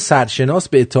شناس سرشناس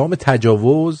به اتهام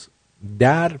تجاوز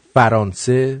در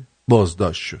فرانسه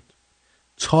بازداشت شد.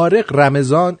 طارق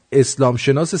رمضان، اسلام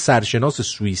شناس سرشناس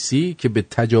سوئیسی که به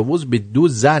تجاوز به 2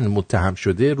 زن متهم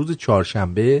شده، روز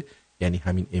چهارشنبه یعنی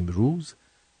همین امروز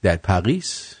در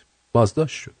پاریس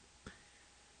بازداشت شد.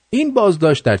 این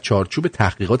بازداشت در چارچوب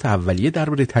تحقیقات اولیه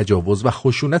درباره تجاوز و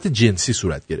خشونت جنسی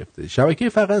صورت گرفته. شبکه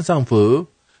فرانس انفو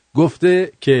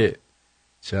گفته که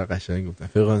چرا قشنگ گفتن،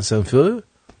 فرانس انفو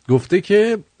گفته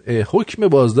که حکم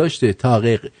بازداشت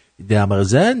طارق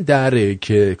رمضان در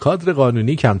که کادر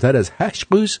قانونی کمتر از 8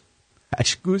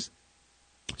 روز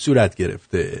صورت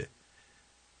گرفته.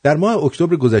 در ماه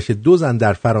اکتبر گذشته 2 زن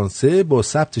در فرانسه با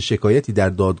ثبت شکایتی در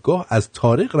دادگاه از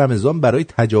طارق رمضان برای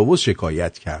تجاوز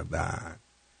شکایت کردند.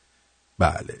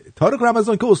 بله، طارق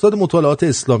رمضان که استاد مطالعات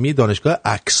اسلامی دانشگاه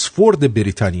اکسفورد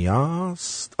بریتانیا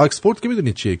است. اکسفورد که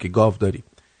میدونید چیه، که گاوداری،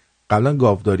 قبلا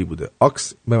گاوداری بوده.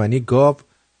 اکس به معنی گاو،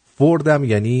 فورد هم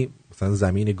یعنی مثلا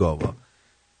زمین گاوا.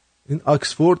 این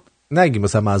اکسفورد نگیم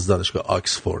مثلا من از دانشگاه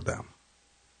اکسفوردم.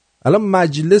 الان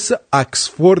مجلس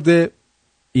اکسفورد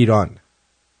ایران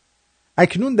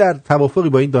اکنون در توافقی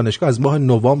با این دانشگاه از ماه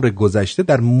نوامبر گذشته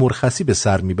در مرخصی به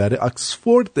سر میبره.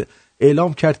 اکسفورد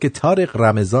اعلام کرد که طارق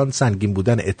رمضان سنگین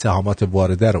بودن اتهامات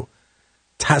وارده رو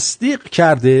تصدیق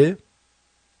کرده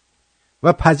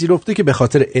و پذیرفته که به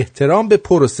خاطر احترام به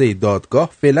پروسه دادگاه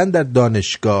فعلا در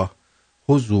دانشگاه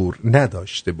حضور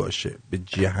نداشته باشه. به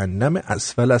جهنم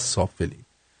اسفل از سافلین.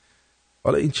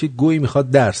 حالا این چه گویی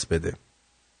میخواد درس بده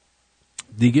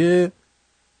دیگه.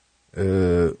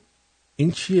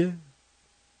 این چیه؟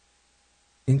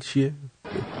 این چیه؟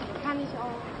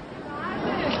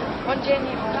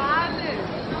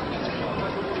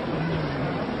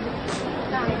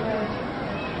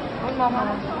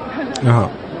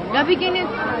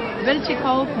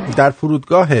 در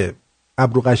فرودگاه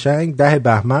ابروقشنگ 10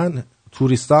 بهمن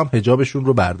توریستا هم حجابشون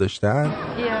رو برداشتن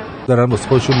دارن واسه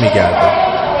خودشون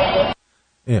میگردن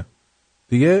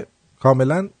دیگه.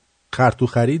 کاملا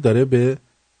خرطوخری داره به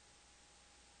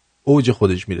اوج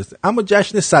خودش میرسه. اما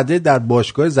جشن صدای در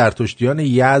باشگاه زرتشتیان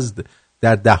یزد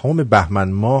در 10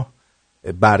 بهمن ماه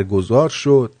برگزار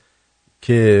شد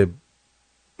که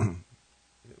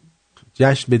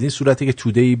جشن بدین صورتی که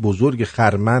توده‌ای بزرگ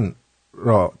خرمن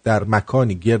را در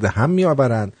مکانی گرد هم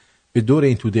میآورند. به دور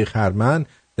این توده خرمن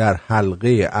در حلقه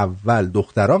اول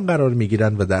دختران قرار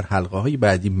میگیرند و در حلقه های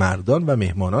بعدی مردان و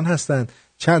مهمانان هستند.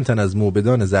 چند تن از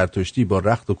موبدان زرتشتی با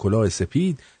رخت و کلاه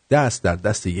سپید دست در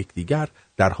دست یکدیگر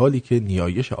در حالی که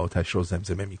نیایش آتش را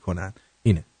زمزمه میکنند.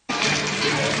 اینه.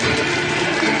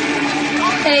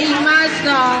 ای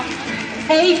مزدا،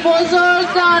 ای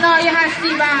بزرگ دانای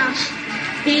هستی بخش،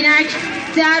 اینک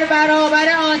در برابر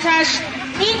آتش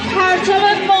این پرتاب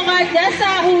مقدس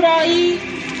اهورایی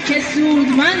که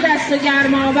سودمند است و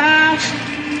گرما بخش،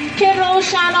 که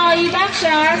روشنایی بخش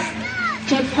است،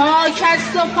 که پاک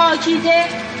است و پاکیده،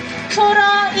 تو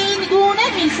را این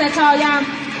گونه می ستایم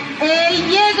ای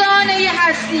یگانه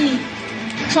هستی.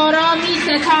 تو را می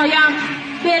ستایم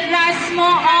به رسم و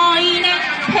آیین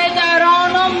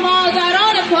پدران و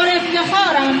مادران پر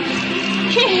افتخارم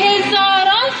که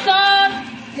هزاران سال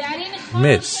در این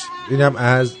خانه. اینم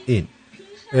از این.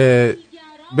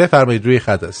 بفرمایید روی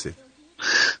خط هستید.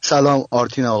 سلام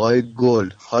آرتین آقای گل،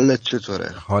 حالت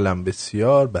چطوره؟ حالم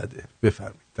بسیار بده.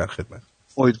 بفرمایید در خدمت.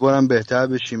 امیدوارم بهتر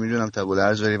بشی. میدونم تبول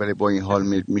عرض داری ولی با این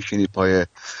حال میشینی پای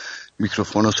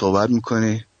میکروفون رو صحبت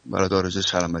میکنی. برات آرزوی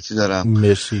سلامتی دارم.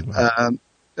 مرسی.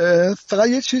 فقط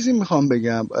یه چیزی میخوام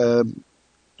بگم.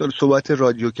 صحبت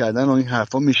رادیو کردن و این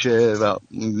حرفا میشه و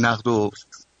نقد و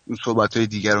صحبت‌های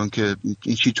دیگران که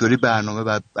این چطوری برنامه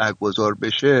باید برگزار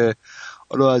بشه.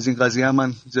 حالا از این قضیه هم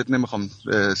من زیاد نمیخوام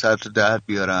سرت درد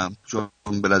بیارم چون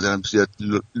به نظرم زیاد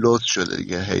لوس شده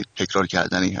دیگه، هی تکرار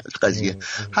کردن این قضیه.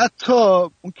 حتی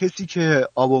اون کسی که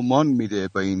آبومان میده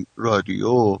با این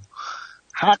رادیو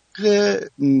حق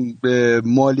به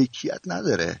مالکیت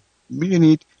نداره.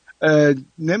 میدونید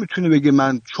نمیتونه بگه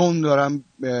من چون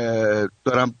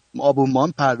دارم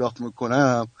آبومان پرداخت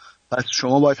میکنم پس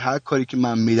شما باید هر کاری که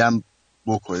من میدم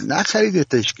بکنید.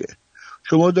 نخریدتش که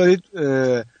شما دارید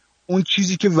اون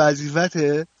چیزی که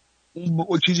وظیفته،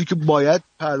 اون چیزی که باید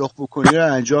پرداخت بکنی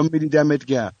رو انجام میدی. دمت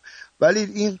گرم. ولی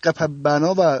این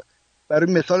بنا و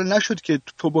برای مثال نشد که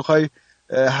تو بخوای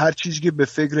هر چیزی که به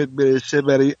فکرت برسه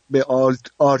برای به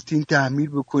آرتین تحمیل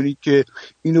بکنی که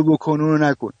اینو بکن اونو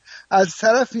نکن. از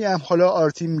طرفی هم حالا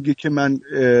آرتین میگه که من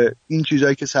این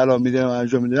چیزایی که سلام میدم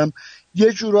انجام میدم.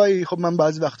 یه جورایی خب من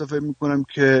بعضی وقتا فکر میکنم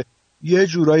که یه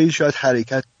جورایی شاید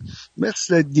حرکت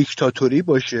مثل دیکتاتوری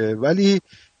باشه، ولی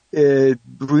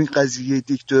روی این قضیه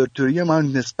دیکتاتوری من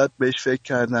نسبت بهش فکر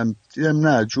کردم دیدم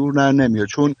نه، جور نمیاد.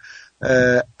 چون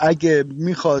اگه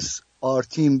میخواست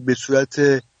آرتین به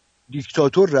صورت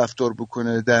دیکتاتور رفتار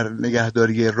بکنه در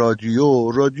نگهداری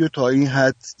رادیو تا این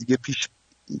حد دیگه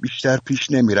بیشتر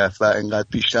پیش نمیرفت و انقدر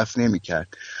پیشرفت نمیکرد.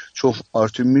 چون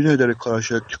آرتین میدونه داره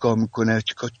کاراشو چیکار میکنه،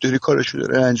 چطوری کاراشو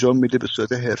داره انجام میده به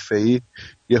صورت حرفه‌ای.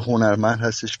 یه هنرمند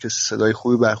هستش که صدای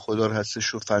خوبی برخوردار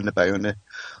هستش و فن بیان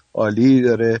عالی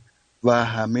داره و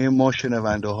همه ما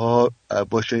شنونده ها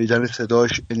با شنیدن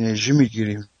صداش انرژی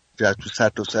میگیریم در تو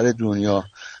سرتاسر دنیا.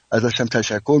 ازش هم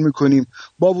تشکر میکنیم.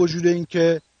 با وجود این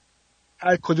که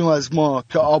هر کدوم از ما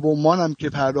که آبومان هم که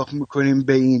پرداخت میکنیم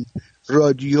به این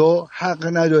رادیو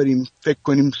حق نداریم فکر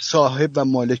کنیم صاحب و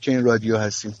مالک این رادیو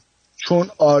هستیم. چون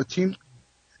آرتین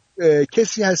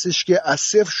کسی هستش که از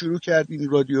صفر شروع کرد این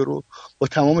رادیو رو با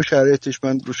تمام شرایطش.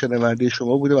 من رو شنونده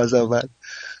شما بودم از اول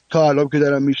تا الان که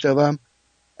دارم میشنوم.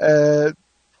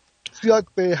 زیاد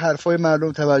به حرفای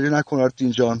مردم توجه نکن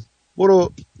آرتین جان،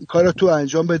 برو کارتو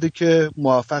انجام بده که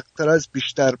موفق تر از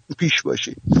بیشتر پیش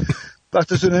باشی.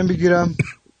 وقتتو نمیگیرم.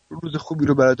 روز خوبی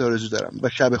رو برات آرزو دارم و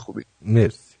شب خوبی.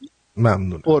 مرسی،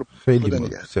 ممنونم. خیلی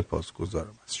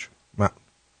سپاسگزارم از شما. ممنون.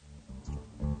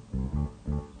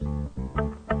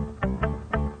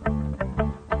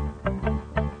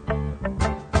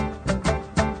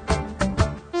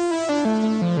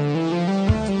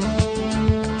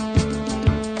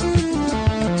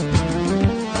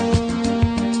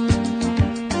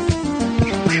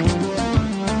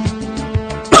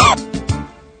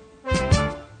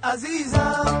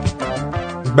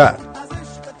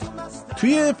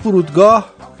 توی فرودگاه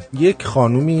یک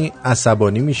خانومی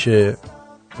عصبانی میشه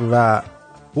و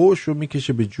فوش رو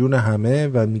میکشه به جون همه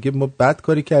و میگه ما بد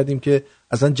کاری کردیم که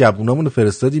اصلا جوونامون رو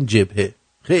فرستادیم جبهه.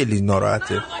 خیلی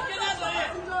ناراحته.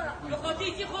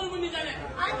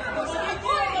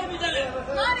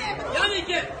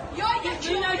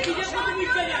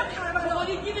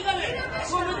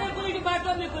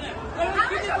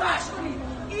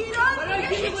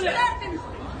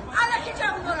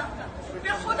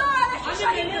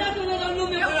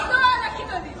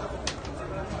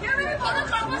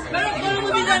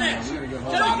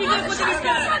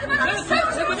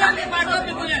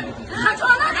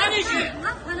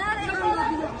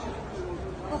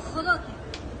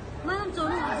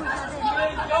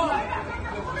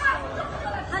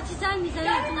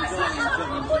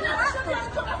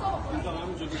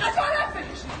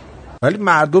 ولی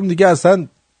مردم دیگه اصلا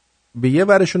به یه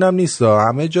ورشون هم نیست،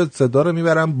 همه جا صدا رو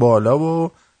میبرن بالا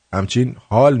و همچین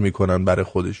حال میکنن برای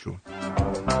خودشون.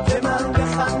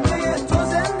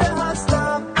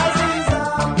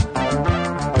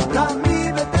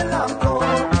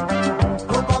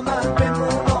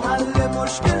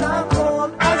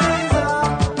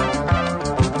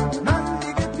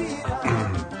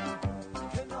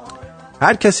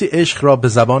 هر کسی عشق را به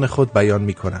زبان خود بیان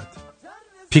می کند.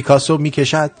 پیکاسو می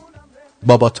کشد،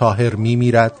 بابا طاهر می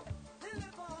میرد،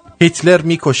 هیتلر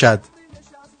می کشد،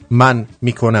 من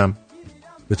می کنم.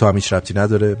 به تو هم هیچ ربطی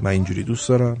نداره، من اینجوری دوست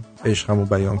دارم عشقمو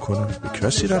بیان کنم، به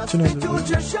کسی ربطی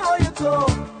نداره.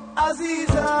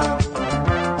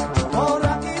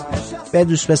 به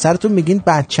دوست پسرتون میگین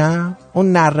بچم؟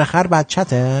 اون نرخر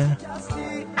بچته؟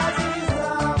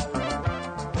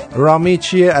 رامی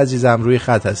چیه عزیزم؟ روی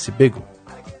خط هستی، بگو.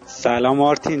 سلام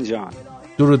آرتین جان.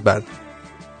 درود بر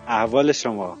احوال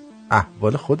شما؟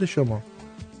 احوال خود شما.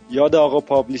 یاد آقا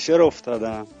پابلیشر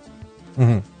افتادم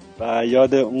و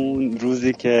یاد اون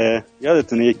روزی که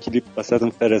یادتونه یک کلیپ واسهتون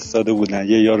فرستاده بودن،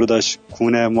 یه یارو داشت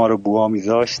کونه ما رو بوها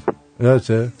میذاشت.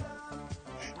 یادته؟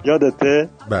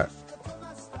 بله.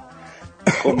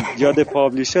 خب یاد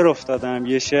پابلیشر افتادم.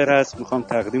 یه شعر هست میخوام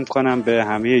تقدیم کنم به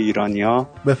همه ایرانیا.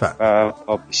 بفرم. و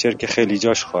پابلیشر که خیلی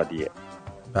جاش خالیه.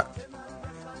 بله.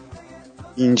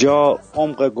 اینجا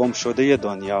عمق گم شده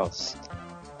دنیاست،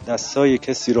 دستای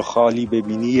کسی رو خالی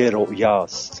ببینی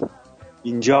رؤیاست.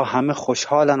 اینجا همه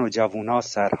خوشحالن و جوونا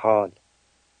سرحال.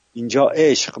 اینجا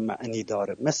عشق معنی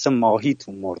داره مثل ماهی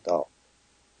تو مرداب.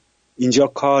 اینجا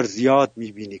کار زیاد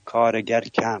میبینی کارگر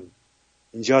کم.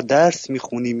 اینجا درس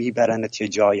میخونی میبرنت یه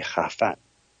جای خفن،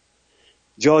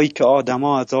 جایی که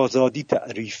آدما از آزادی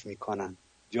تعریف میکنن،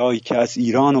 جایی که از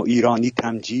ایران و ایرانی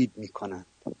تمجید میکنن.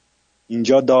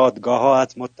 اینجا دادگاه ها از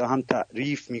متهم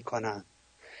تعریف میکنن.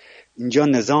 اینجا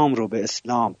نظام رو به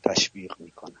اسلام تشویق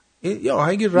میکنن. این یا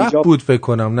آهنگ رپ بود فکر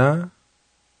کنم.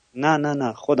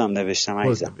 نه خودم نوشتم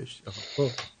عزیزم.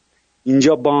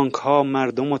 اینجا بانک ها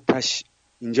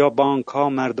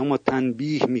مردم رو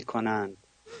تنبیه میکنن.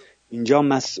 اینجا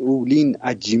مسئولین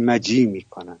عجی مجی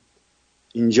میکنن.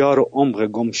 اینجا رو عمق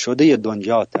گم شده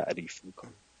دنیا تعریف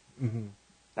میکنن.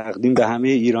 تقدیم به همه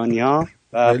ایرانی‌ها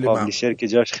و پابلیشر که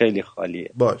جاش خیلی خالیه.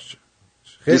 باش.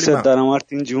 دوست دارم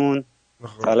آرتین جون.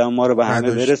 سلام ما رو به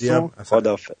همه برسون.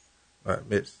 خداحافظ.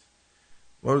 مرسی.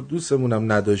 ما رو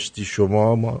دوستمونم نداشتی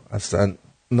شما، ما اصلا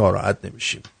ناراحت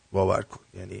نمیشیم، باور کن.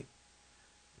 یعنی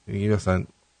میگیم مثلا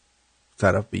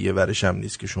طرف به یه ورش هم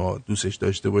نیست که شما دوستش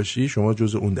داشته باشی، شما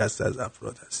جز اون دسته از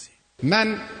افراد هستی.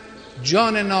 من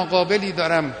جان ناقابلی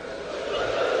دارم،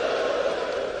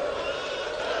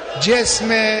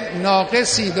 جسم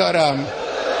ناقصی دارم،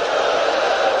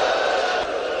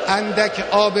 اندک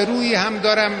آبرویی هم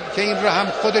دارم که این را هم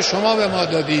خود شما به ما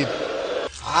دادید.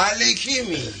 علیکی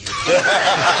می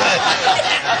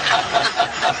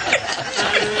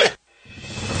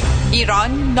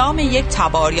ایران نام یک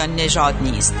تبار یا نژاد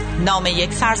نیست، نام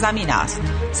یک سرزمین است.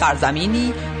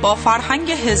 سرزمینی با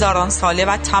فرهنگ هزاران ساله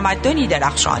و تمدنی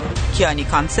درخشان. کیانی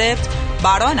کانسپت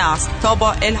بران است تا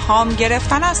با الهام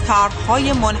گرفتن از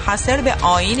طرح‌های منحصر به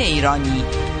آیین ایرانی،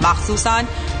 مخصوصاً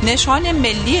نشان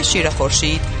ملی شیر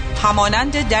خورشید،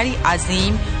 همانند دری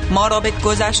عظیم ما را به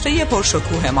گذشته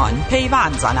پرشکوهمان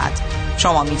پیوند زند.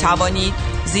 شما می توانید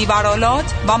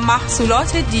زیورالات و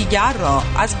محصولات دیگر را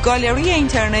از گالری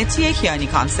اینترنتی کیانی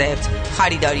کانسپت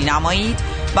خریداری نمایید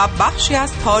و بخشی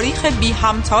از تاریخ بی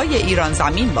همتای ایران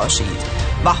زمین باشید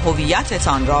و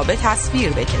هویتتان را به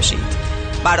تصویر بکشید.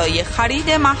 برای خرید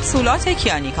محصولات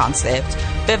کیانی کانسپت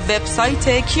به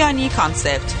وبسایت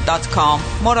kianiconcept.com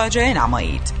مراجعه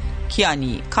نمایید.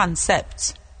 کیانی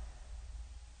کانسپت.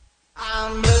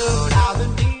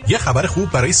 یه خبر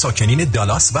خوب برای ساکنین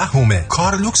دالاس و هومه.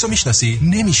 کارلوکس رو میشناسی؟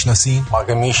 نمیشناسین؟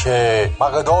 مگه میشه؟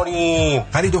 مگه داریم؟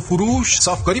 خرید و فروش،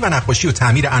 صافکاری و نقاشی و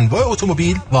تعمیر انواع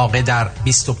اتومبیل. واقع در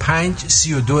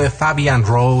 2532 فابیان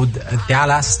رود،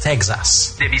 دالاس،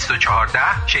 تگزاس. 214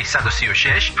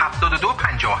 636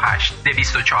 7258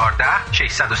 214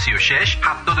 636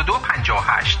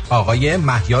 7258. آقای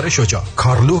مهیار شجاع.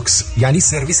 کارلوکس یعنی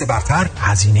سرویس برتر،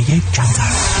 هزینه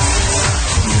کمتر.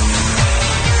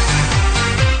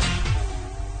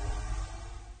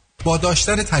 با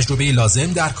داشتن تجربه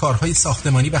لازم در کارهای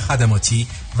ساختمانی و خدماتی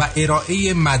و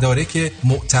ارائه مدارک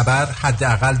معتبر،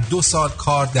 حداقل 2 سال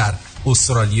کار در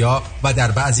استرالیا و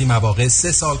در بعضی مواقع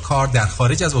 3 سال کار در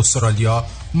خارج از استرالیا،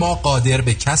 ما قادر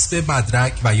به کسب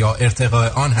مدرک و یا ارتقاء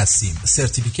آن هستیم.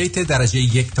 سرتیفیکیت درجه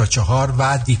 1 تا 4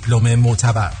 و دیپلم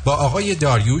معتبر. با آقای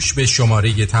داریوش به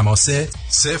شماره تماس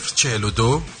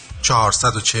 042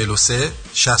 443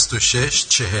 66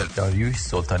 40. داریوش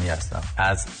سلطانی هستم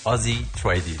از آزی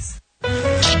تریدیز.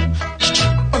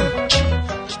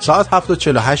 ساعت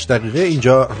 7:48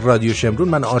 اینجا رادیو شمرون.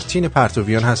 من آرتین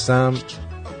پرتویان هستم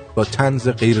با طنز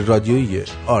غیر رادیویی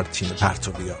آرتین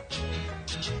پرتویان.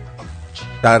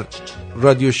 در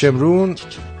رادیو شمرون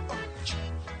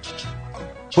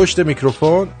پشت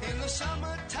میکروفون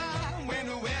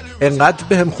انقدر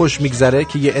به هم خوش میگذره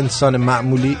که یه انسان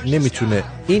معمولی نمیتونه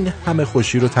این همه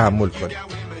خوشی رو تحمل کنه.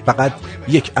 فقط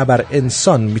یک ابر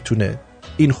انسان میتونه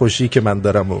این خوشی که من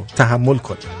دارم رو تحمل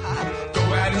کنه.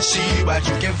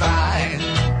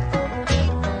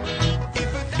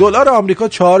 دلار آمریکا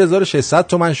 4600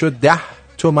 تومان شد، 10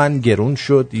 تومان گرون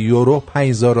شد. یورو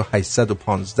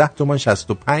 5815 تومان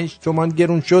 65 تومان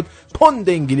گرون شد. پوند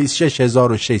انگلیس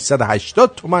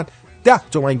 6680 تومان 10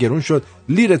 تومان گرون شد.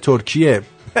 لیر ترکیه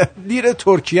لیر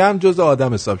ترکیه هم جز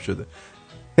آدم حساب شده،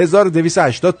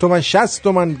 1280 تومان 60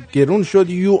 تومان گرون شد.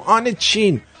 یوآن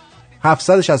چین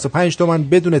 765 تومان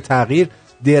بدون تغییر.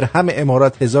 درهم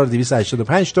امارات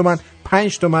 1285 تومان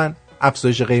 5 تومان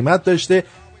افزایش قیمت داشته.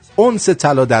 اونس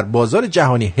طلا در بازار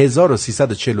جهانی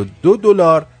 1342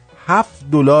 دلار 7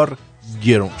 دلار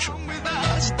گرون شد.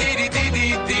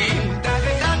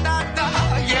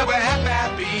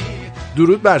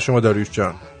 درود بر شما داریوش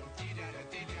جان.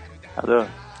 الو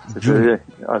چطوری؟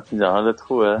 آرتین حالت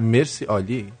خوبه؟ مرسی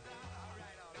عالی.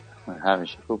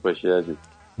 همیشه خوب باشی عزیز.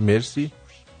 مرسی.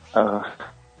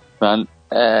 من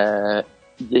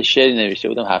یه شعری نوشته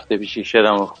بودم هفته پیش،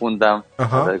 شعرمو خوندم.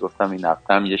 گفتم این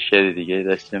هفته هم یه شعر دیگه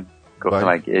داشتیم، گفتم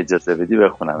اگه اجازه بدی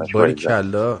بخونمش.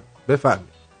 باریکلا بفرمایید.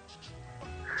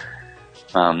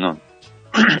 ممنون.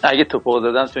 اگه توپق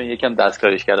زدم چون یکم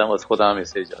دستکاریش کردم واسه خودم هم یه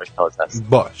سری جاش تازه است.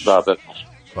 باش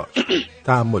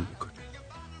تحمل میکنی.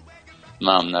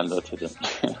 ممنون لطفت.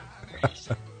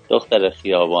 دختر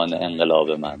خیابان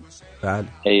انقلاب من، بله.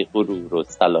 ای غرور و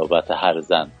صلابت هر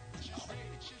زن،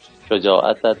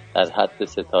 شجاعتت در حد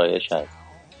ستایش است،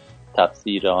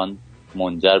 تفسیر آن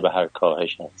منجر به هر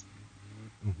کاهش است.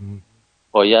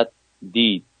 باید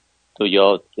دید تو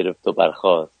یاد گرفت و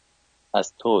برخاست،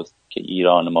 از توست که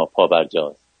ایران ما پا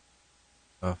برجاست.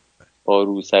 با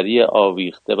روسری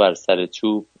آویخته بر سر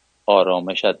چوب،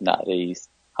 آرامشت نعره است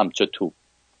همچو توپ.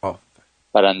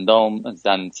 براندام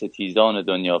زن ستیزان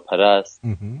دنیا پرست،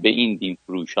 به این دین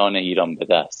فروشان ایران به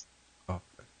دست.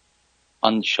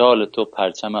 آن شال تو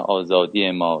پرچم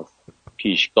آزادی ماست،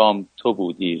 پیشگام تو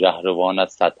بودی رهروانت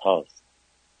صدهاست.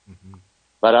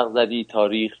 ورق زدی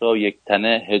تاریخ را یک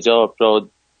تنه، حجاب را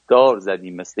دار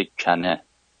زدی مثل کنه.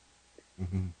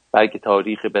 برگ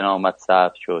تاریخ به نامت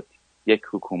ثبت شد، یک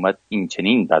حکومت این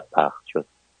چنین بدبخت شد.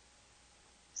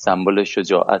 سمبل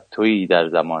شجاعت تویی در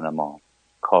زمان ما،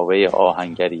 کاوه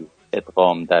آهنگری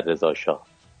ادغام در رضا شاه.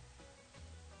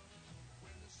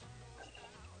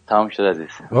 تمام شد عزیز.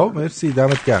 مرسی،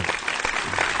 دمت گرم.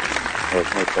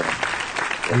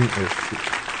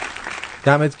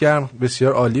 دمت گرم،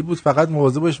 بسیار عالی بود. فقط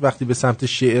مواظب باش وقتی به سمت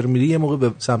شعر میری یه موقع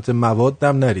به سمت مواد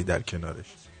هم نری در کنارش.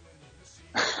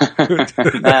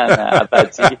 نه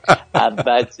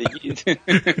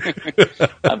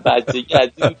بچگی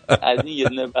از این یه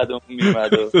دونه بعد اون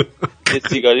میومد و یه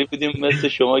سیگاری بودیم مثل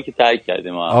شما که ترک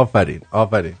کردیم. آفرین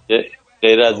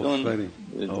غیر از اون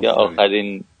دیگه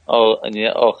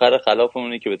آخر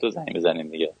خلافمونه که به تو زنگ بزنیم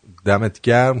دیگه. دمت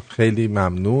گرم، خیلی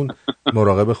ممنون.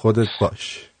 مراقب خودت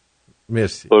باش.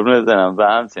 مرسی. قربونت برم و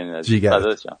همچنین عزیز.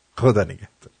 خدا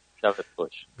نگهدار. شبت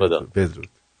خوش. خدا. بدرود.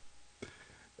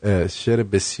 شعر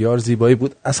بسیار زیبایی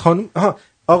بود از خانم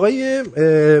آقای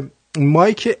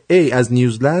مایک ای از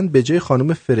نیوزلند. به جای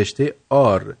خانم فرشته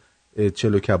آر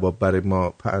چلو کباب برای ما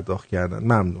پرداخت کردن.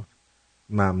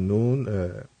 ممنون.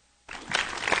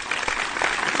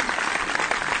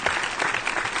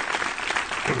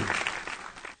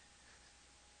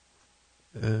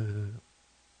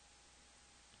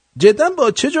 جدا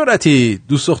با چه جرأتی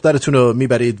دوست دخترتون رو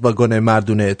میبرید واگن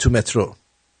مردونه تو مترو؟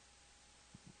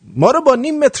 ما رو با 0.5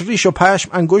 متر ریش و پشم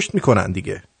انگشت میکنن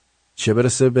دیگه، چه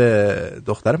برسه به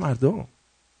دختر مردم.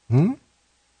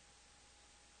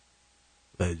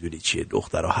 بدونی چیه؟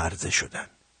 دخترها هرزه شدن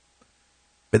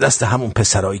به دست همون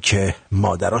پسرایی که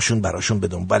مادراشون براشون به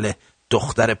دنبال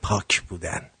دختر پاک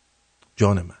بودن.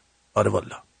 جان من، آره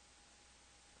والا.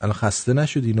 الان خسته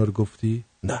نشدی اینا رو گفتی؟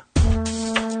 نه،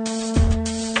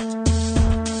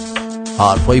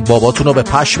 حرفای باباتون رو به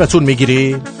پشمتون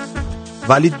میگیری،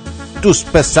 ولی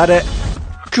دوست پسر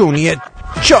کونی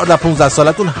 14-15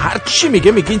 سالتون هر چی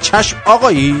میگه میگین چشم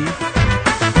آقایی.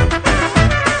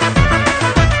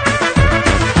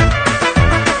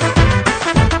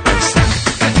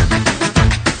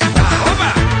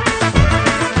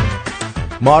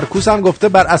 مارکوس هم گفته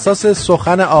بر اساس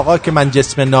سخن آقا که من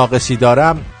جسم ناقصی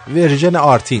دارم، ورژن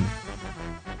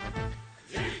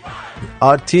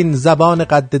آرتین زبان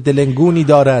قد دلنگونی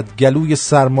دارد، گلوی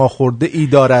سرماخورده ای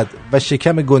دارد و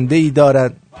شکم گنده ای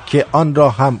دارد که آن را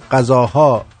هم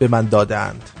غذاها به من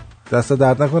دادند. دست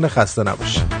درد نکنه، خسته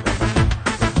نباشه.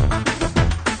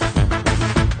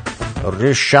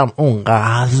 ریشم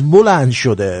اونقدر بلند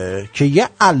شده که یه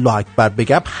الله اکبر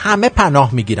بگم همه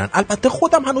پناه میگیرن. البته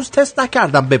خودم هنوز تست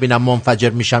نکردم ببینم منفجر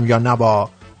میشم یا نه، با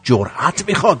جرأت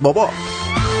میخواد بابا.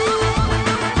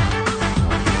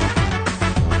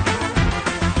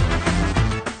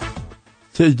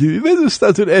 چجوری به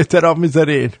دوستاتون احترام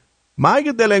میذارین؟ من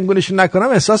اگه دلنگونش نکنم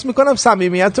احساس میکنم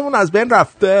صمیمیتمون از بین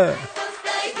رفته.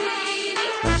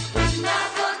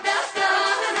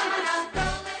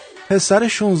 پسر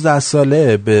 16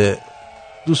 ساله به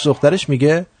دوست دخترش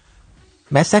میگه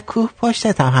مثل کوه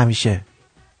پشتتم همیشه.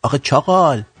 آخه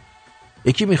چاقال،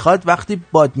 یکی میخواد وقتی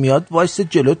باد میاد وایس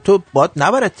جلو تو باد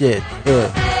نبرته.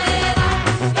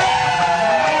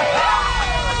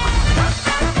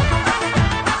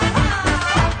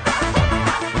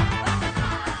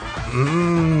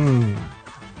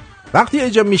 وقتی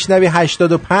اینجا میشنوی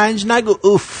 85 نگو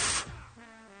اوف،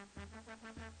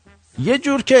 یه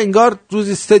جور که انگار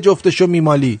روزی 3 جفتشو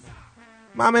میمالی.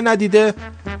 مامه ندیده؟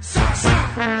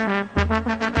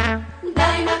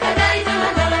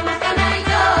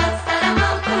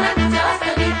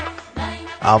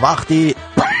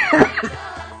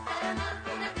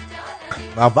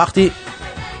 وقتی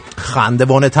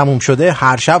خندوانه تموم شده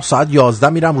هر شب ساعت 11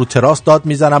 میرم رو تراس داد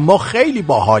میزنم ما خیلی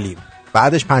باحالیم.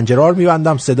 بعدش پنجره رو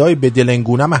میبندم صدای به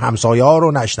دلنگونم همسایه ها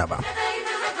رو نشنوم.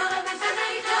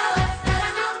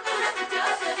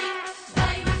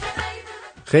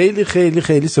 خیلی خیلی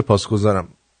خیلی سپاسگزارم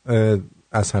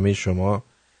از همه شما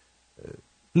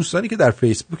دوستانی که در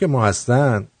فیسبوک ما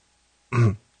هستن.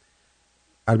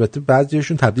 البته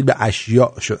بعضیشون تبدیل به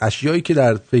اشیاء شد. اشیایی که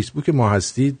در فیسبوک ما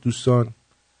هستید دوستان،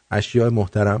 اشیاء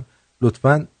محترم،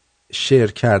 لطفاً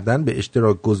شیر کردن، به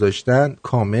اشتراک گذاشتن،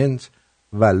 کامنت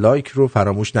و لایک رو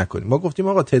فراموش نکنید. ما گفتیم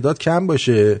آقا تعداد کم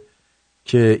باشه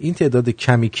که این تعداد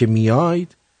کمی که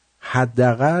میاید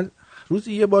حداقل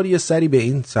روزی یه بار یه سری به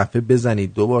این صفحه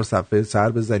بزنید، 2 بار صفحه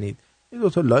سر بزنید، یه 2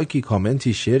 تا لایکی،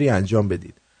 کامنتی، شیری انجام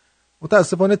بدید.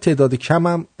 متاسفانه تعداد کم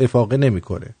هم افاقه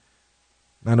نمیکنه.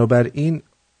 بنابراین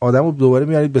آدمو دوباره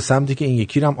میارید به سمتی که این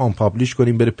یکی رو هم آن پابلیش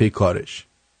کنیم بره پی کارش،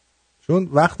 چون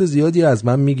وقت زیادی از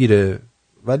من میگیره.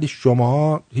 ولی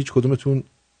شما هیچ کدومتون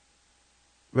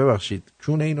ببخشید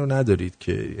چون اینو ندارید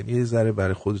که یعنی یه ذره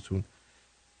برای خودتون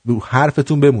به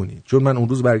حرفتون بمونید. چون من اون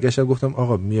روز برگشتم گفتم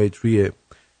آقا میایید روی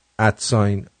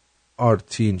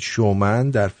 @آرتین شومن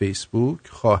در فیسبوک،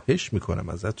 خواهش میکنم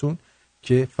ازتون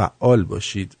که فعال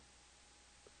باشید.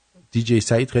 دیجی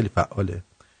سعید خیلی فعاله،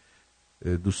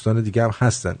 دوستان دیگه هم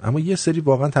هستن، اما یه سری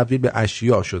واقعا تبدیل به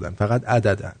اشیاء شدن، فقط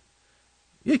عددن.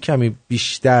 یه کمی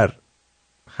بیشتر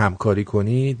همکاری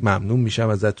کنید ممنون میشم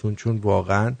ازتون، چون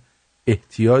واقعا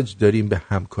احتیاج داریم به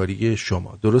همکاری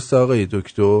شما. درسته آقای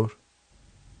دکتر؟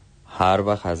 هر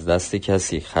وقت از دست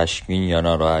کسی خشمگین یا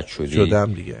ناراحت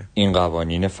شدم دیگه، این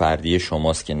قوانین فردی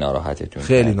شماست که ناراحتتون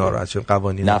خیلی کرده. ناراحت شدم.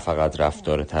 قوانین نه فقط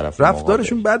رفتار طرف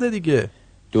رفتارشون بده دیگه.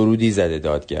 درودی زده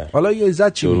دادگر. حالا یه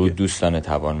عزت چی درود میگه؟ دوستان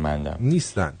توانمندم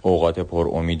نیستن. اوقات پر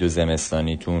امید و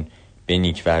زمستانیتون به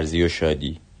نیک‌ورزی و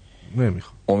شادی.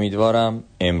 نمیخوام. امیدوارم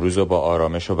امروز رو با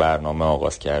آرامش و برنامه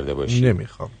آغاز کرده باشید.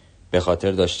 نمیخوام. به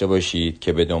خاطر داشته باشید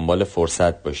که به دنبال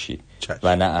فرصت باشید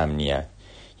و نه امنیت.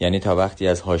 یعنی تا وقتی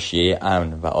از حاشیه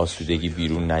امن و آسودگی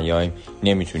بیرون نیایم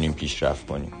نمیتونیم پیشرفت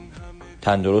کنیم.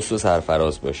 تندرست و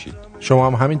سرفراز باشید. شما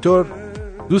هم همینطور.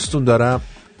 دوستون دارم.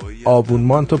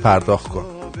 آبونمان تو پرداخت کن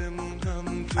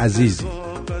عزیزی.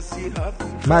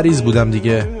 مریض بودم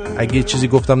دیگه، اگه چیزی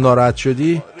گفتم ناراحت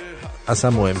شدی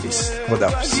اصلا مهم نیست.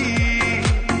 خداحافظ.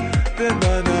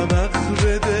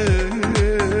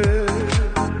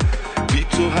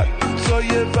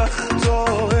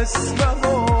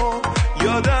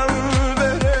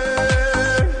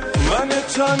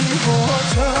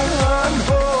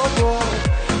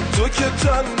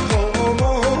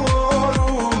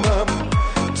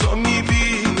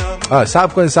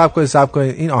 صبر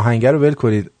کنید این آهنگر رو ول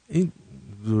کنید. این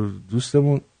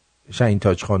دوستمون شاهین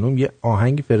تاج خانم یه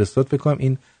آهنگی فرستاد، فکر کنم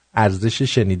این ارزش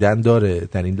شنیدن داره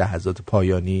در این لحظات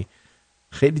پایانی.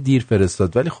 خیلی دیر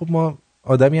فرستاد ولی خب ما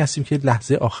آدمی هستیم که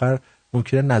لحظه آخر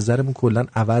ممکنه نظرمون کلا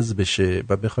عوض بشه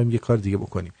و بخوایم یه کار دیگه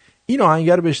بکنیم. این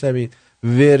آهنگر رو بشنوید،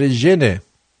 ورژن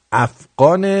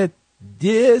افغان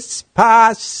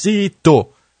دیسپاسیتو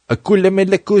کل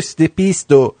ملکوس دی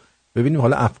پیستو. ببینیم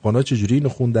حالا افغانا چجوری اینو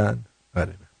خوندن.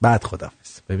 آره بعد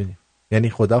خداحافظ ببینیم، یعنی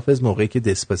خداحافظ موقعی که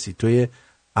دیسپاسیتوی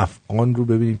افغان رو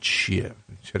ببینیم چیه،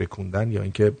 چرا خوندن یا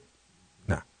اینکه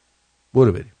نه.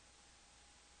 برو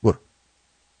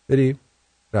بریم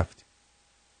رفتیم.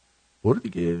 برو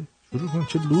دیگه شروع کن،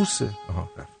 چه لوسه. آها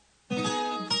رفت.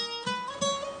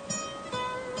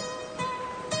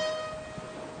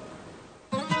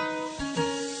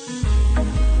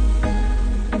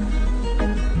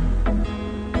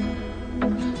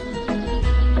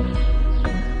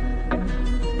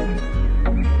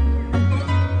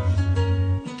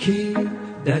 کی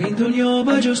در این دنیا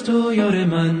بجز تو یار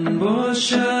من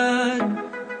باشد،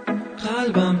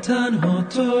 قلبم تنها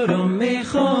تو را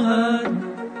میخواهد.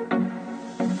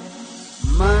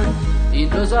 من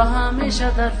این روزا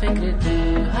همیشه در فکر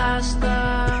تو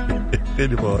هستم،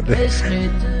 خیلی باحاله. عشق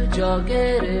تو جا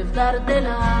گرفت در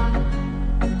دلم.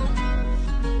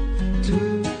 تو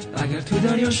اگر تو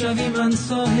دریا شوی من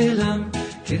ساحلم،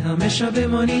 که همیشه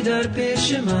بمانی در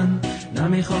پیش من.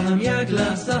 نمیخواهم یک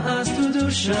لحظه از تو دور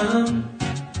شم.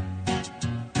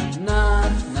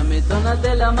 نمیتونه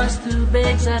دلم از تو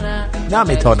بگذره،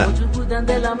 نمیتونه تو بودن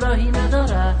دلم راهی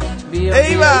نداره.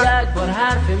 بیا یک بار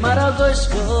حرف مرا گوش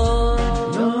کن.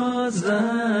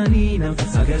 نازنینم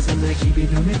اگر زندگی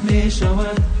بدونت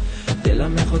میشود،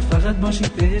 دلم میخواد فقط باشی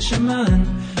پیش من.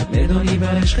 میدانی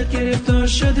بر عشقت گرفتار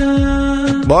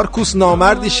شدم. مارکوس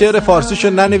نامردی شعر فارسیشو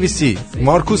ننویسی،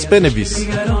 مارکوس بنویس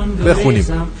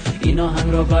بخونیم. این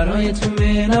آهنگ را برای تو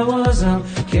مینوازم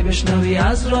که بشنوی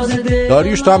از راز دل.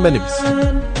 داریوش تو هم بنویس.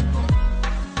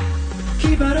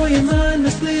 کی برای من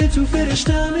مثل تو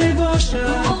فرشته می باشه،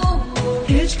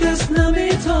 هیچ کس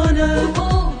نمیتونه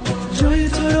جای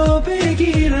تو را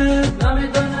بگیره.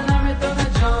 نمیتونه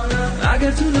جانم.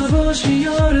 اگر تو نباشی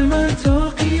یار من تا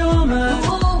قیامت،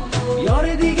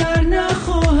 یار دیگر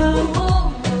نخواهم.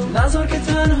 نذار که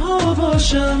تنها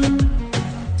باشم.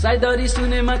 سعی داری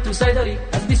سونه من تو سعی داری،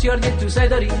 از بسیار دل تو سعی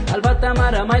داری. البته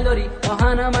مرا میل داری،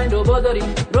 آهنم این رو با داری.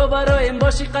 رو برایم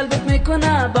باشی قلبت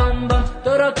میکنه بام بام. تو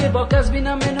را که با کس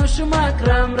بینم منو شما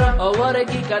کرم را.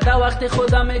 آوارگی کده وقت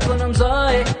خودم میکنم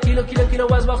زای. کیلو کیلو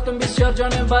کیلو از وقتم بسیار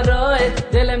جانم برای.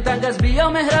 دلم تنگ از بیا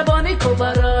مهربانی کو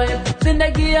برای.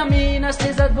 زندگی امین است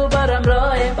لذت ببرم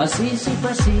رای. پسیسی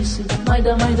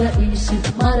مایدا ایسی،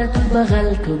 مرا تو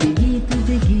بغل کو بگی تو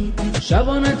بگی.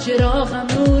 شبانه چراغم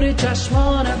نور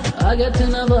چشمانم، اگر تو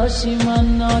نباشی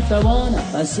من ناتوانم.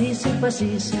 پسیسی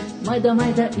مایدا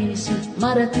ایسی،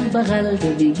 مرا تو بغل کو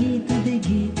بگی تو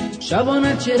بگی.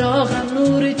 شبانه چراغم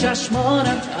نور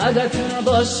چشمانم، اگر تو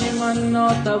نباشی من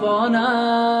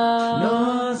ناتوانم.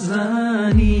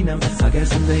 نازنینم اگر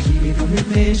زندگی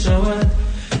بدونت میشود،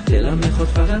 دلم میخواد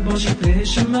فقط باشی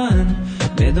پیش من.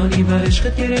 میدانی بر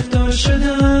عشقت گرفتار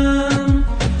شدم.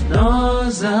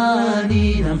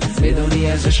 نازنینم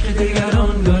میدانی از عشق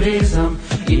دیگران گریزم.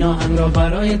 این آهنگ را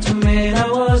برای تو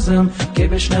مینوازم که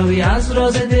بشنوی از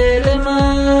راز دل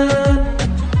من.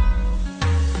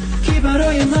 کی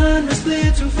برای من مثل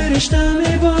تو فرشته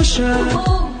می باشه،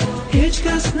 هیچ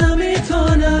کس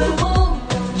نمیتونه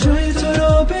جای تو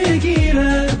را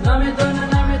بگیره. نمیتونه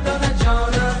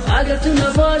جانم. اگر تو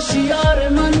نباشی یار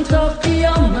من تا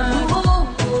قیامت،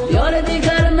 یار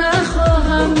دیگر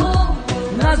نخواهم.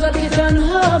 نذار که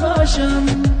تنها باشم.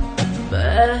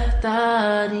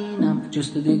 بهترینم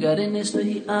جز تو دیگری نیست،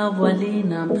 توی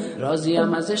اولینم.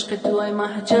 راضیم از عشق تو ای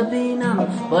محجبینم،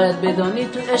 باید بدانی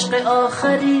تو عشق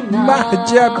آخرینم.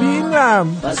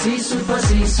 محجبینم. پسیسو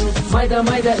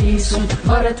مایدا ایسو،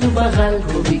 ماره تو بغل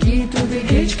کو بگی تو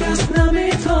بگی. هیچ کس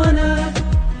نمیتونه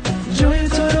جای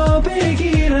تو را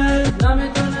بگیره.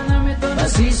 نمیتونه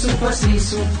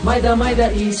پسیسو مایدا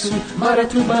ایسو، ماره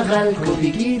تو بغل کو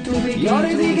بگی تو بگی. یار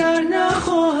دیگر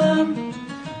نخواهم،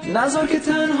 نذار که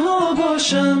تنها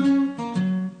باشم.